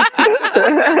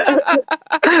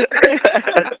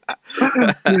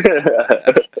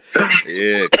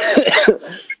 Yeah.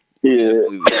 Yeah.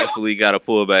 Definitely got to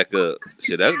pull back up.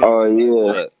 Shit, that's Oh yeah.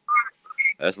 what?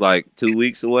 That's like 2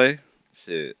 weeks away.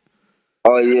 Shit.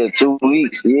 Oh yeah, 2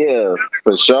 weeks. Yeah,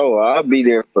 for sure. I'll be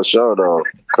there for sure though.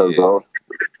 Cause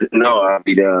no, I'll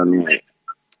be down there.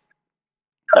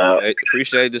 Hey,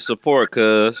 appreciate the support,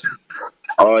 cuz.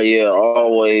 Oh yeah,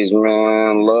 always,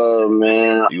 man. Love,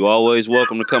 man. You always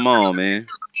welcome to come on, man.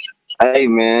 Hey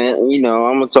man, you know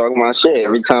I'm gonna talk my shit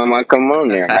every time I come on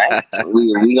there. Right?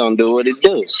 we gonna do what it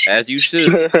do. As you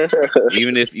should.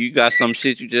 Even if you got some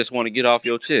shit you just want to get off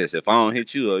your chest. If I don't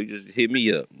hit you up, you just hit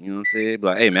me up. You know what I'm saying? Be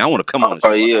like, hey man, I want to come on the show.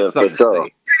 Oh yeah, for sure.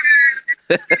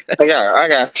 I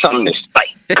got something to say,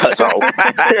 cuz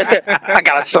I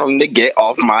got something to get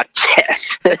off my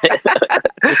chest. Just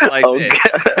like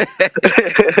that.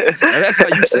 And that's how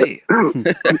you say it.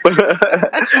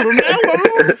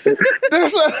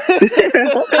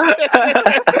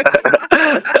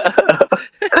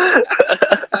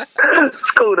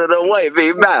 Scooter the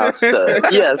wavy master.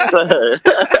 Yes, sir.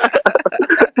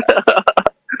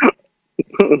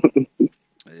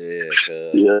 Yeah,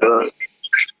 cuz. Yeah.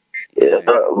 Yeah,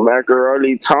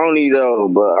 macaroni Tony though,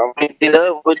 but I'm gonna get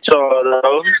up with y'all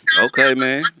though. Okay,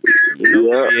 man.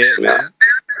 Yeah, man.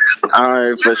 All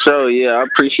right, for sure. Yeah, I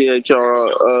appreciate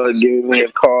y'all giving me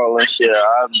a call and shit.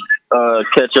 I'll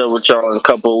catch up with y'all in a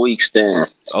couple of weeks then.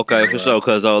 Okay, for sure,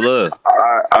 cuz all love.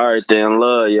 All right then,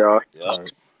 love y'all. Yeah.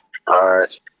 All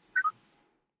right.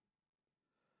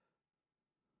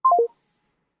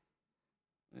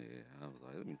 Yeah, I was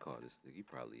like, let me call this nigga. He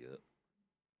probably up.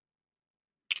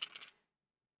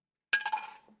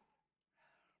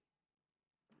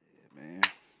 Man,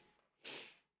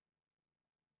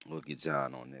 we'll get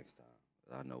John on next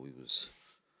time. I know we was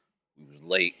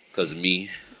late because of me.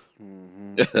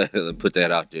 Let put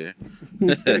that out there.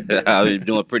 I've been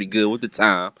doing pretty good with the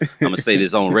time. I'm gonna say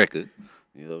this on record.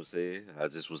 You know what I'm saying? I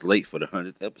just was late for the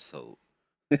 100th episode.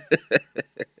 You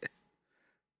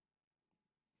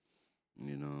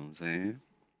know what I'm saying?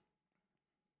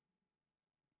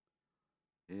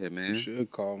 Yeah, man. You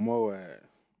should call Moaz.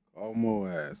 Call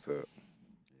Moaz up.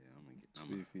 Yeah, I'm gonna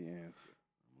See if he answers.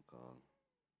 I'm gonna call.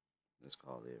 Let's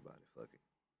call everybody. Fuck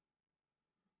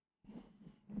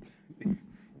it.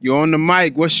 You on the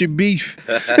mic? What's your beef?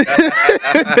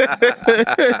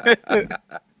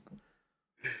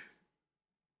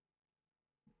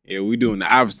 Yeah, we doing the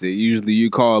opposite. Usually you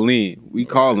call in. We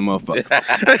call them motherfuckers.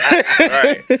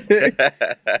 Right.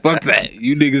 Fuck that.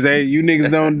 You niggas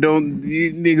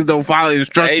don't follow Hey,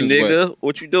 instructions. nigga,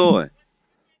 what you doing?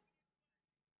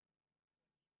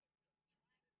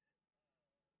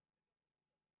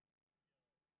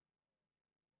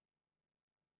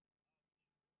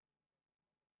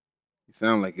 You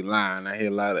sound like you're lying. I hear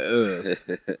a lot of us.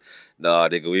 Nah,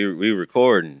 nigga, we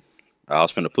recording. I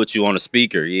was finna put you on the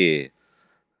speaker, yeah.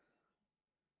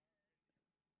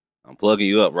 I'm plugging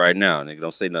you up right now, nigga.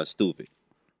 Don't say nothing stupid.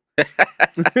 I'm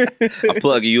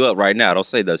plugging you up right now. Don't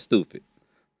say nothing stupid.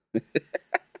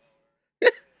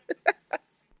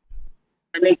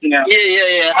 Yeah.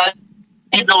 How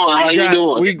you doing? How you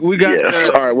doing? We got.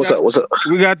 All right. What's up?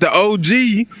 We got the OG,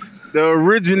 the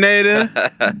originator,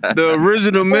 the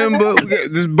original member. We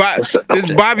got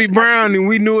this Bobby Brown and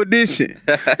we new edition.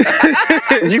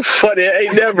 You funny.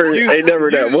 Ain't never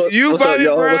that. What's up,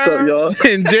 y'all? Brown, What's up, y'all?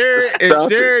 And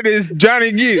Jared is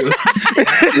Johnny Gill.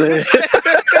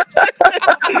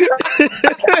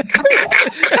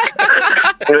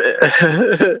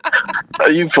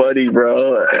 You funny,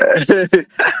 bro.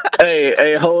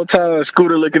 hey, whole time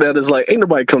Scooter looking at us like, ain't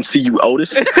nobody come see you,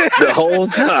 Otis. The whole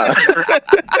time.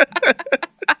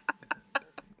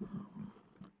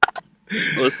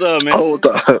 What's up, man? Whole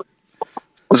time.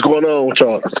 What's going on with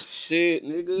y'all? Shit,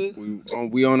 nigga.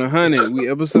 We on 100. We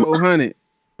episode 100.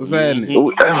 What's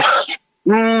happening?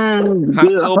 Yeah,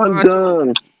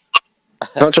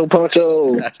 Honcho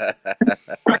Pancho.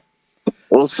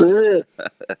 What's it?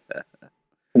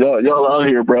 Y'all out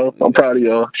here, bro. I'm proud of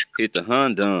y'all. Hit the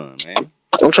hun done, man.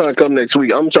 I'm trying to come next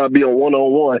week. I'm trying to be on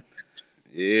 1-on-1.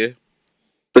 Yeah.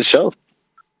 For sure.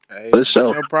 Hey, For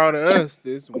sure. you're proud of us.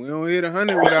 We don't hit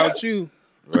 100 without you.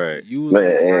 Right. You was on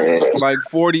the first, like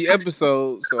 40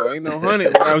 episodes, so ain't no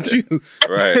 100 without you.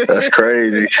 Right. That's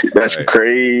crazy. That's Right.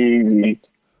 crazy.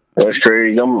 That's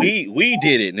crazy. We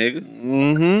did it, nigga.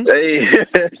 Mm-hmm. Hey,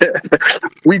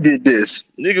 we did this.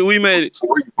 Nigga, we made it.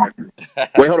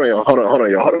 Wait, hold on, y'all. Hold on,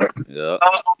 y'all. Yeah.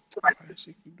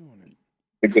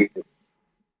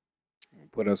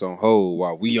 Put us on hold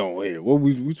while we on here. What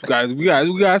we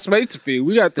got space to fill.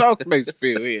 We got talk space to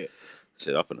fill here.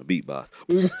 Shit, I'm finna beatbox.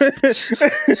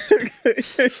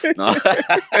 No.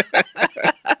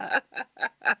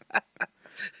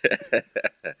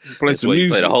 Play some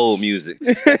music. Play the whole music.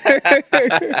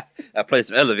 I play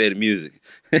some elevator music.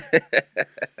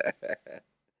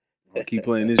 I'll keep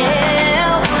playing this. Oh,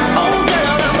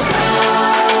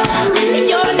 girl,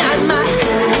 you're not my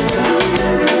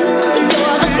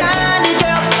You're the kind of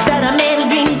girl that I made a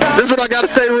dream from. This is what I gotta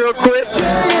say real quick.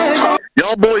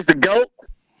 Y'all boys the GOAT.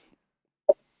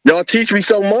 Y'all teach me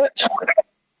so much.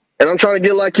 And I'm trying to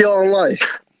get like y'all in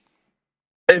life.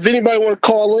 If anybody want to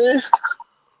call in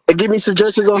and give me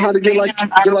suggestions on how to get like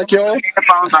y'all,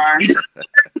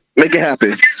 make it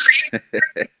happen.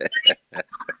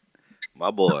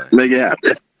 My boy. Make it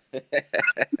happen.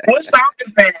 What's the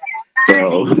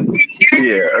So,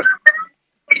 yeah.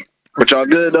 But y'all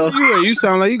good though? You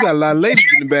sound like you got a lot of ladies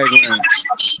in the background.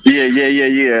 Yeah.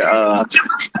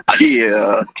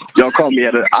 Yeah. Y'all call me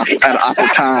at an awkward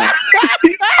time.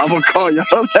 I'm gonna call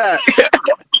y'all back.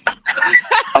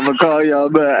 I'm gonna call y'all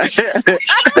back.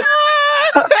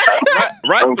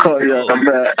 Right. I'm gonna call y'all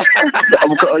back. I'm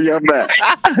gonna call y'all back.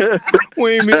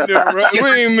 We ain't mean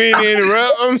to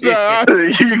interrupt. I'm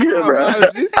sorry. You good, bro? All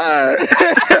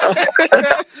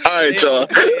right, y'all.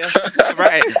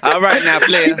 All right now,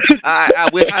 player.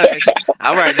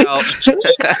 All right, dog.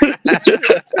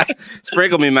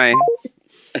 Sprinkle me, man.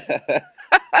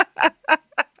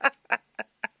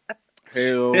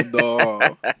 Hell,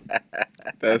 dog.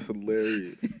 That's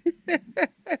hilarious.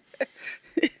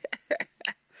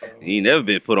 He ain't never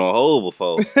been put on hold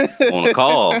before on a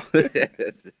call.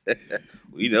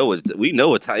 We know what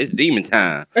time. It's demon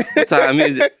time. What time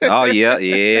is it? Oh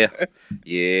yeah.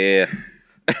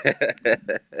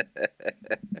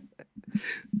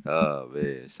 Oh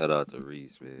man, shout out to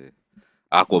Reese, man.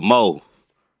 Aqua Mo.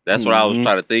 That's what I was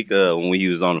trying to think of when we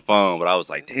was on the phone, but I was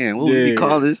like, damn, what would we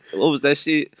call this? What was that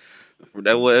shit? For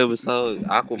that one episode?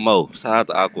 Aqua Mo. Shout out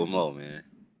to Aqua Mo, man.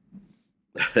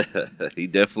 He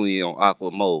definitely on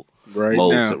Aqua Mo right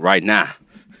mode now. Right now.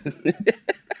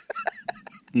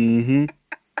 Mm-hmm.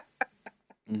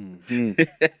 Mm-hmm.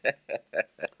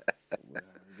 Got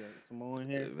some more in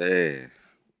here? Man.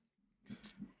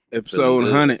 Episode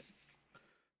 100.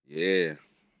 Yeah.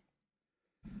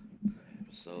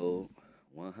 Episode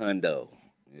 100.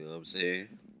 You know what I'm saying?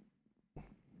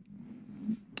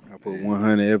 I put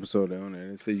 100 episode on there.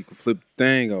 They said you could flip the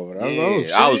thing over.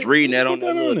 I was reading that on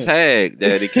that little tag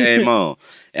that it came on.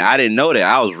 And I didn't know that.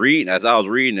 I was reading it,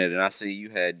 and I see you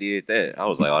had did that. I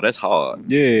was like, oh, that's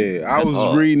hard. Yeah, I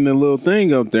was reading the little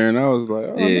thing up there, and I was like,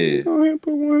 oh, yeah. go ahead and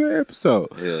put 100 episode.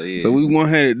 Hell yeah. So we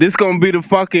 100. This gonna be the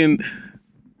fucking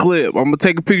clip. I'm gonna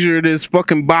take a picture of this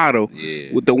fucking bottle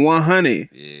with the 100.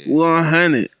 Yeah.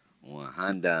 100.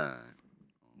 100.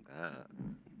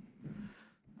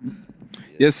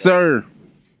 Yes, sir.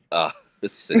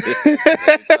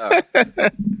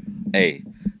 Hey,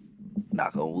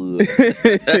 knock on wood.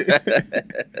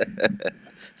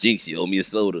 Jinx, you owe me a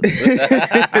soda.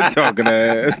 Talking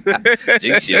ass.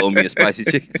 Jinx, you owe me a spicy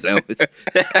chicken sandwich.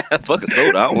 Fuck a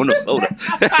soda. I don't want no soda.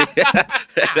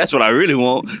 That's what I really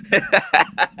want.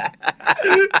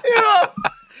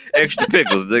 Extra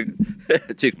pickles, nigga.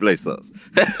 Chick-fil-A sauce.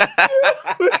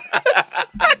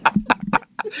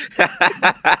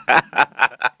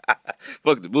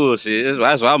 Fuck the bullshit.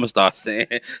 That's what I'm gonna start saying.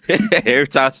 Every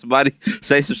time somebody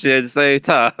say some shit at the same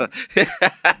time.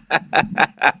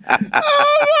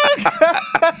 Oh my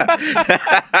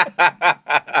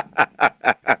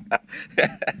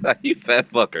God. You fat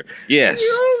fucker. Yes,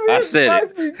 I said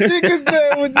it. Chicken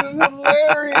sandwich is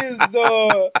hilarious,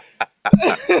 dog.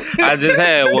 I just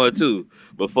had one too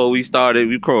before we started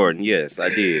recording. Yes, I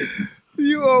did.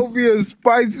 You owe me a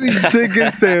spicy chicken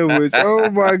sandwich. Oh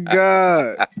my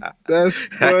God. That's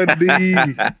funny.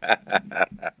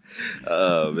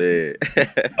 Oh man.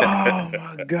 Oh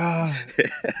my God.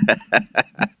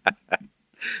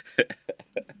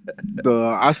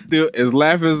 I still as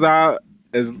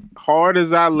hard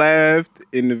as I laughed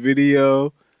in the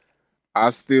video, I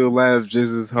still laugh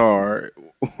just as hard.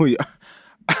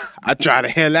 I try to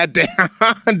hand that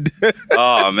down.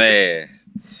 Oh man.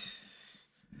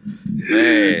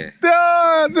 Man.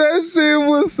 That shit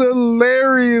was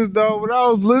hilarious though. When I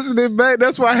was listening back,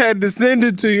 that's why I had to send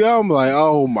it to you. I'm like,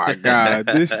 oh my God,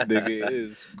 this nigga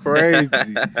is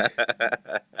crazy.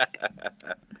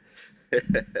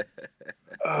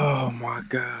 Oh my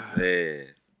God. Man.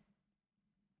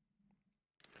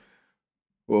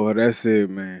 Well, that's it,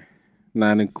 man.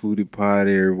 Not Included Pod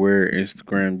everywhere.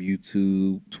 Instagram,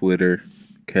 YouTube, Twitter,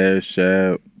 Cash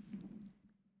App.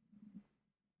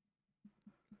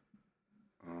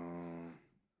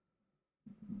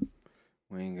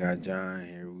 We ain't got John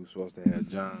here. We were supposed to have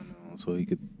John on so he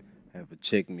could have a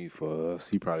check me for us.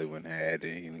 He probably wouldn't have had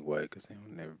it anyway because he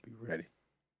would never be ready.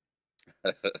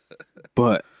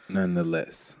 But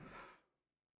nonetheless,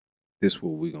 this is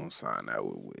what we gonna sign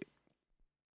out with.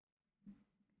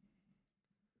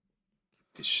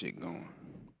 This shit going.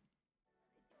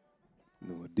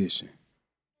 New edition.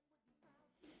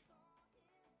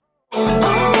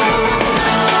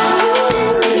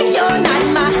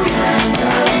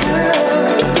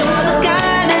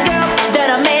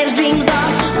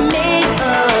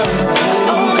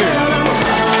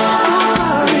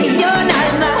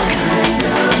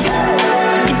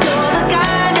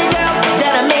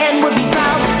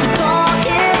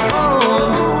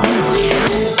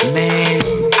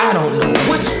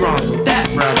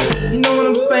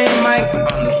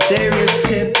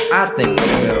 I think the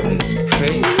girl is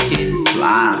pretty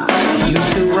fly. You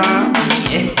too, Rob?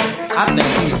 Yeah. I think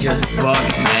he's just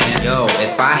bugging, man. Yo,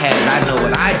 if I had it, I know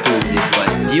what I'd do with it. But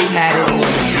if you had it, what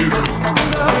would you do?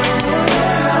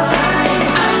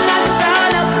 I'm not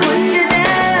trying to put you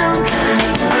down,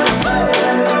 but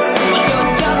you're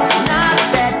just not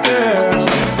that girl.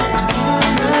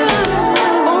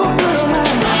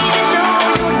 Even though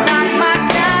you're not my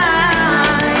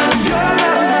kind, girl,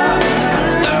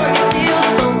 you feel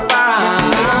so fine.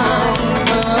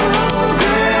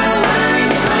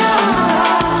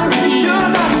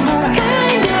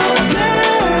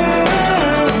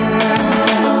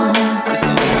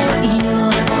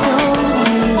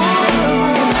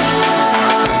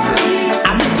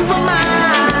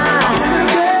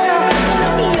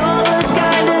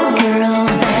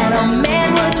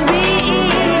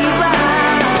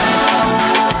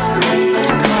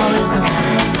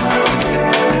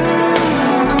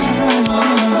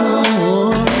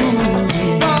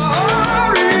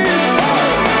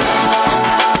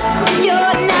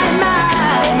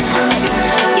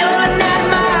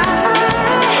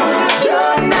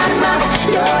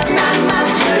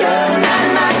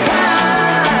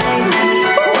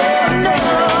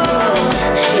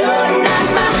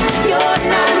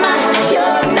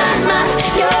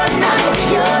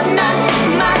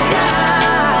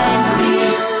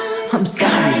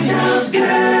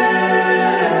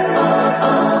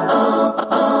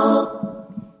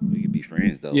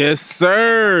 Yes,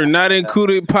 sir. Not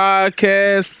Included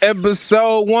Podcast,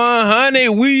 episode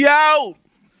 100. We out.